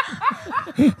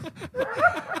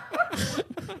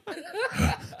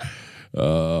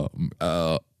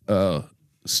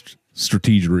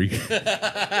 Strategery.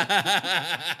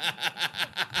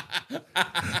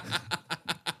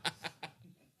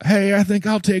 Hey, I think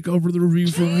I'll take over the review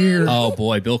from here. Oh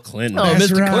boy, Bill Clinton. Oh,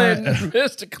 That's Mr. right. Clinton.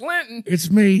 Mr. Clinton. It's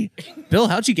me. Bill,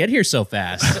 how'd you get here so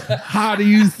fast? How do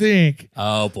you think?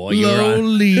 Oh boy, you were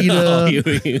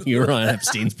Lolita. you were on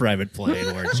Epstein's private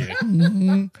plane, weren't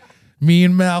you? Me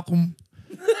and Malcolm.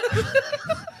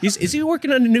 Is he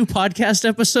working on a new podcast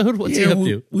episode? What's he up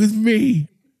to? With me.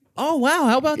 Oh wow,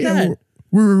 how about that?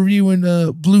 We're reviewing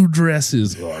blue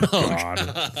dresses. Oh God,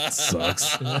 that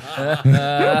sucks.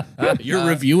 You're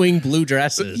reviewing blue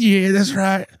dresses. Yeah, that's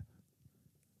right.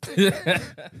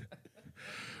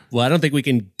 Well, I don't think we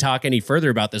can talk any further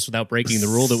about this without breaking the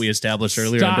rule that we established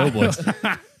earlier on Doughboys.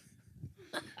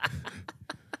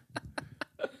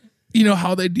 You know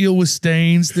how they deal with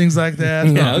stains, things like that.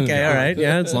 Yeah, okay, all right.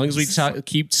 Yeah, as long as we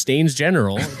keep stains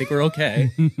general, I think we're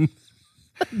okay.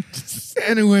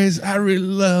 Anyways, I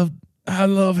love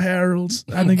Harold's.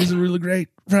 I think it's a really great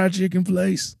fried chicken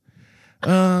place.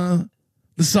 The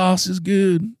sauce is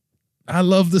good. I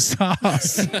love the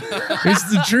sauce. It's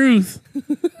the truth.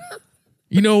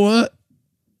 You know what?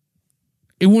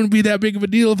 It wouldn't be that big of a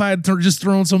deal if I had just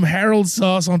thrown some Harold's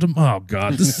sauce onto. Oh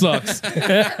God, this sucks.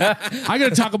 I got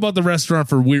to talk about the restaurant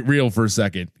for real for a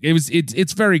second. It's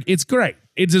great.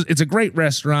 It's a great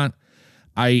restaurant.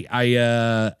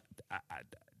 I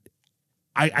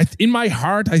in my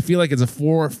heart, I feel like it's a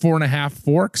 4.5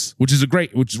 forks, which is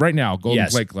right now Golden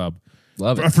Plate Club.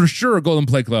 Love it. For sure, Golden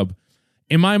Plate Club.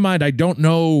 In my mind, I don't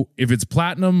know if it's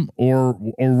platinum or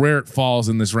where it falls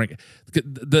in this rank.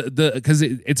 Because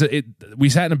we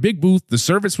sat in a big booth. The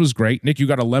service was great. Nick, you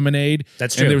got a lemonade.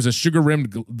 That's true. And there was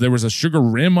a sugar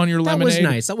rim on your lemonade. That was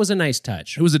nice. That was a nice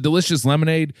touch. It was a delicious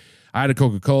lemonade. I had a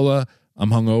Coca-Cola.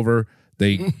 I'm hungover.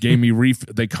 They gave me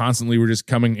they constantly were just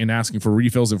coming and asking for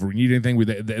refills if we need anything.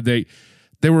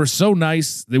 They were so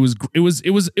nice. It was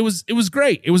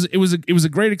great. It was a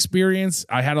great experience.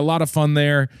 I had a lot of fun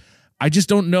there. I just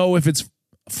don't know if it's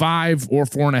 5 or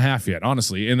 4.5 yet,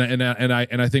 honestly. And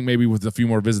I think maybe with a few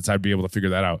more visits, I'd be able to figure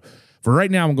that out. For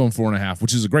right now, I'm going 4.5,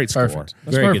 which is a great score. Perfect.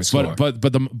 That's very good score. But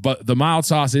the mild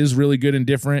sauce is really good and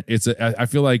different. I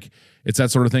feel like it's that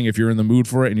sort of thing. If you're in the mood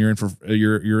for it and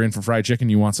you're in for fried chicken,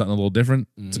 you want something a little different.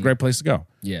 It's a great place to go.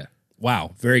 Yeah.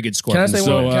 Wow, very good score. Can I say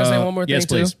one more thing, yes,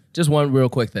 please. too? Just one real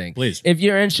quick thing. Please. If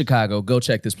you're in Chicago, go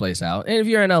check this place out. And if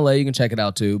you're in LA, you can check it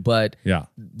out too. But yeah,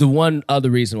 the one other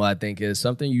reason why I think is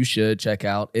something you should check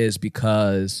out is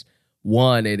because,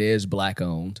 one, it is Black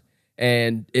owned.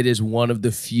 And it is one of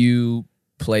the few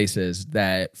places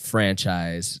that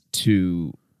franchise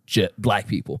to Black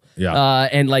people. Yeah.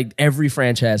 And like every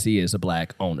franchisee is a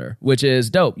Black owner, which is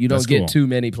dope. You don't get too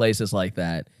many places like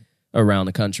that around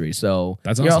the country. So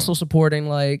that's you're awesome. also supporting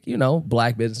Black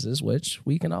businesses, which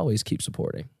we can always keep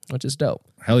supporting, which is dope.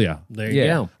 Hell yeah. There you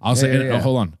go. I'll say,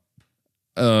 hold on.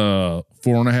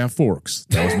 4.5 forks.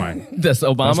 That was mine. That's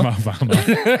Obama? That's my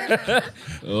Obama.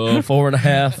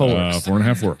 4.5 forks.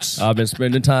 4.5 forks. I've been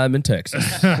spending time in Texas.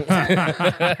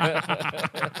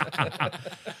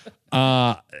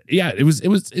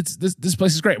 This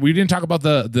place is great. We didn't talk about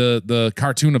the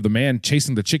cartoon of the man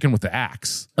chasing the chicken with the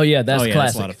axe. Oh yeah, that's classic.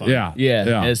 That's a lot of fun. Yeah.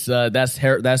 It's that's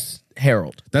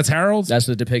Harold. That's Harold? That's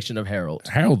the depiction of Harold.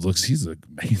 Harold looks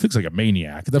like a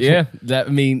maniac.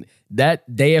 That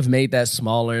they have made that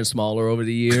smaller and smaller over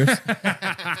the years.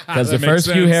 Because the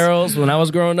first few Harolds, when I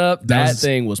was growing up, that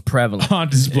thing was prevalent. On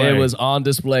display. It was on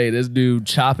display. This dude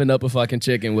chopping up a fucking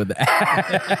chicken with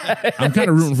the I'm kind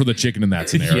of rooting for the chicken in that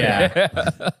scenario.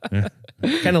 Yeah.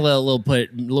 Kind of a little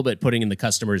bit putting in the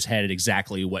customer's head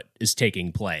exactly what is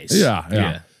taking place.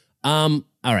 Yeah. All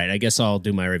right, I guess I'll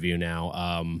do my review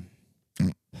now.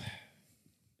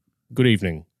 Good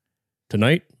evening.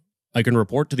 Tonight, I can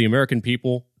report to the American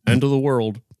people and to the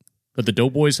world that the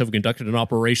Doughboys have conducted an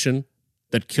operation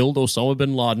that killed Osama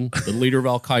bin Laden, the leader of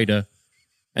Al-Qaeda,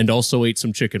 and also ate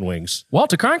some chicken wings.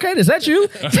 Walter Cronkite, is that you?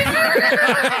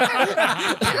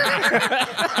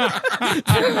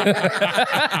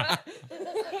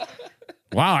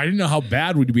 Wow, I didn't know how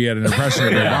bad we'd be at an impression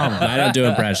of Obama. I don't do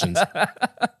impressions.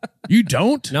 You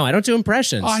don't? No, I don't do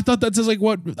impressions. Oh, I thought that's like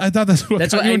what I thought that's what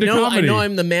That's got what you I into know. comedy. I know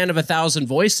I'm the man of 1,000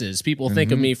 voices. People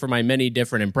think of me for my many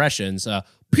different impressions.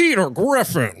 Peter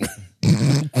Griffin.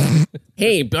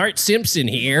 Hey, Bart Simpson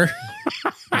here.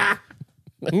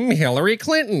 Hillary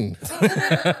Clinton.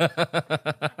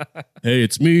 Hey,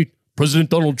 it's me, President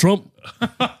Donald Trump.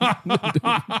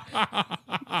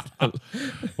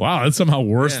 Wow, that's somehow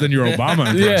worse than your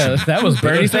Obama impression. Yeah, that was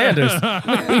Bernie Sanders. That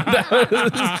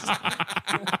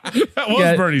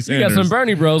was Bernie Sanders. You got some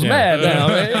Bernie bros mad now,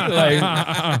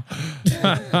 man.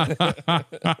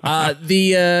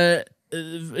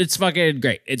 It's fucking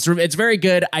great. It's very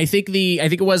good. I think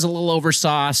it was a little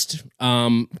oversauced.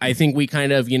 I think we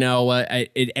kind of,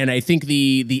 and I think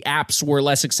the apps were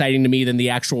less exciting to me than the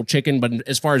actual chicken. But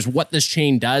as far as what this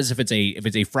chain does, if it's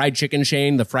a fried chicken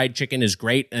chain, the fried chicken is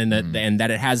great, and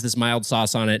that it has this mild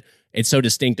sauce on it. It's so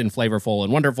distinct and flavorful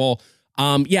and wonderful.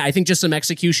 I think just some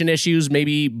execution issues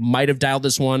maybe might have dialed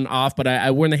this one off, but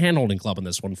we're in the hand-holding club on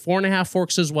this one. 4.5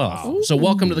 forks as well. Wow. So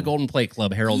welcome to the Golden Plate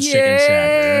Club, Harold's Chicken Shack.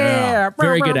 Yeah.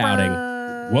 Very good outing.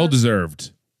 Well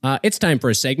deserved. It's time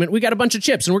for a segment. We got a bunch of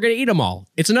chips, and we're going to eat them all.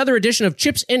 It's another edition of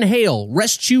Chips in Hail,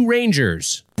 Rescue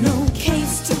Rangers. No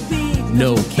case too big,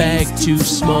 no bag too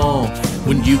small.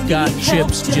 When you've got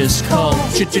chips, just call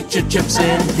Chips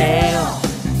in Hail.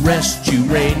 Rescue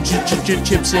Rangers,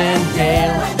 Chips in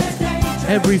Hail.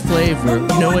 Every flavor,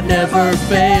 it never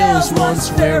fails.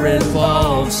 Once we're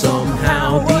involved,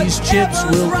 somehow these chips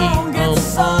will eat them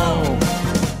all.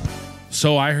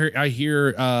 So I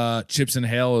hear Chips in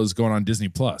Hail is going on Disney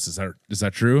Plus. Is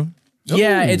that true?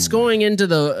 Yeah, it's going into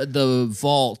the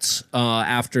vault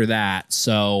after that.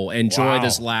 So enjoy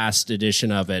this last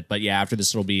edition of it. But yeah, after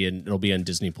this it'll be on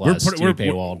Disney Plus.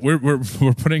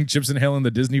 We're putting Chips in Hail in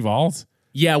the Disney vault.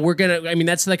 Yeah,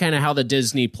 that's the kind of how the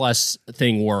Disney Plus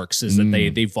thing works, is that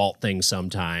they vault things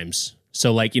sometimes.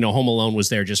 So like, Home Alone was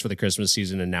there just for the Christmas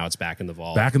season, and now it's back in the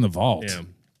vault. Back in the vault. Yeah.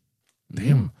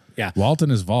 Damn. Yeah. Walt in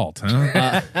his vault,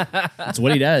 huh? That's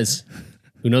what he does.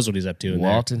 Who knows what he's up to in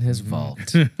Walt there. in his vault.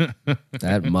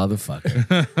 That motherfucker.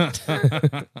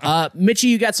 Mitchie,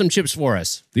 you got some chips for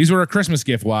us. These were a Christmas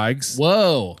gift, Wags.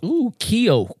 Whoa. Ooh,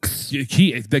 Keoks.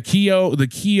 The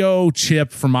Keo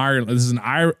chip from Ireland. This is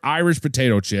an Irish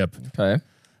potato chip. Okay.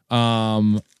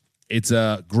 It's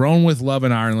grown with love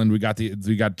in Ireland. We got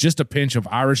just a pinch of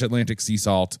Irish Atlantic sea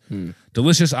salt.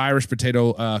 Delicious Irish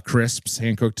potato crisps,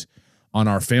 hand cooked on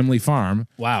our family farm.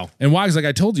 Wow. And why? Because like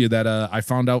I told you that I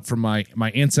found out from my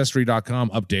Ancestry.com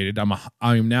updated.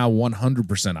 I am now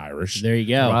 100% Irish. There you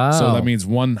go. Wow. So that means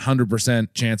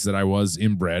 100% chance that I was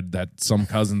inbred, that some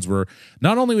cousins were.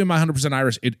 Not only am I 100%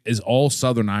 Irish, it is all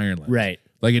Southern Ireland. Right.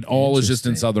 Like it all is just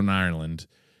in Southern Ireland.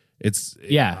 It's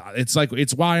like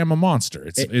it's why I'm a monster.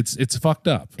 It's fucked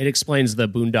up. It explains the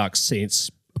Boondock Saints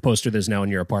poster that's now in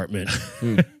your apartment.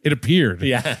 It appeared.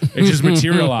 Yeah. It just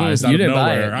materialized out of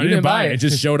nowhere. I didn't buy it. It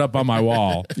just showed up on my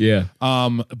wall. Yeah.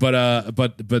 But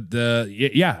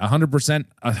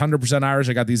 100% Irish.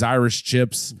 I got these Irish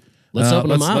chips. Let's open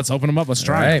them up. Let's open them up. Let's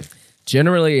try it.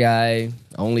 Generally, I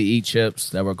only eat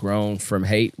chips that were grown from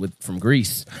from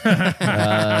Greece. So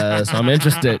I'm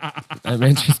interested. I'm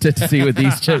interested to see what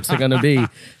these chips are going to be.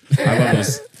 I love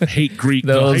those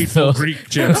hateful Greek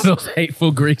chips. Those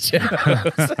hateful Greek chips.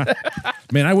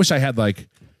 Man, I wish I had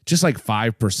just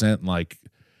 5%,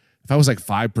 if I was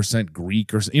 5%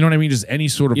 Greek or you know what I mean? Just any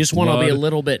sort of You just want to be a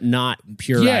little bit not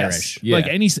pure Irish. Yeah. Like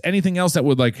anything else that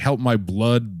would help my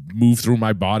blood move through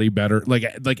my body better. Like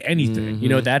anything. You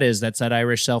know what that is? That's that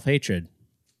Irish self-hatred.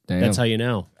 That's how you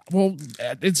know. Well,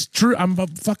 it's true. I'm a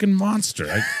fucking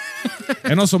monster.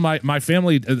 And also my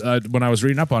family, when I was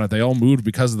reading up on it, they all moved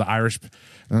because of the Irish.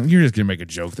 You're just going to make a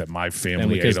joke that my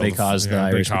family because they caused the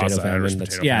Irish potato famine.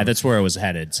 That's where it was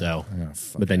headed. So,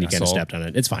 but then you kind of stepped on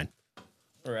it. It's fine.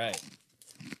 All right.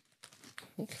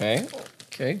 Okay.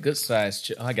 Good size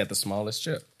chip. I got the smallest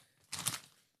chip.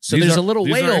 So there's a little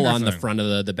whale on the front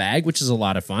of the bag, which is a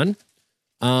lot of fun.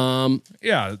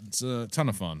 Yeah, it's a ton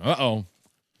of fun. Uh-oh.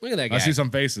 Look at that guy. I see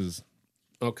some faces.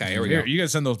 Okay, here we go. You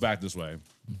guys send those back this way.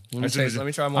 Let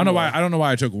me try one. I don't know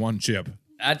why I took one chip.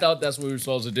 I thought that's what we were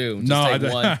supposed to do. Take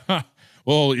one.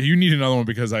 Well, you need another one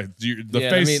because I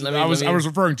was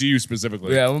referring to you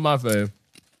specifically. Yeah, with my face.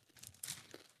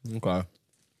 Okay. A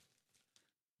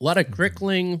lot of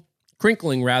crinkling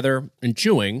and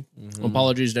chewing.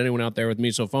 Apologies to anyone out there with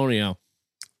misophonia.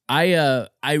 I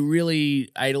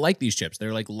like these chips.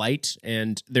 They're light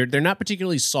and they're not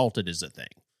particularly salted is the thing.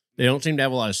 They don't seem to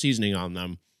have a lot of seasoning on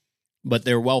them, but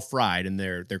they're well fried and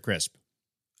they're crisp.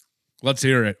 Let's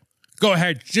hear it. Go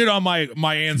ahead, shit on my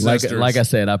ancestors. Like I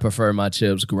said, I prefer my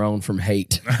chips grown from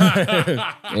hate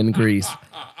in Greece.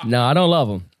 No, I don't love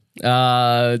them.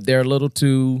 They're a little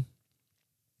too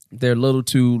I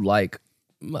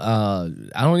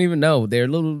don't even know.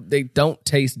 They don't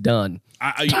taste done.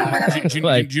 Do you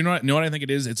know what I think it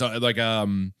is? It's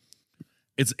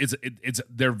it's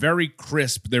they're very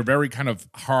crisp. They're very kind of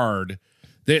hard.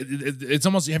 It's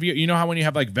almost you know how when you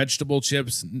have vegetable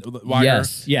chips,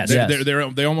 yes.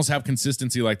 They almost have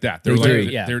consistency like that.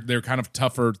 They're kind of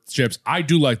tougher chips. I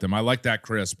do like them. I like that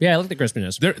crisp. Yeah, I like the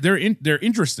crispiness. They're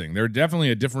interesting. They're definitely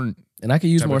a different. And I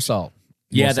could use more salt.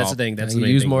 Yeah, that's the thing. That's the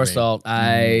main use thing more for me. salt.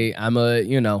 I'm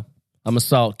a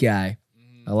salt guy.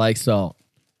 I like salt.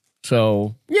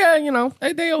 So yeah,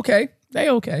 they okay. They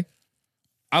okay.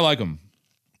 I like them.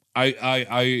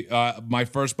 I my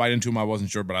first bite into them, I wasn't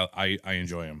sure, but I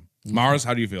enjoy them. Mars,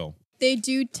 how do you feel? They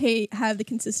do have the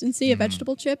consistency of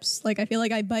vegetable chips. I feel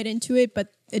like I bite into it,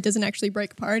 but it doesn't actually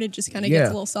break apart. It just kind of gets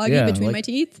a little soggy between my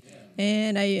teeth.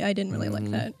 And I didn't really like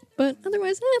that. But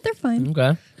otherwise, they're fine.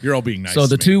 Okay. You're all being nice. So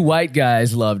the two white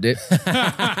guys loved it. That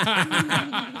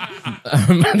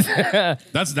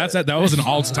was an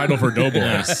alt title for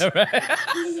Doughboys.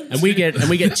 And we get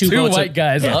two votes. White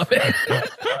guys love it.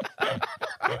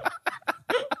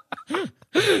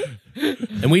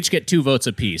 And we each get 2 votes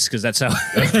apiece because that's how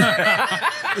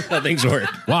things work.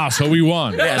 Wow, so we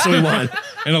won. Yeah, so we won.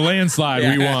 In a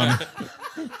landslide, we won.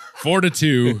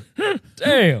 4-2.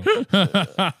 Damn.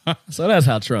 So that's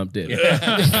how Trump did it.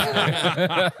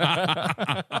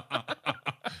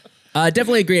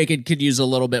 Definitely agree. I could use a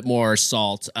little bit more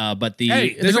salt, but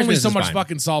there's only so much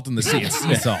fucking salt in the sea. It's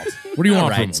sea salt. What do you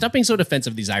want from them? Stop being so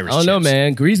defensive of these Irish I don't know, chips.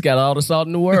 man. Greece got all the salt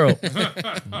in the world.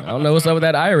 I don't know what's up with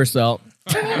that Irish salt.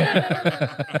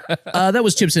 That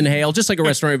was Chips and Hale. Just like a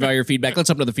restaurant review, your feedback. Let's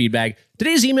open up the feedback.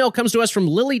 Today's email comes to us from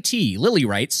Lily T. Lily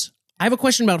writes, I have a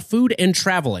question about food and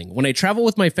traveling. When I travel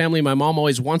with my family, my mom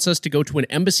always wants us to go to an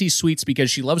Embassy Suites because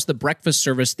she loves the breakfast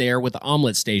service there with the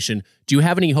omelet station. Do you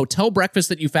have any hotel breakfast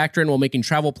that you factor in while making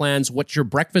travel plans? What's your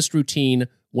breakfast routine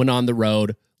when on the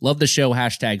road? Love the show.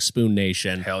 #Spoon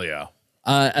Nation. Hell yeah.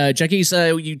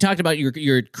 Jacquis, you talked about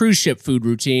your cruise ship food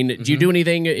routine. Do you do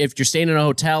anything if you're staying in a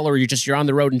hotel or you're on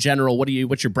the road in general?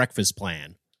 What's your breakfast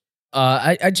plan?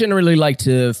 I generally like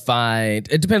to find.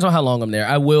 It depends on how long I'm there.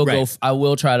 I will go. I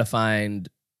will try to find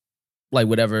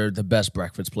whatever the best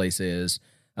breakfast place is.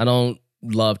 I don't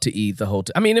love to eat the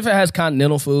hotel. I mean, if it has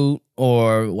continental food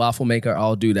or waffle maker,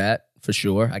 I'll do that for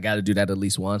sure. I got to do that at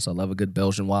least once. I love a good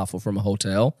Belgian waffle from a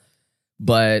hotel.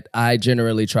 But I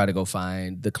generally try to go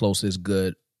find the closest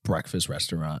good breakfast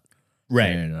restaurant. Right.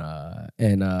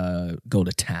 And go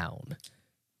to town.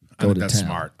 I think that's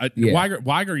smart.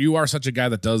 Weiger, you are such a guy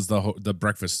that does the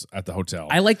breakfast at the hotel.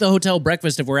 I like the hotel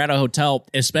breakfast if we're at a hotel,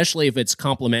 especially if it's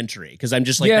complimentary, because I'm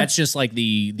just like that's just like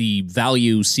the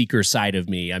value seeker side of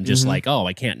me. I'm just like, oh,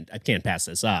 I can't pass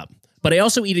this up. But I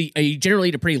also I generally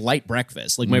eat a pretty light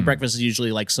breakfast. Like my breakfast is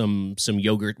usually like some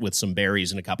yogurt with some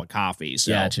berries and a cup of coffee.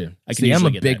 So gotcha. I'm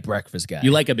a big breakfast guy. You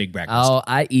like a big breakfast? Oh,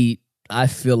 I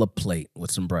fill a plate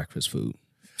with some breakfast food.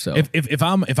 So if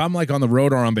I'm like on the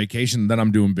road or on vacation, then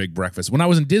I'm doing big breakfast. When I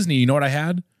was in Disney, you know what I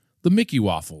had? The Mickey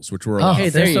waffles, which were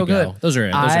they're so good. Those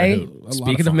are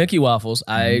speaking of Mickey waffles,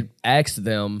 I asked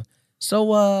them,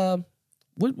 so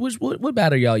what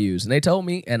batter y'all use? And they told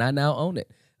me, and I now own it.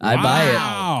 I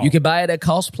buy it. You can buy it at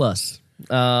Cost Plus.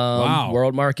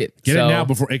 World Market. Get it now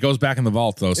before it goes back in the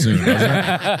vault though soon.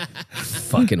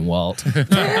 Fucking Walt.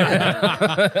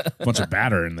 Bunch of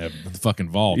batter in the fucking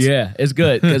vault. Yeah, it's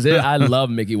good because I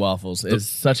love Mickey waffles. It's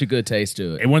such a good taste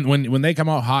to it. And when they come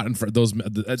out hot and those,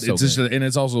 and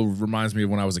it's also reminds me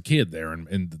of when I was a kid there,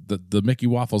 and the Mickey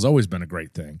waffles always been a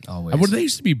great thing. Always. And they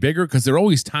used to be bigger because they're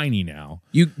always tiny now.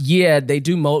 They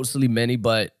do mostly mini,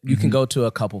 but you can go to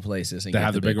a couple places and they get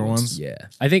have the bigger ones. Yeah,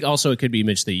 I think also it could be,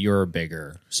 Mitch, that you're bigger.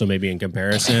 So maybe in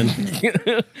comparison,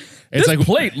 this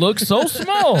plate looks so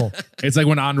small. It's like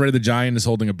when Andre the Giant is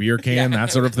holding a beer can,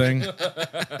 that sort of thing.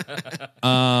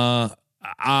 I'm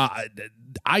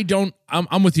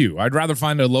with you. I'd rather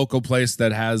find a local place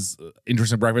that has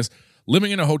interesting breakfast.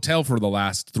 Living in a hotel for the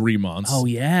last 3 months. Oh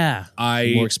yeah,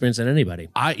 more experience than anybody.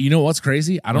 You know what's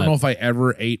crazy? I don't know if I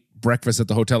ever ate breakfast at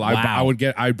the hotel.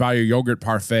 I'd buy a yogurt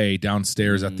parfait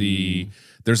downstairs at the.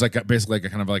 There's basically a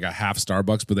kind of like a half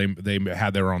Starbucks, but they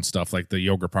had their own stuff, like the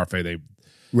yogurt parfait they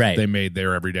made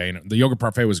there every day. And the yogurt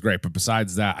parfait was great. But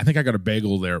besides that, I think I got a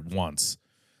bagel there once.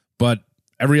 But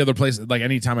every other place, like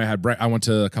anytime I had I went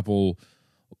to a couple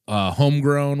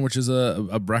Homegrown, which is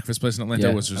a breakfast place in Atlanta.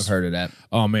 Yeah, Was just, I've heard of that.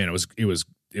 Oh man, it was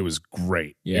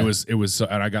great. Yeah. It was so,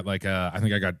 and I got I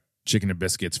think I got chicken and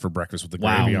biscuits for breakfast with the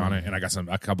gravy on it, and I got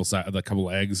a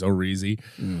couple eggs over easy.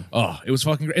 Oh, it was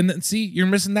fucking great. And then see, you're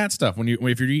missing that stuff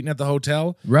if you're eating at the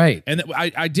hotel, right? And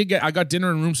I got dinner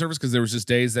and room service because there was just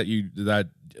days that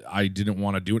I didn't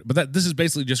want to do it, but this is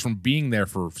basically just from being there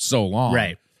for so long,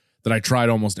 right? That I tried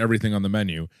almost everything on the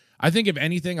menu. I think if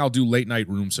anything, I'll do late night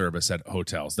room service at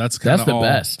hotels. That's the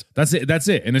best. That's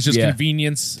it. And it's just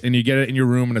convenience, and you get it in your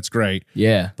room, and it's great.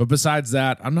 Yeah. But besides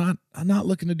that, I'm not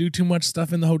looking to do too much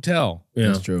stuff in the hotel. Yeah.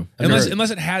 That's true.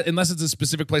 Unless it's a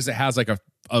specific place that has like a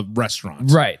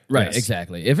restaurant. Right. Yes.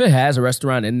 Exactly. If it has a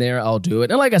restaurant in there, I'll do it.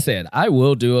 And like I said, I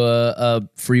will do a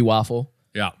free waffle.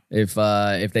 Yeah. If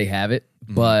they have it,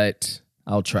 but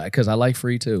I'll try because I like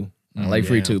free too.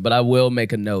 But I will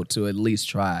make a note to at least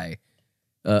try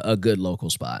a good local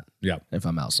spot. Yeah. If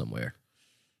I'm out somewhere.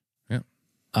 Yeah.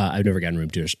 I've never gotten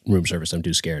room service. I'm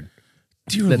too scared.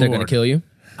 Dear Lord. They're going to kill you?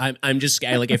 I'm just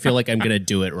I feel like I'm gonna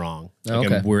do it wrong.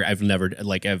 Like okay. I've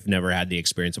never had the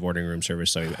experience of ordering room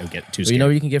service, so I get too scared. You know,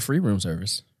 you can get free room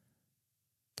service.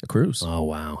 A cruise. Oh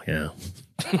wow, yeah.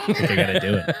 I think I gotta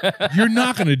do it. You're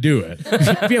not gonna do it.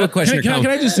 If you have a question, can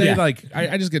I just say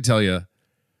I just gotta tell you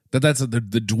that's the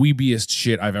dweebiest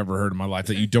shit I've ever heard in my life.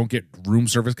 That you don't get room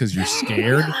service because you're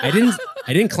scared. I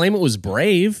didn't claim it was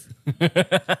brave.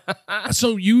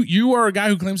 So you are a guy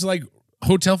who claims to like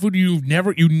hotel food. You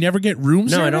never get room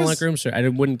service. No, I don't like room service. I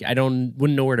wouldn't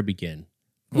know where to begin.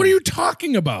 What are you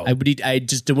talking about? I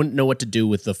just wouldn't know what to do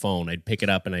with the phone. I'd pick it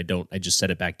up and I just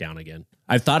set it back down again.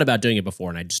 I've thought about doing it before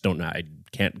and I just don't know. I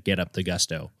can't get up the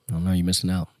gusto. Oh no, you're missing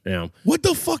out. Yeah. What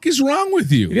the fuck is wrong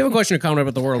with you? If you have a question or comment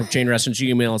about the world of chain restaurants, you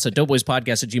email us at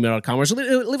doughboyspodcast@gmail.com or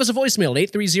leave us a voicemail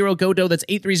at 830-GO-DOUGH. That's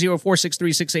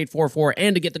 830-463-6844.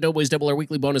 And to get the Doughboys Double, our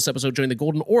weekly bonus episode, join the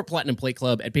Golden or Platinum Plate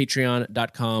Club at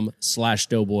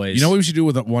patreon.com/doughboys. You know what we should do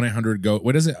with 1-800-GO?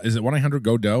 What is it? Is it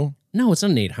 1-800-GO-DOUGH? No, it's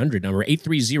not an 800 number.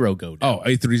 830-GO-DOUGH. Oh,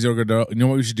 830-GO-DOUGH. You know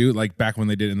what we should do? Like back when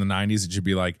they did it in the 90s, it should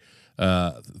be like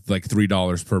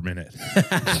 $3 per minute.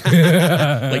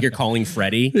 Like you're calling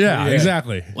Freddie? Yeah,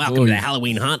 exactly. Welcome to the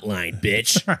Halloween hotline,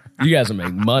 bitch. You guys will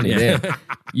make money then.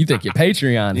 You think your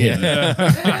Patreon hit.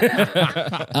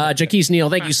 Jacquis, Neal,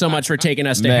 thank you so much for taking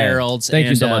us to Harold's. Thank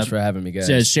you so much for having me,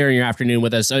 guys. Sharing your afternoon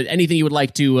with us. Anything you would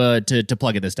like to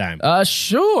plug at this time?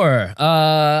 Sure.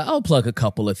 I'll plug a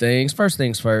couple of things. First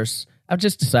things first. I've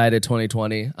just decided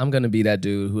 2020, I'm going to be that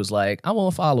dude who's like, I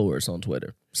want followers on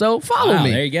Twitter. So follow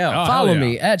me. There you go. Follow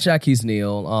me at Jacquis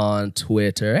Neal on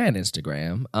Twitter and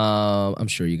Instagram. I'm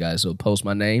sure you guys will post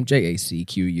my name,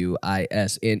 JACQUISNEAL.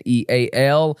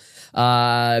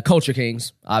 Culture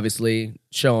Kings, obviously,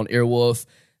 show on Earwolf.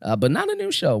 But not a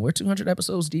new show. We're 200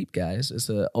 episodes deep, guys. It's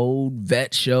an old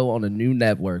vet show on a new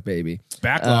network, baby.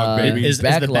 Backlog, baby. Is the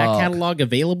back catalog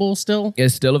available still?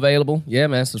 It's still available. Yeah,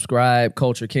 man. Subscribe,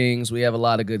 Culture Kings. We have a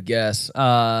lot of good guests. We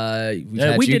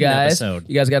did an episode.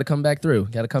 You guys got to come back through.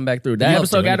 That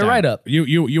episode got a write up.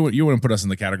 You wouldn't put us in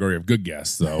the category of good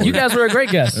guests, though. You guys were a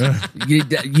great guest.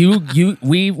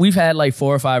 We've had like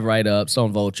 4 or 5 write ups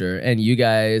on Vulture, and you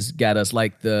guys got us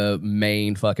like the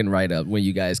main fucking write up when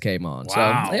you guys came on.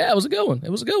 Wow. So yeah, it was a good one.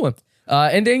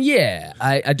 And then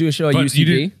I do a show at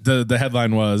UCB. The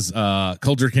headline was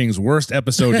Culture King's worst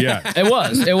episode yet. It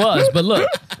was. But look,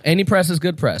 any press is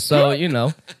good press. So,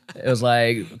 it was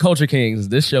like, Culture Kings,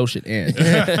 this show should end.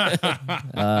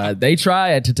 They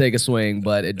tried to take a swing,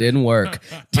 but it didn't work.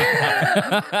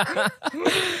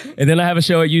 And then I have a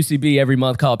show at UCB every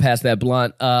month called Pass That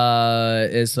Blunt.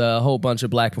 It's a whole bunch of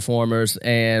black performers,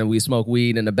 and we smoke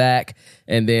weed in the back,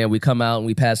 and then we come out and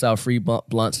we pass out free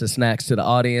blunts and snacks to the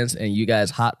audience, and you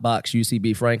guys hotbox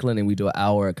UCB Franklin, and we do an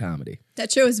hour of comedy. That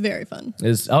show is very fun.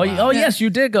 Yes, you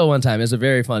did go one time. It's a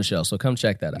very fun show, so come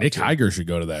check that out. Nick Heiger should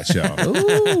go to that show.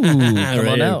 Ooh, come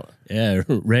on out. Yeah,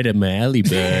 right up my alley,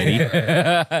 buddy.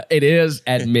 It is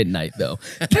at midnight, though.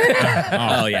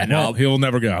 Oh, yeah, no. He'll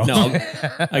never go. No,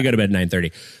 I go to bed at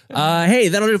 9:30. Hey,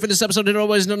 that'll do it for this episode. And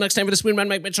always until next time for the Spoon Man,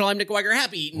 Mike Mitchell. I'm Nick Weiger.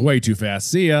 Happy eating. Way too fast.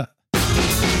 See ya.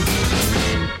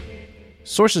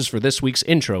 Sources for this week's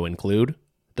intro include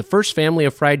The First Family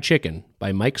of Fried Chicken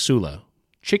by Mike Sula,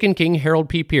 Chicken King Harold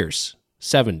P. Pierce,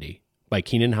 70 by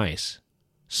Keenan Heiss,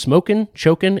 Smokin',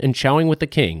 Chokin', and Chowing with the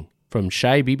King from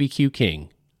Shy BBQ King,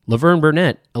 Laverne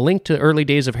Burnett, A Link to Early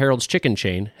Days of Harold's Chicken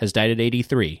Chain, has died at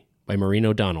 83 by Maureen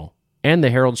O'Donnell, and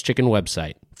the Harold's Chicken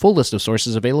website. Full list of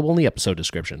sources available in the episode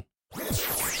description.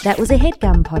 That was a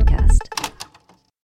HeadGum podcast.